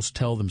stories almost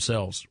tell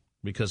themselves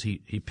because he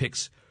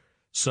picks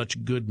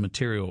such good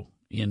material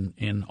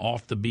in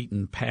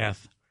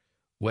off-the-beaten-path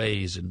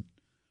ways and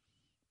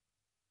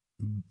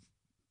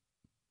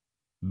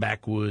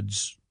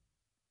backwoods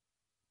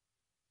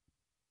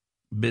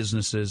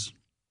businesses,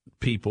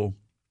 people,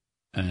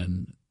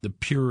 and the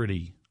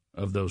purity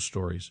of those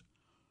stories.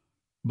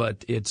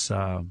 But it's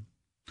a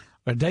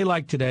day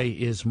like today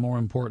is more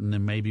important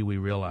than maybe we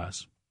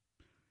realize.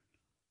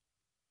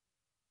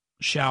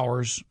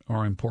 Showers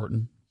are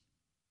important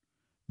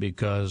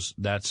because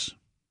that's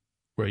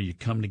where you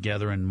come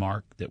together and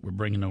mark that we're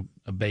bringing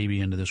a baby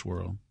into this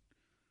world.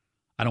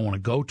 I don't want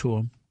to go to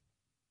them.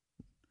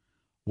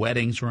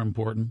 Weddings are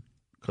important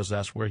because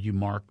that's where you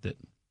mark that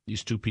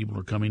these two people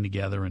are coming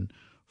together and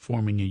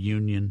forming a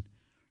union,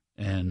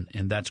 and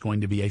that's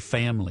going to be a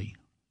family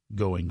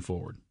going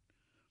forward.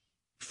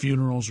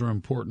 Funerals are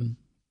important.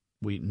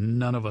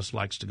 None of us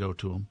likes to go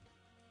to them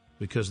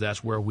because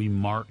that's where we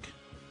mark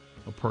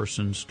a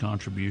person's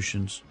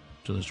contributions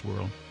to this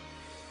world.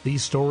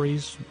 These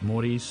stories,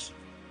 Maurice,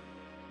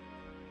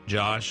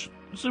 Josh,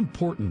 it's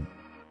important.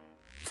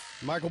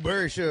 Michael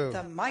Berry Show.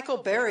 The Michael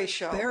Berry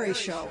Show. Berry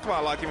Show. That's why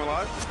I like him a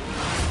lot.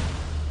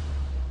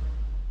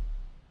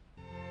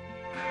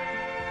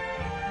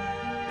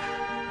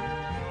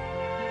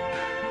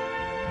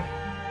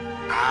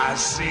 I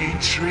see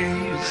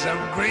trees of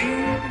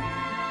green,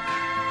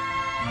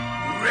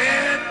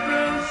 red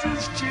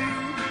roses too.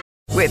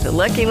 With the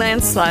Lucky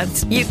Land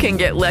Slots, you can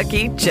get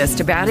lucky just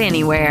about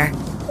anywhere.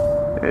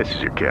 This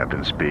is your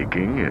captain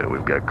speaking.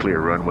 We've got clear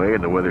runway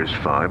and the weather's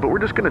fine, but we're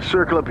just going to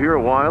circle up here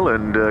a while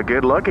and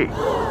get lucky.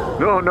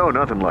 No,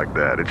 nothing like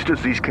that. It's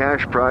just these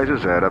cash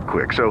prizes add up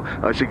quick. So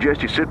I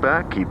suggest you sit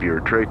back, keep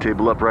your tray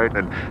table upright,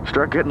 and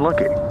start getting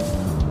lucky.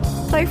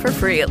 Play for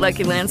free at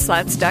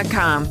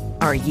LuckyLandSlots.com.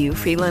 Are you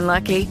feeling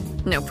lucky?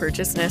 No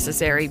purchase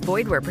necessary.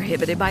 Void where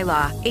prohibited by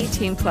law.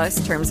 18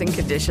 plus terms and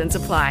conditions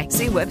apply.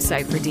 See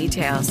website for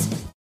details.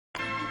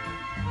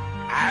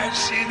 I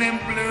see them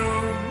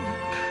blue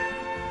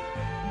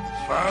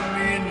for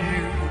me and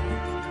you,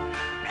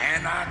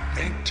 and I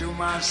think to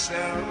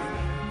myself,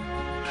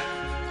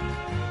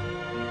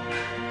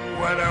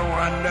 what a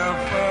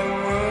wonderful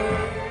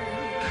world.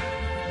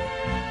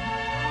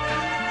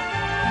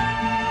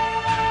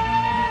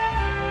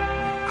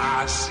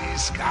 I see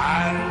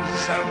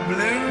skies of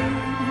blue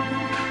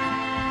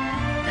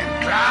and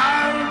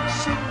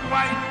clouds of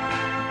white,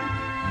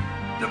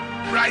 the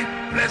bright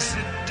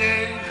blessed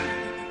day,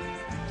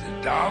 the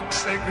dark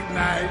sacred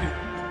night,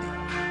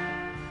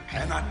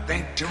 and I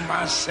think to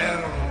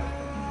myself,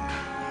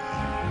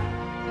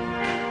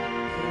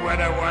 what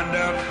a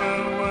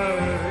wonderful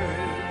world.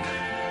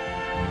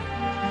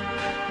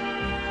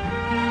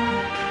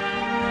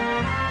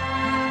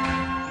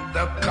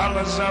 The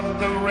colors of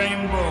the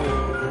rainbow,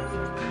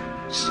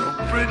 so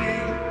pretty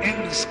in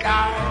the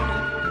sky,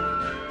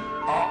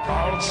 are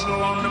also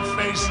on the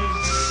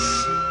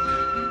faces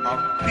of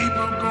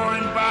people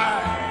going by.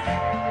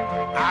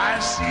 I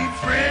see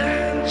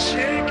friends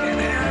shaking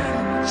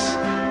hands,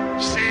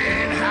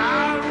 saying,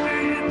 how do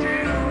you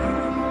do?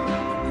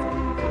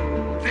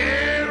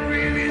 They're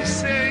really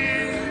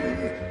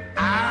saying,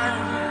 I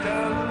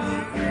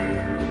love you.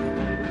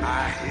 I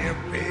hear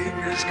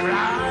babies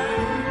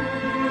cry.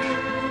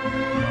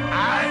 I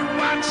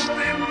watch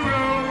them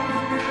grow.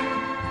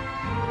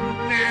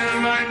 They'll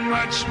learn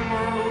much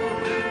more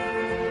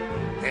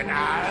than I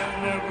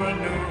never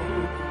knew.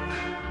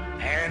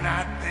 And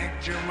I think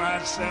to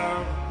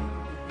myself,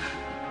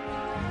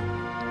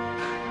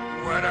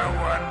 what a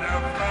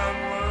wonderful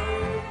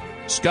world.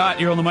 Scott,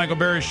 you're on the Michael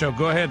Berry Show.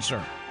 Go ahead,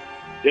 sir.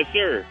 Yes,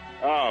 sir.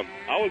 I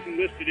was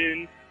enlisted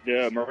in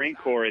the Marine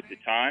Corps at the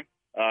time.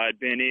 I'd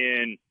been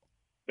in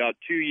about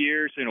 2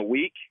 years and a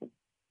week.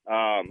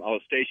 I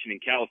was stationed in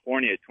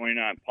California at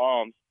 29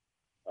 Palms.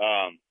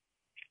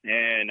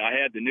 And I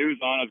had the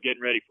news on. I was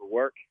getting ready for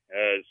work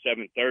at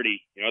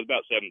 7:30. It was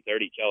about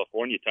 7:30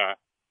 California time.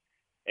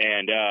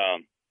 And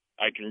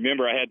I can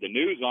remember I had the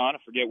news on. I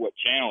forget what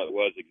channel it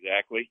was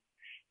exactly.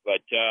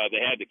 But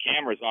they had the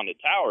cameras on the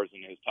towers,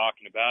 and it was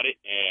talking about it.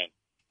 And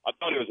I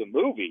thought it was a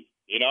movie.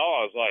 I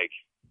was like,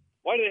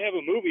 why do they have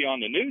a movie on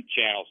the news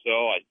channel?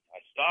 So I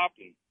stopped,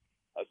 and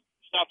I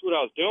stopped what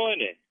I was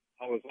doing. And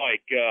I was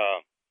like,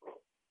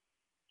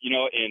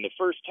 and the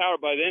first tower,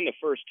 by then the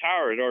first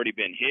tower had already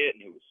been hit,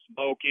 and it was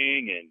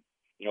smoking, and,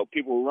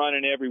 people were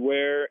running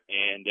everywhere.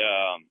 And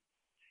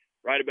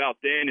right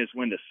about then is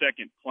when the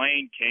second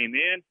plane came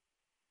in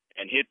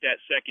and hit that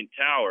second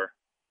tower.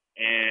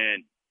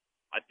 And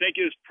I think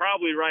it was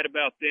probably right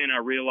about then I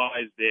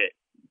realized that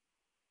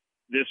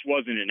this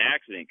wasn't an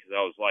accident, because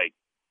I was like,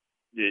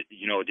 did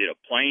a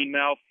plane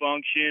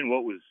malfunction?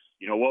 What was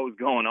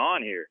going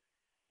on here?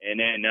 And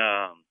then,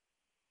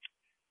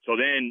 so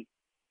then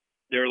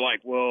they're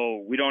like, well,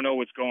 we don't know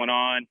what's going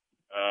on.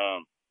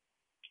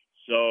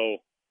 So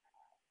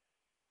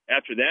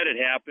after that had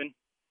happened,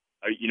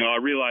 I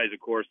realized, of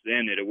course,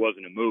 then that it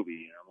wasn't a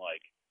movie. And I'm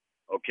like,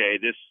 okay,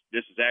 this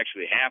is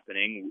actually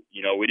happening.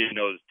 We didn't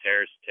know it was a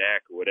terrorist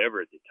attack or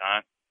whatever at the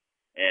time.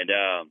 And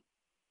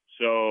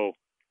so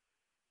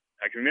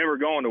I can remember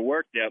going to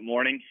work that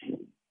morning,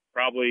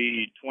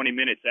 probably 20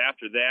 minutes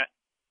after that.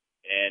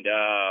 And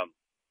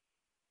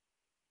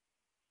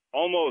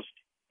almost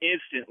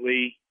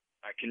instantly,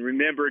 I can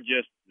remember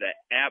just the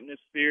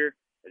atmosphere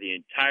of the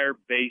entire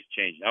base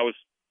changing.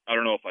 I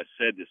don't know if I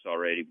said this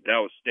already, but I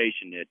was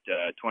stationed at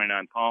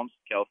 29 Palms,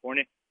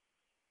 California.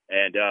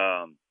 And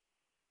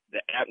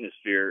the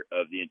atmosphere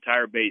of the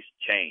entire base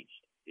changed.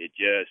 It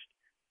just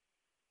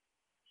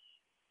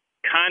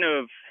kind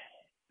of,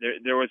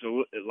 there was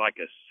like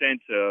a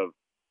sense of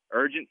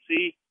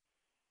urgency.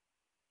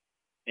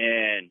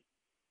 And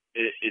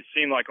it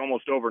seemed like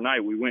almost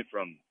overnight we went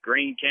from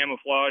green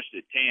camouflage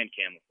to tan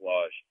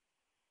camouflage.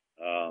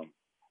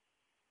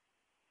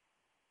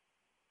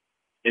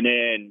 And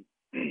then,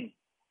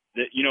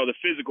 the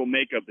physical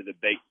makeup of the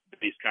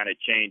base kind of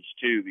changed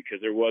too,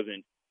 because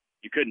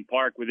you couldn't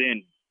park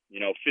within,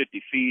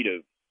 50 feet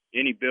of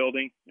any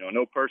building,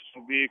 no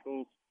personal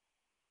vehicles.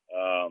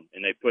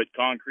 And they put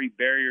concrete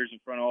barriers in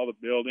front of all the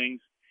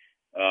buildings.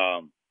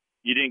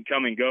 You didn't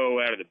come and go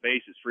out of the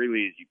base as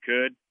freely as you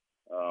could.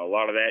 A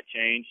lot of that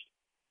changed.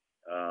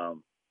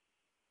 And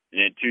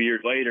then 2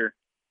 years later,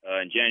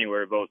 in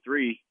January of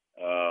 2003,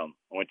 I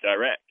went to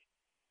Iraq.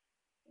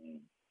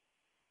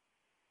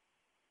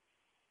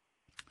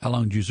 How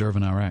long did you serve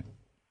in Iraq?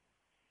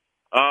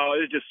 It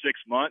was just 6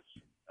 months.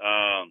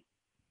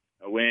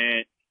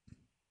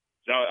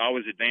 I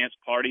was advanced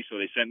party, so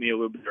they sent me a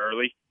little bit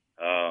early,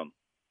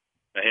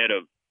 ahead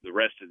of the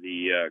rest of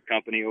the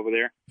company over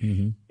there.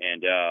 Mm-hmm.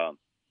 And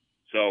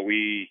so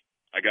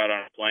I got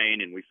on a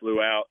plane and we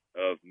flew out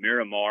of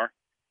Miramar,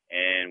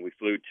 and we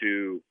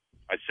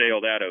I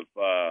sailed out of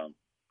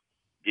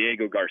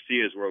Diego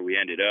Garcia is where we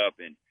ended up,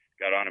 and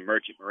got on a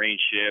merchant marine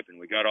ship, and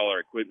we got all our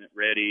equipment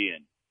ready.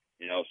 And,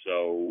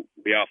 so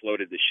we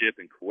offloaded the ship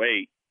in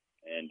Kuwait,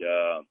 and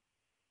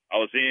I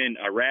was in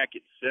Iraq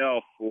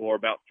itself for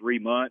about 3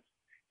 months.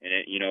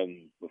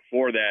 And,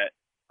 before that,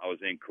 I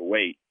was in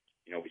Kuwait.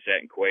 We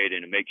sat in Kuwait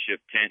in a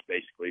makeshift tent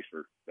basically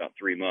for about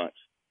 3 months.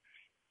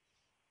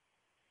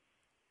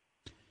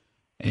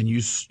 And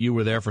you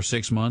were there for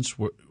 6 months.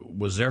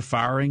 Was there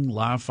firing,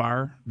 live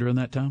fire during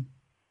that time?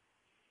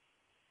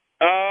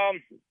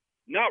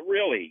 Not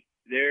really.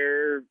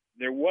 There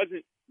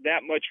wasn't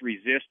that much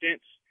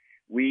resistance.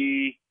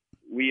 We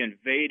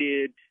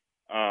invaded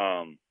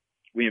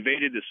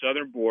the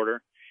southern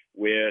border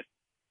with,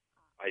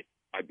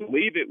 I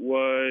believe it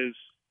was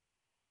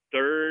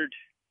either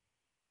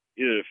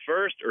the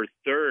 1st or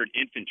 3rd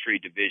Infantry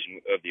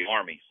Division of the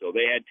Army. So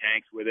they had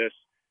tanks with us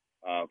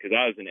because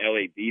I was an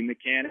LAV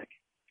mechanic.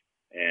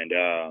 And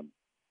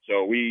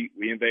so we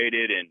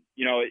invaded, and,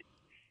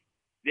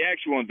 the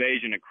actual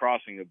invasion and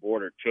crossing the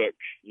border took,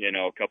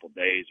 a couple of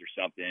days or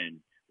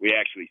something. We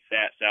actually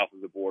sat south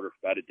of the border for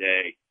about a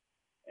day.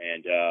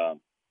 And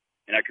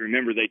I can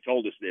remember they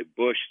told us that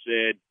Bush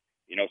said,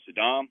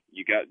 Saddam,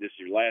 this is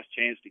your last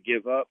chance to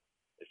give up.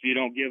 If you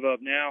don't give up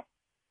now,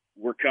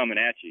 we're coming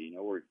at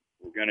you. We're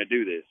going to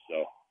do this.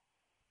 So,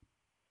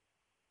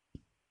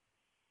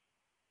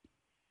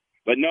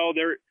 but no,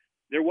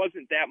 there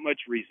wasn't that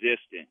much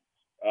resistance.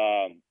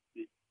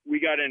 We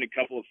got in a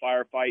couple of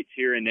firefights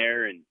here and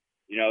there, and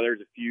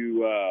there's a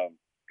few,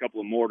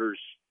 couple of mortars,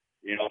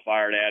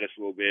 fired at us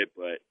a little bit,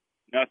 but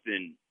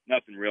nothing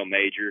real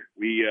major.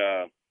 We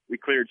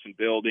cleared some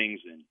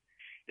buildings, and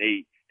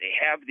they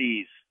have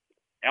these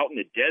out in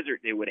the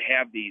desert. They would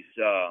have these,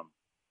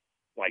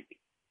 like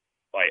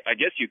I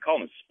guess you call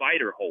them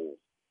spider holes,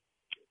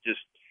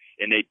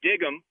 and they dig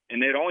them,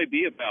 and they'd only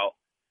be about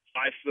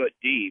 5 foot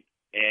deep,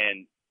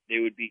 and they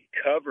would be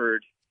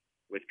covered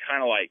with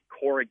kind of like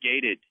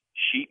corrugated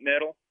sheet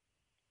metal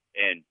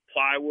and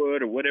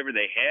plywood or whatever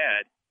they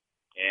had.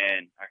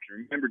 And I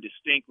can remember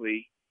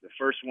distinctly the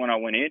first one I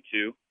went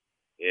into,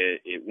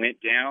 it went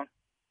down,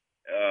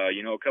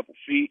 a couple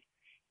feet,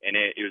 and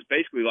it was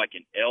basically like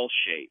an L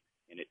shape,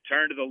 and it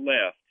turned to the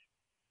left.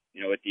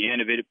 At the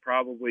end of it, it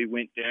probably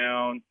went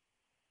down,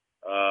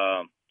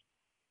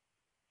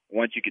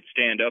 once you could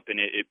stand up, and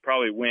it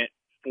probably went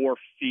 4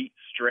 feet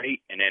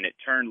straight, and then it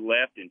turned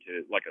left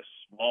into like a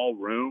small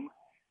room.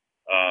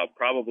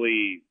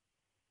 Probably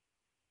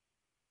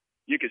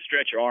you could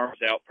stretch your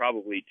arms out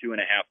probably 2.5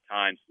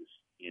 times,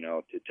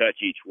 to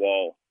touch each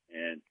wall.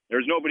 And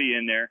there's nobody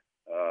in there,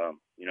 so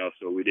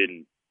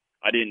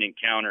I didn't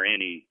encounter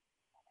any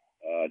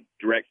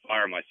direct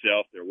fire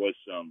myself. There was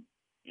some,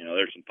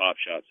 there's some pop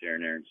shots here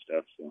and there and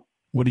stuff. So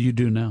what do you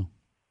do now?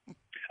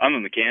 I'm a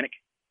mechanic,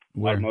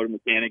 Where? automotive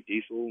mechanic,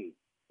 diesel.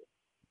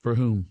 For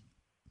whom?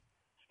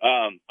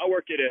 I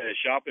work at a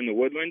shop in the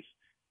Woodlands.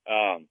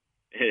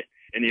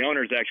 And the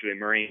owner's actually a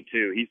Marine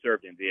too. He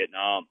served in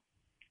Vietnam,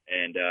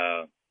 and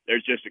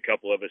there's just a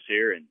couple of us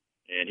here, and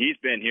he's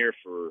been here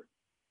for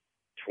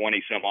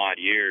 20 some odd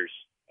years.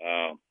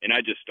 And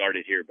I just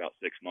started here about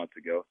 6 months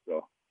ago.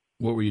 So,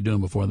 what were you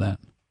doing before that?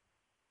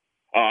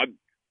 I've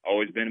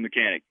always been a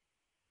mechanic.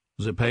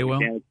 Does it pay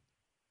well?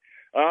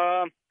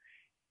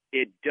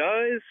 It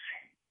does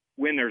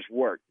when there's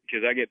work,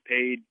 because I get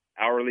paid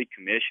hourly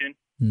commission.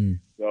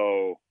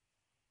 So,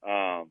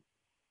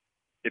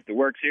 if the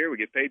work's here, we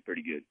get paid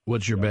pretty good.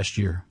 What's your best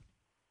year?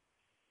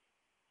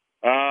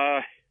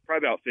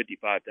 Probably about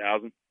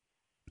 55,000.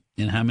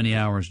 And how many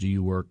hours do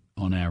you work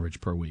on average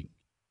per week?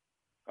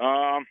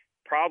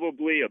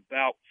 Probably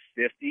about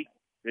 50,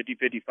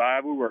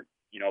 55. We work,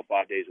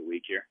 5 days a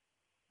week here.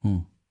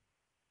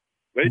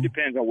 But it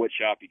depends on what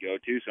shop you go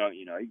to. So,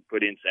 you can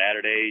put in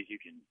Saturdays. You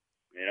can,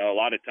 a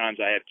lot of times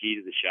I have key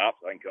to the shop,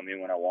 so I can come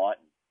in when I want.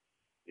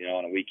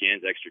 On the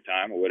weekends, extra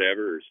time or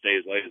whatever, or stay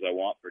as late as I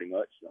want, pretty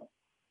much. So.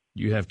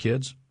 You have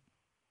kids?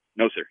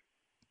 No, sir.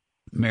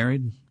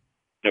 Married?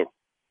 No.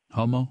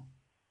 Homo?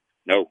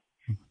 No.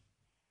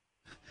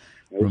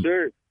 No,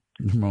 sir.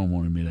 Ramon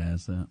wanted me to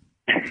ask that.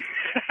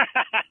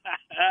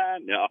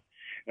 No,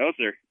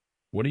 sir.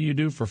 What do you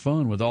do for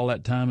fun with all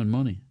that time and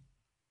money?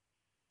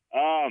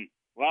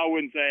 Well, I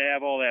wouldn't say I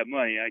have all that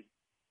money.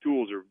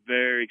 Tools are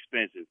very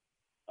expensive.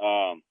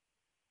 I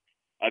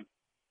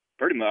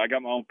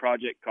got my own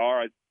project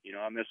car. I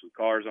mess with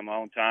cars on my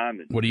own time.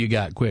 And, what do you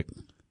got? Quick.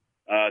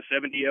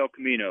 70 El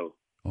Camino.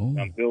 Oh.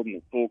 I'm building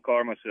the full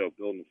car myself,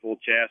 building the full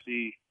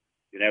chassis.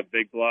 Gonna have a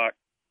big block,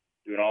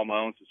 doing all my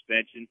own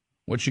suspension.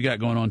 What you got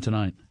going on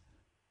tonight?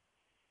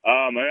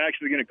 I'm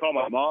actually going to call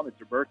my mom. It's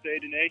her birthday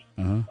today.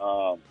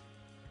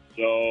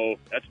 So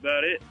that's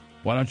about it.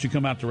 Why don't you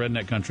come out to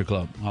Redneck Country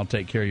Club? I'll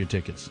take care of your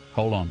tickets.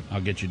 Hold on.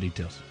 I'll get you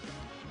details.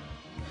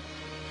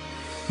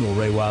 Little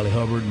Ray Wiley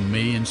Hubbard and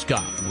me and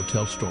Scott will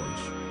tell stories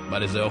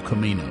about his El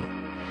Camino.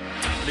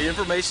 The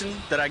information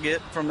that I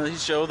get from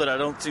his show that I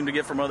don't seem to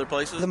get from other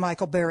places. The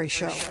Michael Berry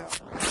Show.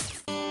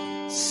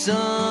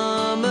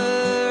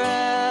 Summer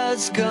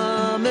has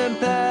come and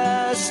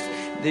passed.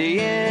 The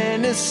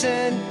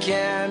innocent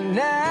can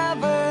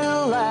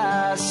never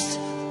last.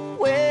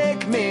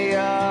 Wake me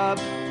up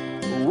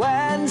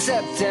when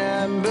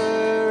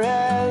September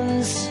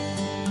ends.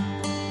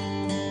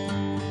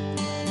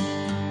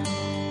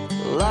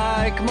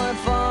 like my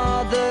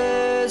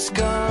father's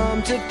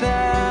come to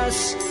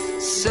pass.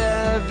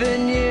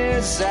 7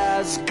 years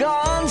has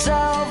gone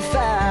so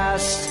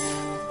fast.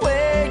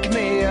 Wake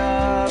me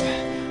up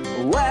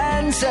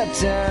when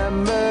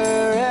September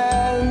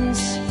ends.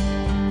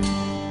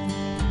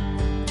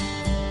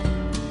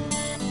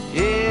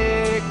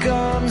 Here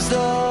comes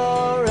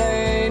the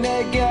rain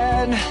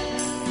again,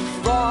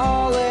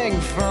 falling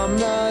from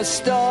the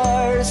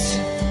stars,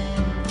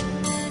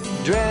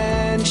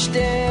 drenched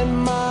in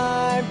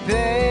my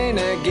pain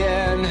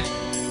again,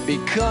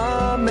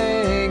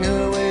 becoming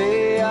who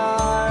we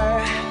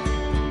are.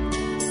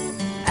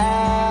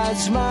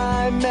 As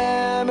my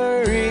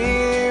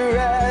memory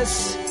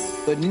rests,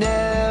 but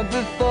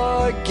never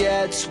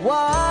forgets what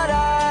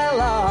I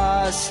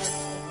lost.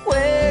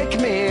 Wake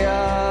me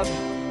up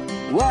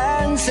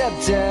when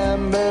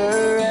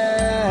September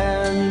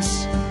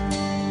ends.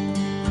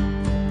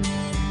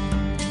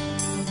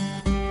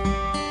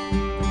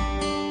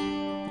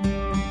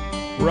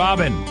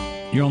 Robin,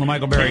 you're on the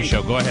Michael Berry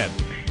Show. Go ahead.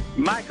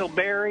 Michael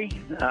Berry,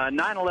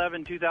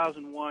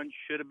 9/11/2001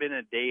 should have been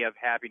a day of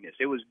happiness.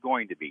 It was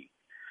going to be.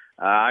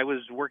 I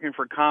was working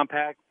for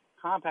Compaq.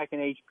 Compaq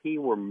and HP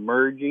were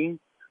merging.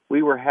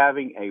 We were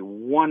having a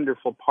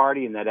wonderful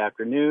party in that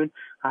afternoon.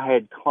 I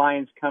had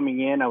clients coming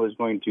in. I was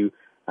going to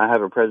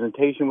have a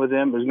presentation with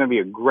them. It was going to be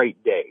a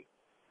great day.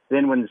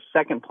 Then when the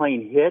second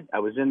plane hit, I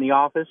was in the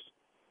office,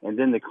 and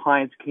then the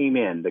clients came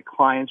in. The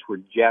clients were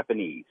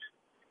Japanese.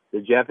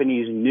 The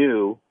Japanese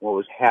knew what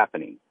was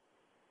happening,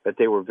 but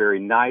they were very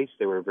nice,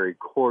 they were very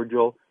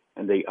cordial,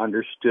 and they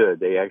understood.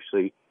 They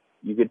actually,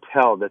 you could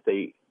tell that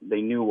they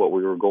knew what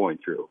we were going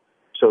through.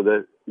 So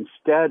that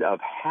instead of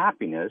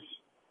happiness,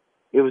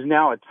 it was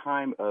now a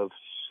time of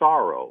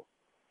sorrow,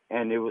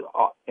 and it was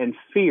and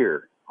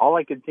fear. All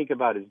I could think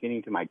about is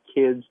getting to my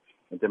kids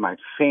and to my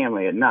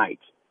family at night.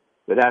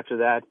 But after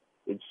that,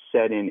 it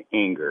set in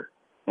anger.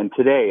 And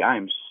today, I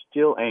am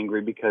still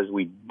angry because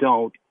we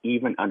don't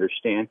even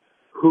understand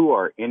who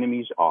our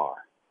enemies are.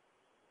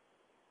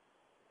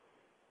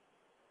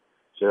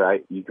 So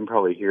you can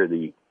probably hear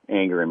the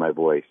anger in my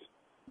voice.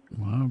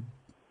 Well,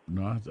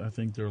 no, I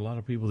think there are a lot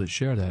of people that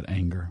share that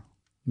anger.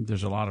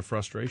 There's a lot of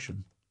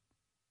frustration.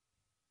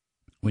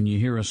 When you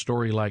hear a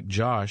story like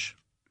Josh,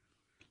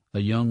 a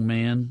young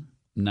man,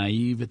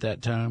 naive at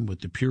that time,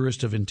 with the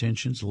purest of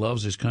intentions,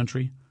 loves his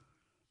country,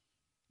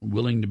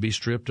 willing to be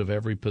stripped of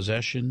every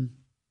possession,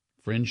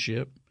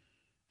 friendship,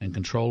 and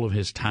control of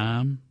his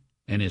time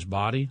and his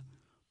body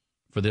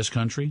for this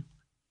country,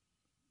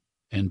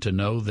 and to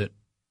know that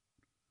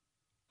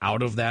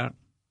out of that,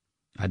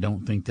 I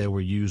don't think they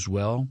were used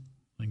well.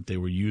 I think they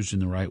were used in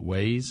the right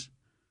ways.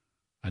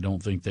 I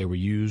don't think they were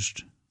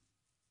used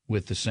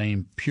with the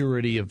same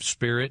purity of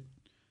spirit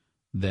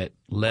that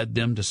led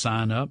them to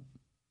sign up.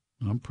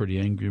 I'm pretty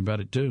angry about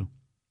it, too.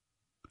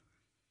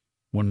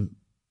 When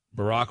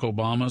Barack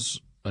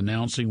Obama's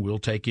announcing we'll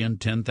take in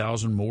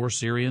 10,000 more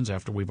Syrians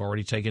after we've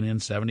already taken in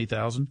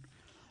 70,000,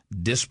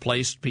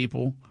 displaced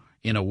people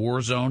in a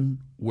war zone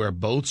where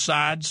both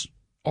sides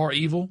are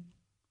evil,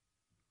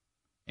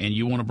 and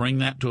you want to bring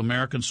that to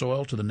American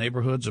soil, to the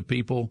neighborhoods of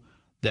people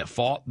that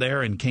fought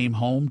there and came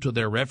home to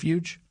their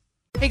refuge?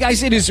 Hey,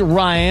 guys, it is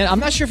Ryan. I'm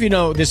not sure if you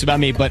know this about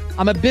me, but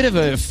I'm a bit of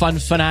a fun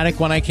fanatic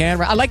when I can.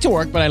 I like to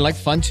work, but I like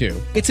fun,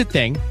 too. It's a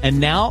thing. And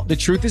now the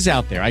truth is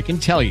out there. I can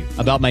tell you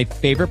about my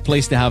favorite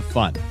place to have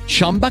fun,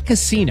 Chumba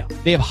Casino.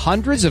 They have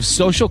hundreds of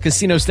social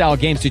casino-style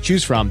games to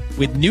choose from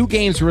with new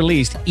games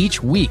released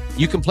each week.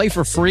 You can play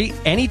for free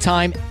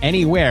anytime,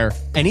 anywhere,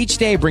 and each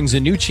day brings a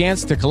new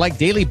chance to collect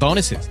daily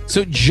bonuses.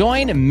 So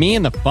join me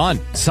in the fun.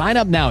 Sign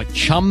up now at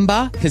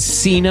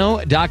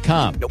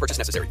ChumbaCasino.com. No purchase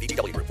necessary.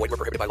 VGW Group. Void where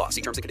prohibited by law.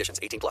 See terms and conditions.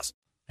 18+.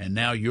 And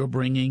now you're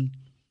bringing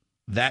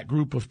that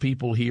group of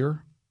people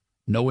here,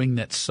 knowing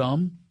that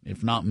some,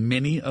 if not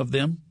many of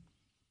them,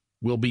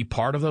 will be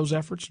part of those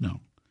efforts?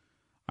 No.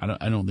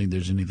 I don't think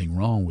there's anything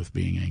wrong with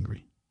being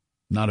angry.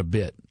 Not a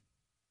bit.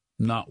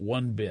 Not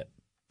one bit.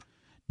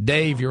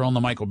 Dave, you're on the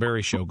Michael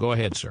Berry Show. Go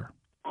ahead, sir.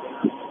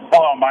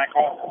 Hello,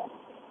 Michael.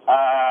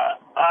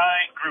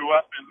 I grew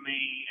up in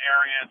the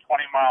area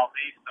 20 miles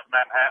east of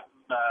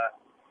Manhattan,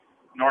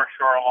 North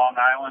Shore of Long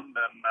Island,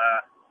 and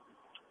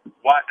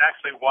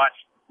actually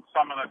watched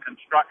some of the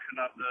construction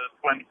of the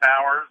Twin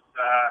Towers.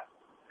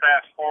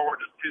 Fast forward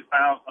to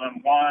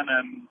 2001,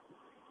 and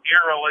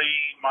eerily,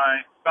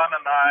 my son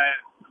and I,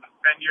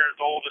 10 years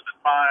old at the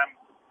time,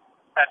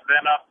 had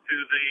been up to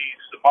the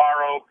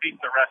Sbarro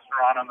Pizza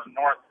Restaurant on the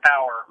North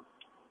Tower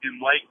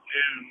in late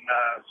June,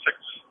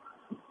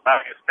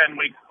 10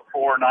 weeks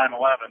before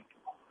 9/11.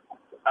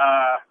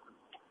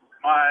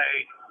 My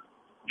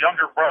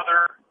younger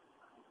brother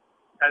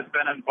has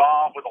been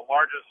involved with the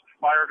largest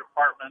fire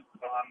department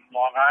on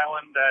Long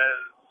Island as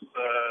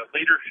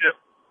leadership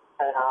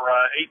for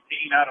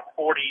 18 out of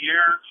 40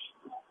 years.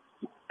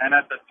 And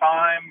at the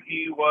time,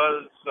 he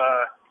was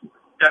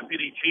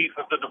deputy chief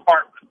of the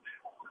department.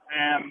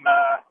 And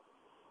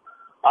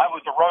I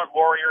was a road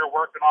warrior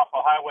working off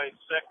of Highway 6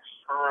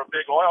 for a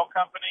big oil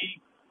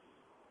company.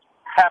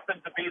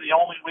 happened to be the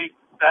only week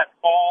that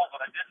fall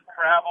that I didn't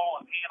travel,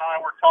 and he and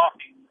I were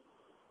talking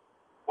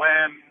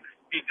when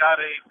he got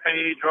a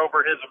page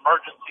over his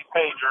emergency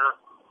pager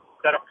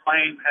that a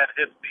plane had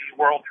hit the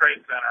World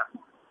Trade Center.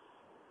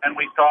 And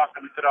we talked,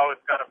 and we said, oh,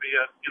 it's got to be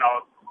a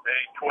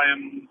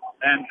twin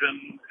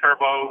engine,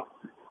 turbo,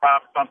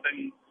 prop,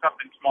 something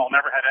small.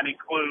 Never had any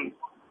clue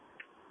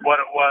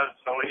what it was.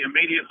 So he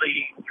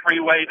immediately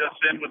three-wayed us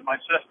in with my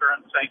sister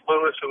in St.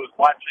 Louis, who was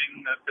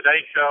watching the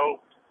Today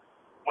Show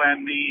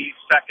when the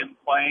second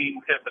plane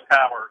hit the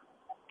tower.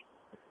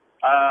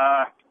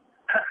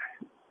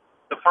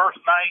 The first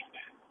night,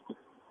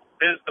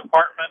 his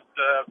department,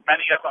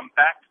 many of them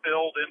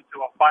backfilled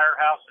into a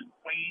firehouse in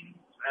Queens,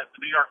 as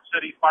the New York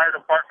City Fire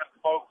Department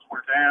folks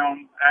were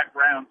down at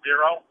ground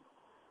zero.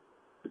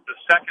 The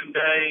second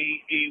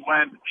day, he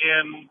went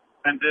in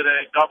and did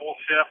a double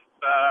shift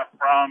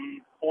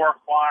from 4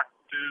 o'clock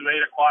to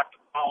 8 o'clock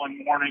the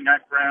following morning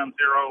at ground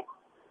zero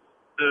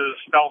to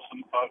spell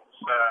some folks.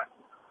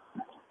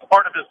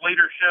 Part of his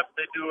leadership,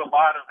 they do a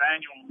lot of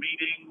annual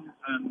meetings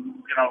and,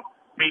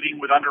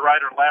 meeting with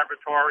Underwriter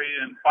Laboratory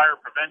and fire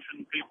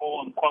prevention people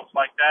and folks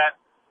like that.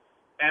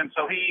 And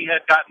so he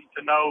had gotten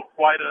to know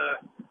quite a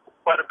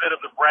bit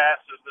of the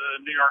brass of the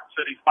New York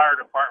City Fire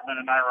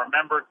Department, and I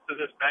remember to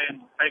this day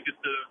and take it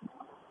to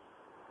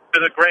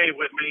the grave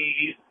with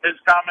me. His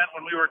comment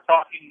when we were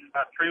talking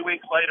about 3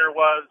 weeks later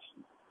was,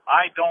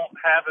 I don't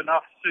have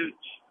enough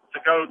suits to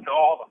go to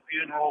all the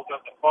funerals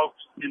of the folks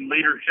in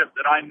leadership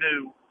that I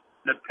knew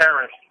that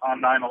perished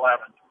on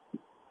 9/11.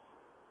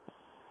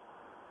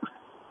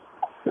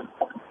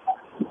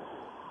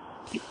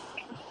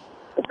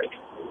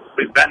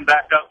 We've been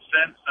back up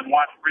since and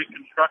watched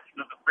reconstruction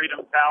of the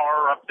Freedom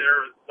Tower up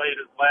there as late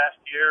as last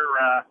year.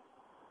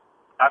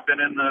 I've been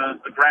in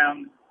the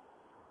Ground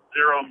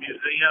Zero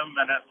Museum,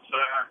 and it's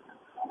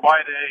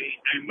quite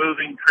a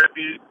moving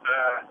tribute.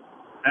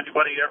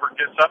 Anybody ever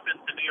gets up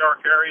into the New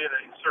York area,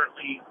 they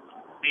certainly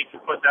need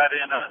to put that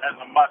in as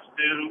a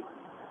must-do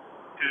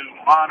to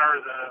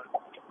honor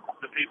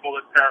the people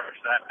that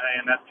perished that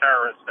day in that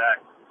terrorist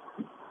act.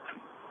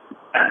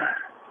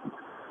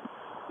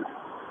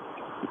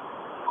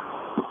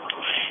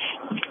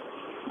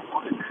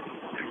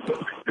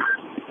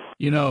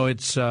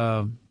 It's,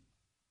 I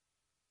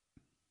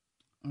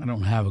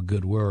don't have a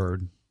good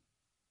word.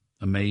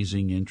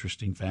 Amazing,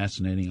 interesting,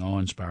 fascinating,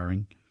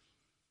 awe-inspiring.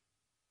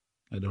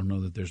 I don't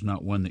know that there's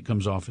not one that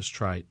comes off as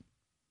trite.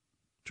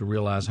 To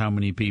realize how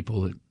many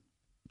people that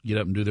get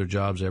up and do their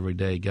jobs every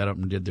day, got up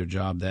and did their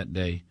job that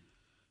day,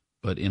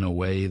 but in a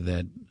way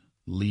that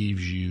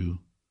leaves you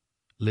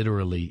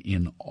literally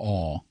in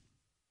awe.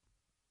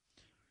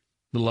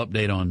 Little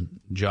update on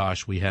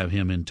Josh. We have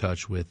him in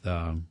touch with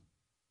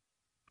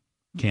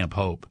Camp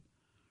Hope.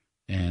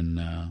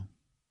 And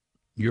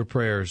your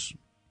prayers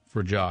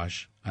for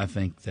Josh, I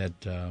think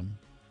that I'm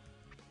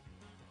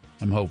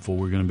hopeful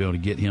we're going to be able to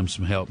get him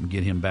some help and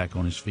get him back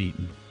on his feet.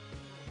 And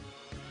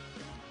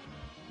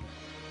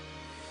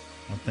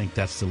I think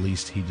that's the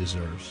least he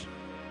deserves.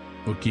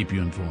 We'll keep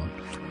you informed.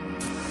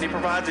 He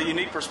provides a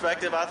unique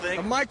perspective, I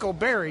think. The Michael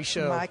Berry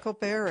Show. Michael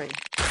Berry.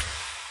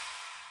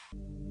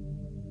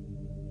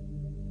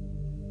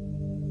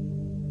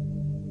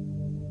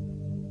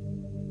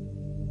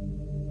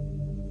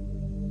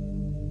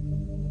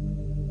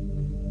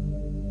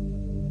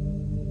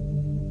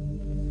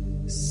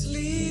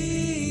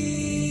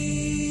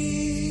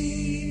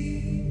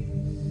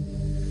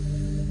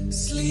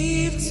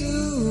 Sleep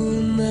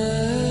tonight,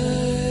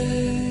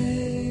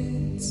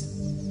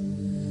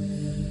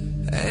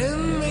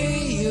 and may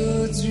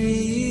your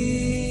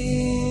dreams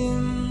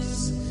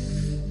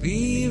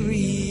be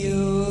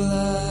realized.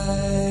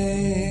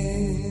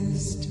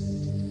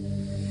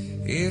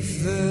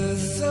 If the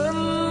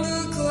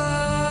thundercloud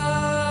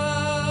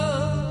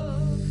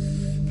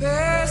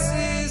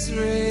passes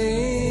rain,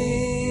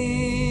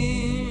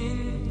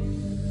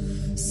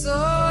 so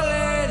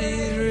let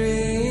it rain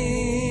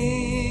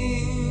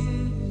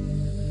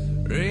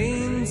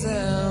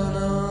down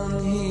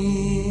on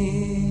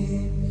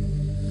him.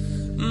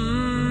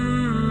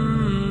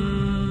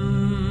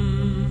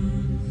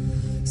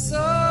 So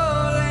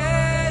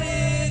let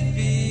it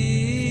be.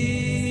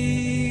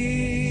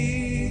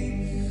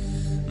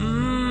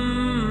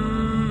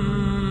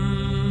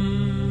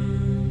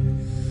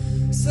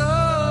 So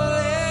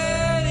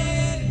let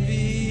it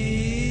be.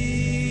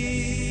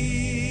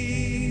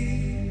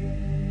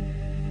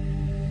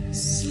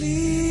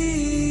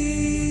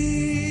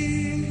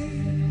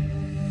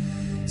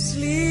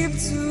 Sleep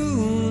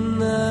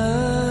tonight,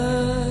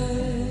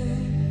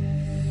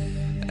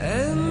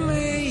 and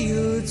may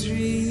your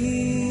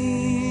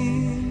dreams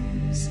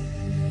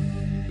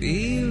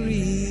be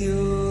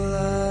realized.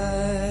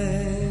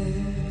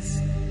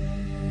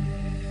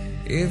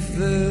 If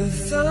the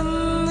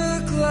thundercloud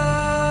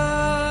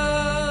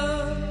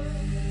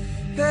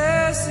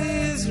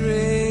passes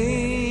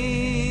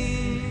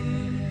rain,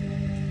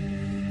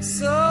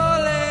 so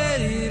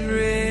let it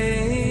rain.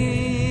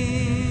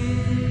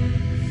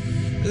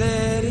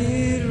 Let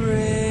it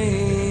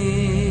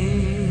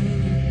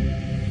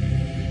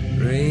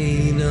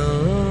rain on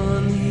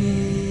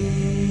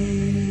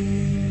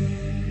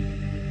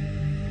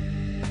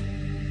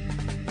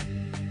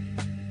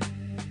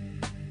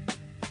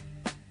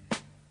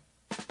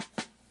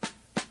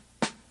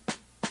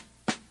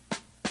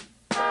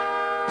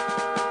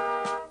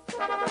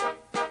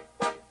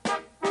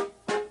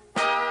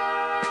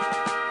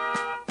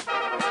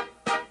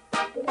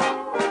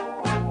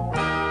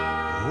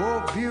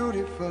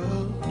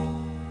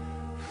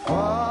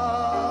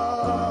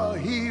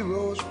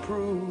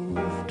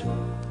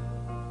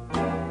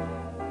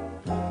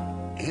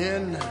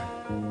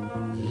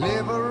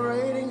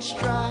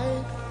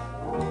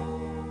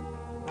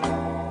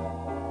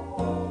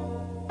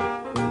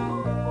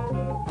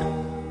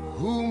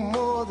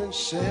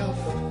yourself.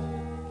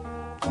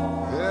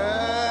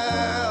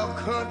 Yeah,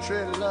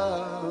 country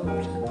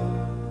loved.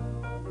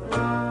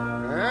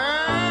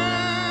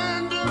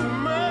 And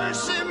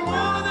mercy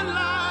more than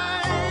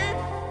life.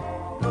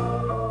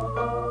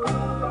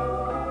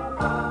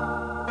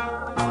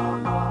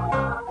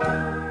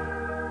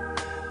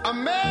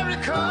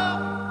 America.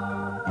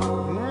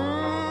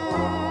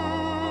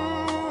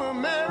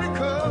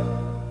 America.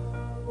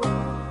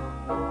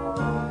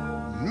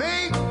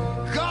 Make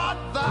God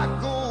thy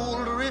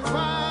gold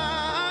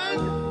refine,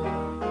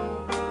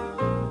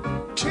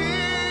 till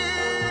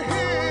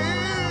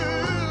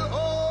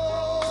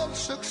all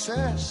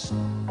success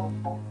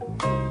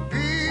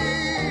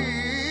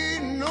be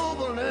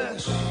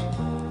nobleness,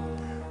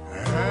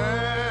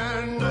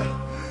 and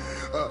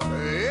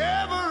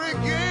every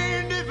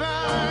gain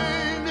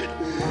divine.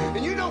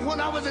 And you know, when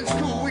I was in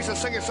school, we used to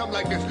sing something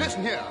like this.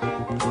 Listen here.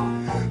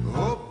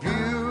 Oh,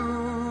 beautiful,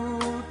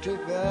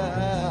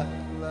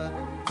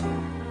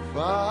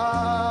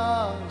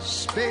 far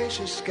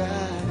spacious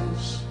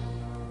skies,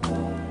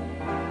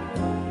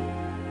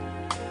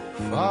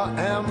 far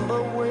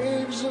amber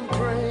waves of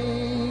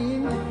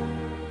grain,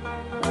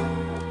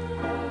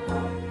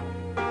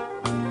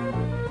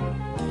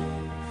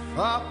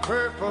 far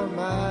purple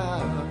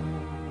mountain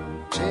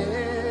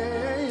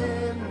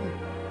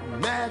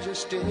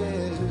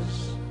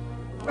majesties,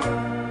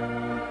 above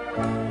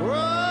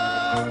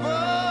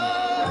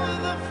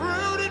the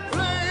fruited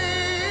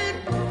plain.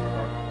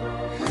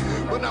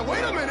 But now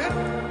wait a minute,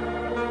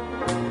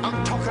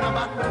 I'm talking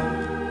about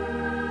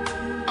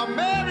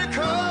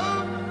America,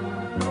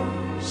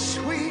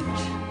 sweet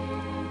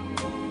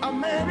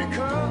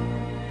America.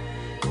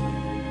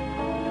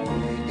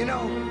 You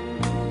know,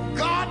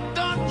 God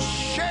done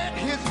shed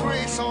his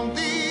grace on thee.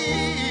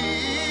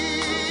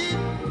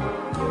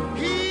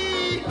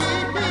 He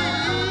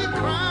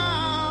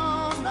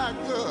crowned thy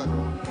good.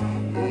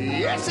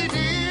 Yes, he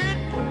did.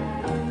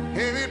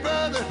 Heavy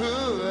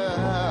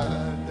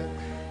brotherhood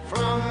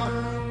from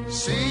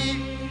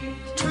sea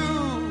to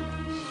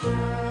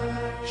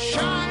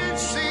shining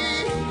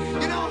sea.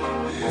 You know,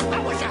 I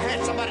wish I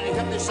had somebody to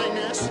help me sing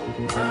this.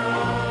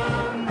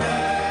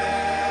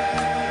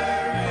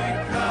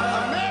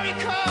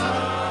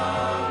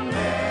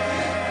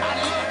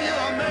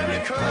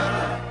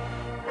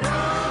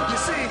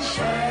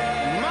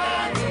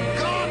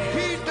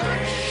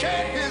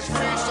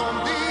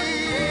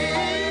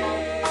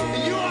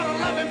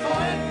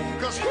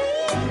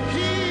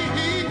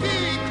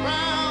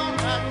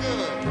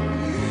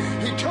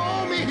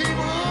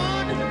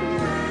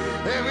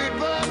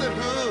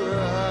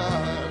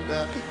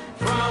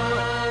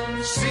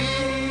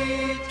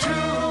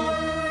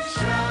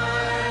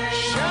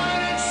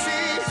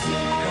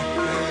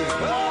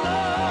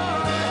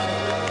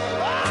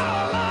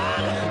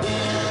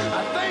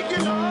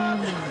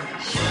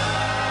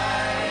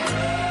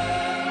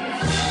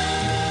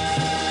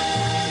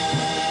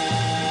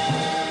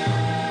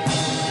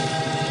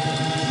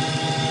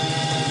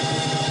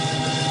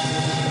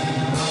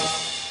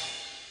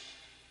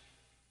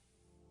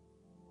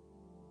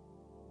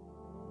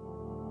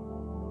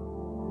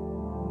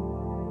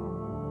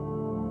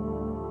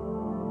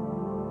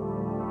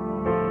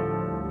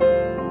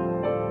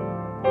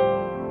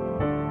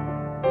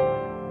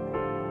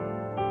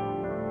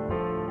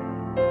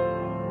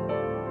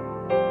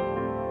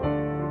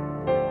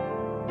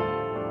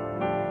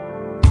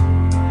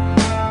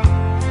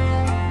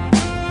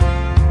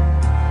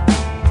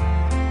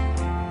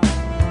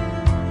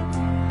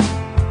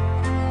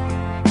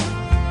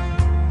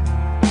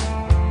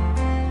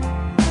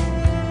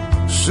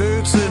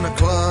 Shirts in the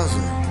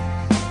closet,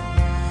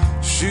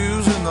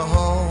 shoes in the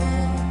hall,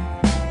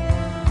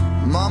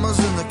 mama's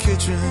in the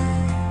kitchen,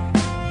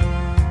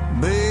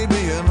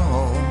 baby and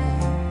all.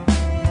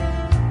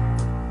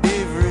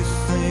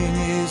 Everything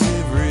is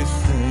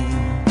everything.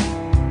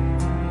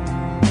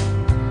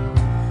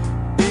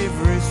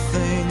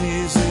 Everything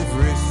is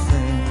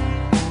everything.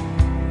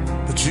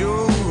 But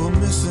you're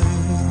missing.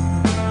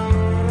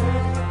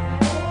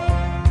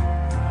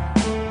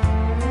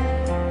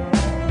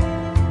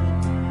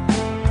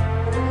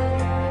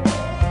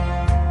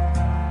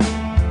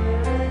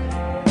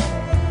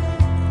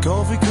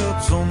 Coffee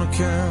cups on the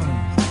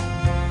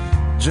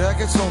counter,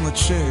 jackets on the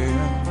chair,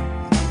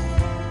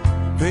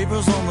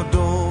 papers on the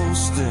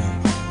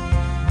doorstep,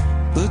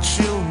 but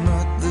you're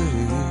not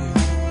there.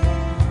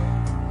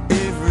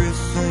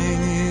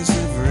 Everything is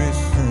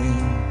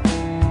everything.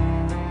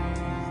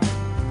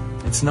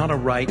 It's not a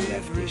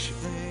right-left issue.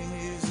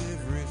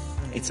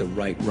 It's a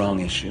right-wrong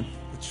issue.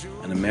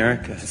 And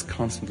America has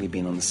constantly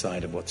been on the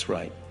side of what's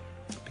right.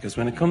 Because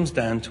when it comes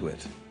down to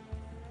it,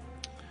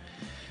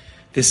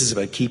 this is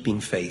about keeping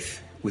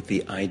faith with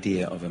the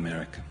idea of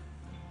America.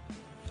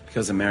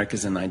 Because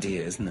America's an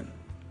idea, isn't it?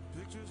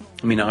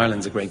 I mean,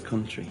 Ireland's a great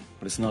country,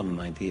 but it's not an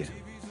idea.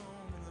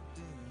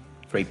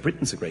 Great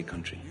Britain's a great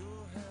country.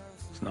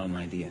 It's not an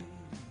idea.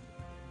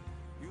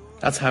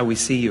 That's how we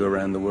see you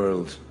around the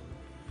world,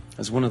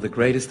 as one of the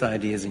greatest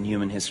ideas in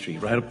human history,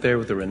 right up there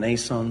with the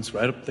Renaissance,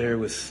 right up there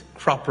with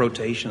crop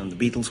rotation and the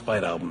Beatles'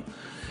 White Album.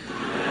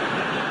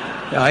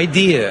 The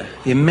idea,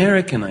 the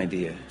American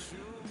idea,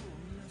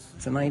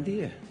 it's an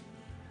idea.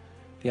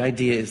 The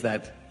idea is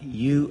that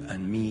you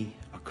and me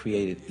are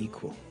created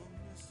equal.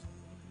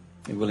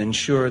 It will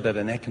ensure that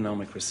an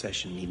economic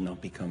recession need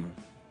not become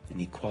an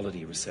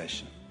equality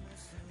recession.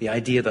 The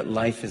idea that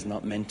life is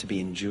not meant to be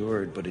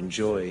endured but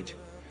enjoyed.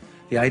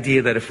 The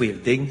idea that if we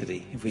have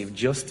dignity, if we have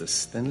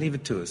justice, then leave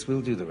it to us,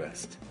 we'll do the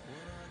rest.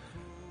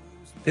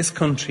 This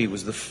country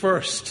was the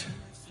first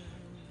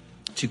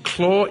to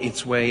claw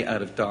its way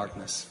out of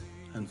darkness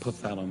and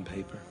put that on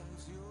paper.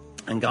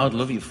 And God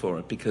love you for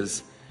it,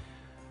 because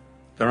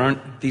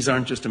these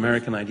aren't just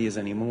American ideas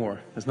anymore.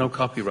 There's no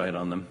copyright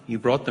on them. You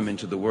brought them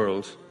into the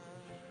world.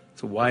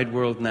 It's a wide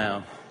world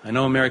now. I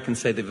know Americans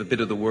say they have a bit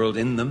of the world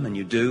in them, and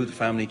you do. The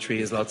family tree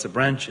has lots of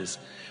branches.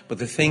 But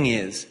the thing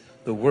is,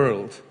 the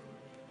world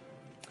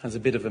has a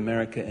bit of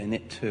America in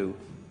it too.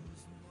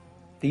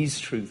 These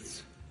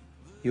truths,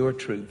 your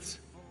truths,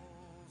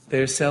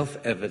 they're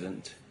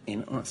self-evident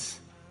in us.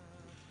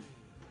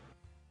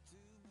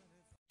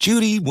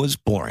 Judy was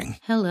boring.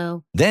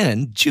 Hello.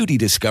 Then Judy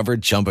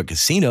discovered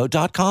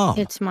ChumbaCasino.com.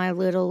 It's my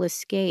little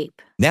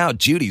escape. Now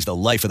Judy's the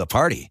life of the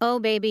party. Oh,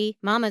 baby,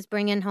 mama's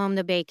bringing home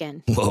the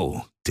bacon.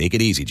 Whoa, take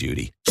it easy,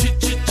 Judy.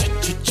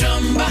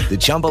 The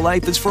Chumba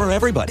life is for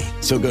everybody.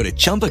 So go to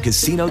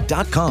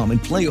ChumbaCasino.com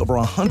and play over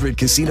 100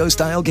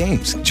 casino-style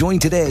games. Join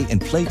today and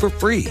play for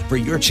free for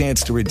your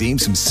chance to redeem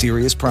some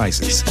serious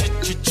prizes.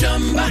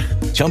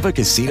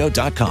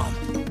 ChumbaCasino.com.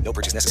 No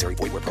purchase necessary.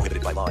 Void where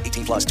prohibited by law.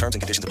 18+ terms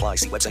and conditions apply.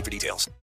 See website for details.